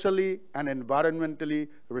socially and environmentally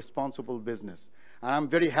responsible business. And I'm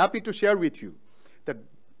very happy to share with you that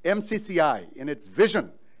MCCI, in its vision,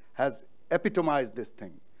 has epitomized this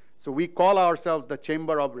thing. So we call ourselves the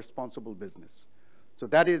Chamber of Responsible Business. So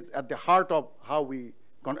that is at the heart of how we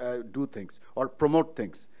do things or promote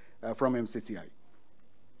things from MCCI.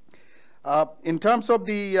 In terms of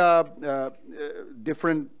the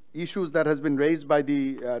different issues that has been raised by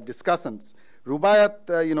the discussants, Rubaiyat,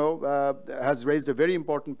 has raised a very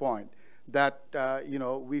important point that,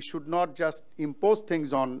 we should not just impose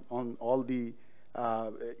things on all the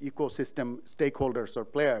ecosystem stakeholders or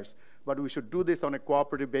players, but we should do this on a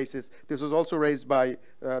cooperative basis. This was also raised by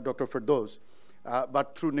Dr. Firdaus.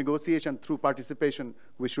 But through negotiation, through participation,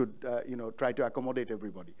 we should, try to accommodate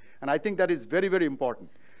everybody. And I think that is very, very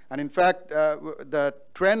important. And in fact, the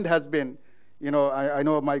trend has been, I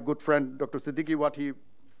know my good friend, Dr. Siddiqui, what he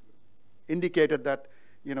indicated that,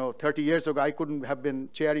 30 years ago, I couldn't have been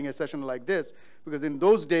chairing a session like this, because in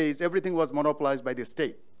those days, everything was monopolized by the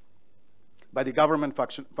state, by the government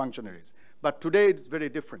functionaries. But today, it's very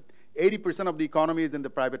different. 80% of the economy is in the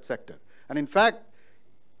private sector. And in fact,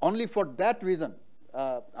 only for that reason,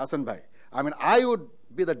 Ahsan bhai, I would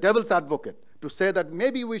be the devil's advocate to say that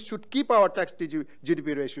maybe we should keep our tax to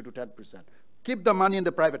GDP ratio to 10%. Keep the money in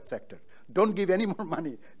the private sector. Don't give any more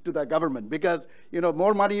money to the government, because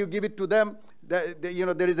more money you give it to them,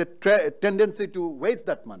 there is a tendency to waste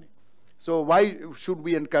that money. So why should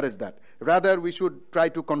we encourage that? Rather, we should try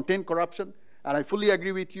to contain corruption. And I fully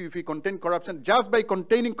agree with you, if we contain corruption, just by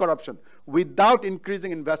containing corruption without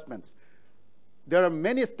increasing investments. There are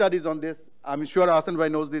many studies on this. I'm sure Ahsan bhai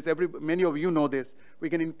knows this. Many of you know this. We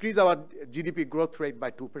can increase our GDP growth rate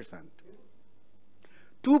by 2%.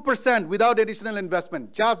 2% without additional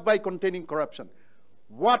investment, just by containing corruption.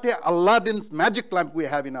 What a Aladdin's magic lamp we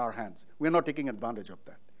have in our hands. We're not taking advantage of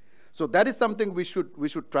that. So that is something we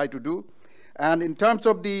should try to do. And in terms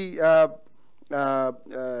of the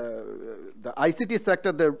ICT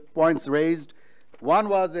sector, the points raised, one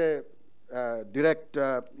was a direct,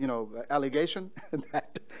 allegation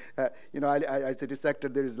that, ICT sector,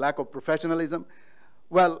 there is lack of professionalism.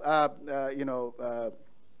 Well,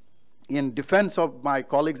 in defense of my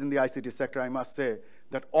colleagues in the ICT sector, I must say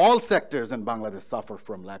that all sectors in Bangladesh suffer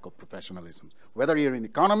from lack of professionalism. Whether you're an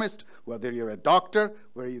economist, whether you're a doctor,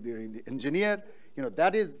 whether you're an engineer,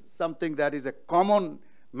 that is something that is a common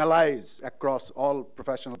malaise across all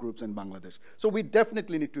professional groups in Bangladesh. So we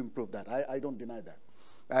definitely need to improve that. I don't deny that,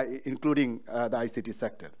 including the ICT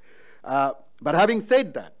sector. But having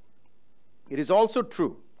said that, it is also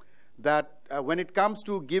true that when it comes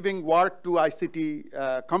to giving work to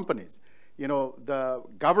ICT companies, the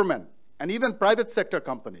government and even private sector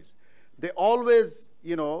companies, they always,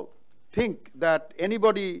 think that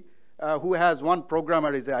anybody who has one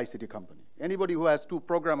programmer is an ICT company. Anybody who has two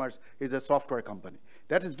programmers is a software company.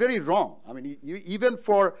 That is very wrong. Even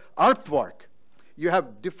for earthwork, you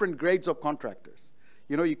have different grades of contractors.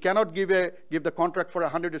 You cannot give the contract for a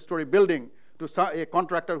 100-story building to a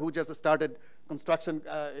contractor who just started construction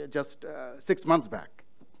just 6 months back.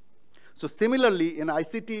 So similarly, in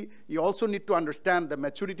ICT, you also need to understand the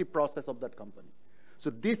maturity process of that company. So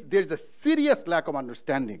there's a serious lack of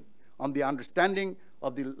understanding on the understanding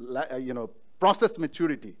of the process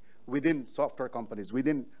maturity within software companies,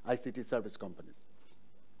 within ICT service companies.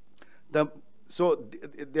 So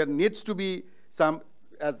there needs to be some,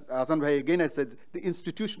 as Ahsan bhai again has said, the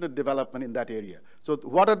institutional development in that area. So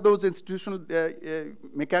what are those institutional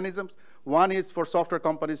mechanisms? One is for software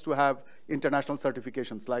companies to have international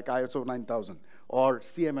certifications like ISO 9000 or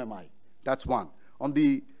CMMI. That's one. On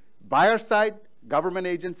the buyer side, government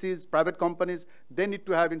agencies, private companies, they need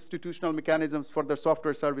to have institutional mechanisms for their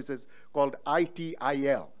software services called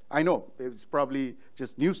ITIL. I know, it's probably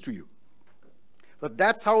just news to you. But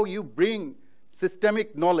that's how you bring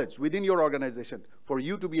systemic knowledge within your organization for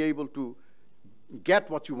you to be able to get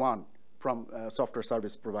what you want from software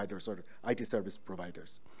service providers or IT service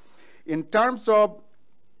providers. In terms of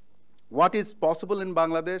what is possible in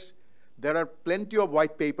Bangladesh, there are plenty of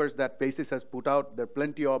white papers that BASIS has put out. There are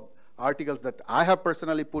plenty of articles that I have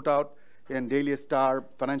personally put out in Daily Star,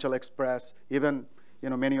 Financial Express. Even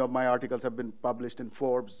many of my articles have been published in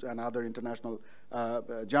Forbes and other international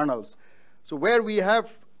journals. So where we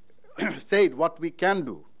have said what we can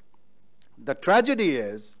do, the tragedy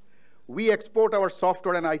is we export our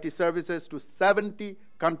software and IT services to 70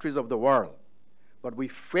 countries of the world, but we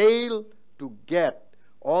fail to get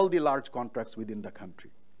all the large contracts within the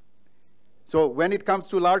country. So when it comes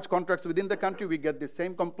to large contracts within the country, we get the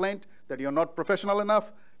same complaint that you're not professional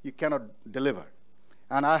enough, you cannot deliver.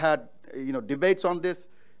 And I had debates on this,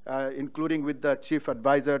 including with the chief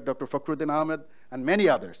advisor, Dr. Fakhruddin Ahmed, and many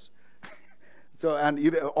others. So,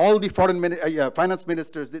 and all the finance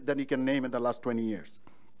ministers that you can name in the last 20 years.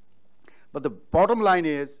 But the bottom line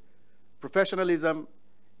is, professionalism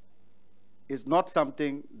is not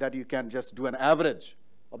something that you can just do an average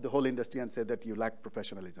of the whole industry and say that you lack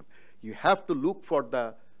professionalism. You have to look for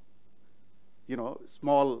the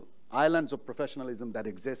small islands of professionalism that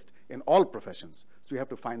exist in all professions. So you have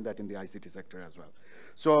to find that in the ICT sector as well.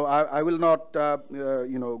 So I will not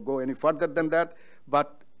go any further than that.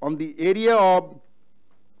 But on the area of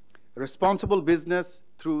responsible business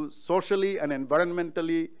through socially and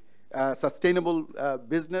environmentally sustainable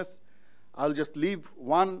business, I'll just leave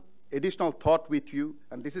one additional thought with you,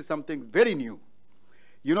 and this is something very new.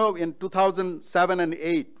 In 2007 and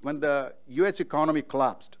 8, when the US economy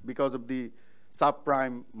collapsed because of the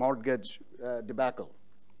subprime mortgage debacle,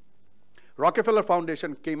 Rockefeller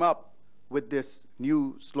Foundation came up with this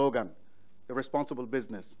new slogan, the responsible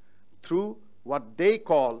business, through what they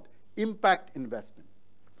called impact investment.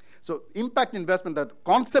 So impact investment, that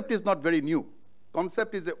concept is not very new.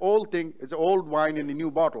 Concept is an old thing, it's an old wine in a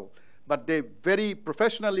new bottle, but they very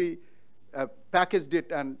professionally packaged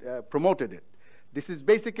it and promoted it. This is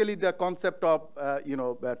basically the concept of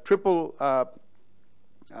triple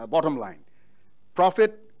bottom line: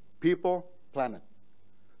 profit, people, planet.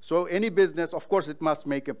 So any business, of course, it must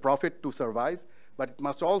make a profit to survive, but it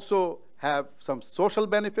must also have some social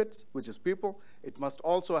benefits, which is people. It must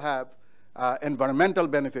also have environmental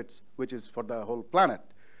benefits, which is for the whole planet.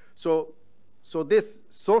 So this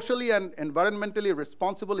socially and environmentally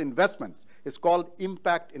responsible investments is called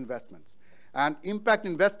impact investments. And impact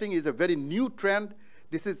investing is a very new trend.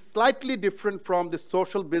 This is slightly different from the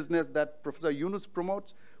social business that Professor Yunus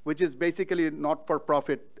promotes, which is basically not for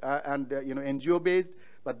profit and NGO based,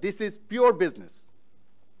 but this is pure business.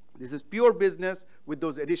 This is pure business with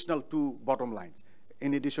those additional two bottom lines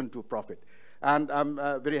in addition to profit. And I'm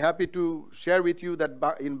very happy to share with you that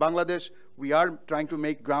in Bangladesh, we are trying to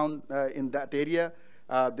make ground in that area.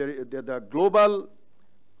 The global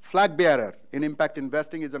flag bearer in impact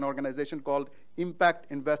investing is an organization called Impact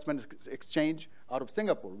Investment Exchange out of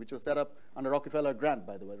Singapore, which was set up under Rockefeller grant,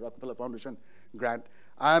 by the way, Rockefeller Foundation grant.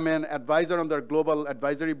 I am an advisor on their global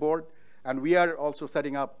advisory board, and we are also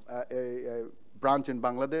setting up a branch in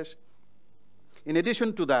Bangladesh. In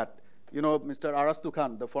addition to that, Mr. Arastu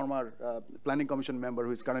Khan, the former Planning Commission member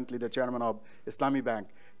who is currently the chairman of Islami Bank,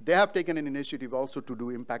 they have taken an initiative also to do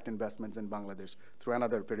impact investments in Bangladesh through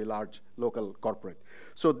another very large local corporate.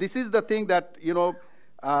 So this is the thing that,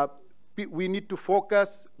 we need to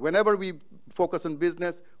focus. Whenever we focus on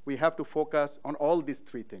business, we have to focus on all these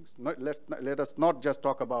three things. Let us not just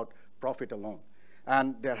talk about profit alone.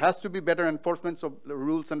 And there has to be better enforcement of the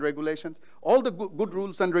rules and regulations. All the good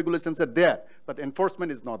rules and regulations are there, but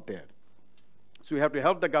enforcement is not there. So we have to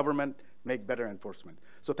help the government make better enforcement.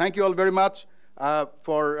 So thank you all very much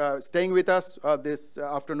for staying with us this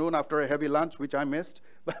afternoon after a heavy lunch, which I missed.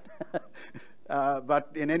 But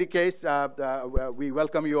in any case, we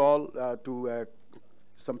welcome you all to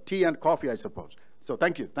some tea and coffee, I suppose. So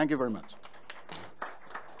thank you. Thank you very much.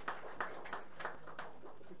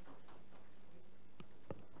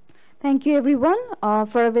 Thank you, everyone,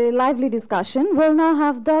 for a very lively discussion. We'll now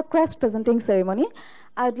have the crest presenting ceremony.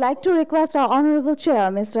 I'd like to request our Honorable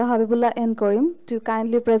Chair, Mr. Habibullah N. Karim, to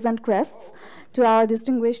kindly present crests to our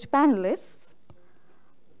distinguished panelists.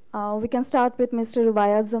 We can start with Mr.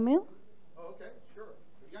 Rubaiyat Jamil. Okay, sure.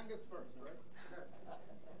 The youngest first, right?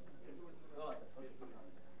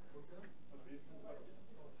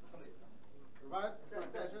 Rubaiyat,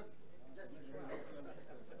 session.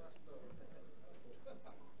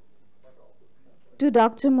 To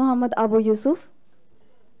Dr. Mohammad Abu Eusuf.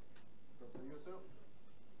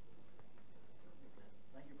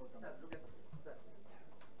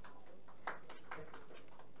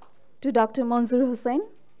 To Dr. Monzur Hossain.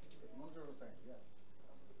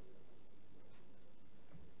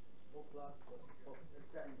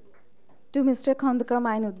 to Mr. Khandakar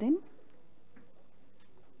Mainuddin.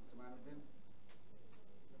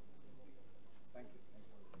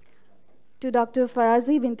 To Dr.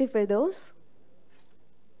 Farazi Binti Firdaus.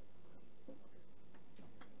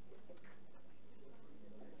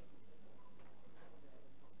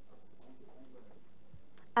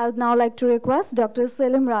 I would now like to request Dr.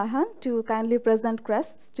 Selim Raihan to kindly present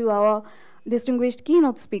crests to our distinguished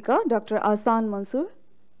keynote speaker, Dr. Ahsan Mansur.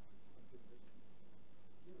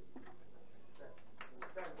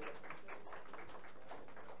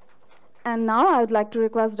 And now I would like to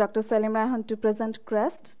request Dr. Selim Raihan to present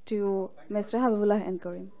crest to Mr. Habibullah and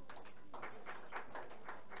Karim.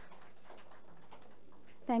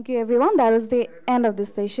 Thank you, everyone. That is the end of this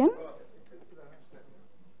session.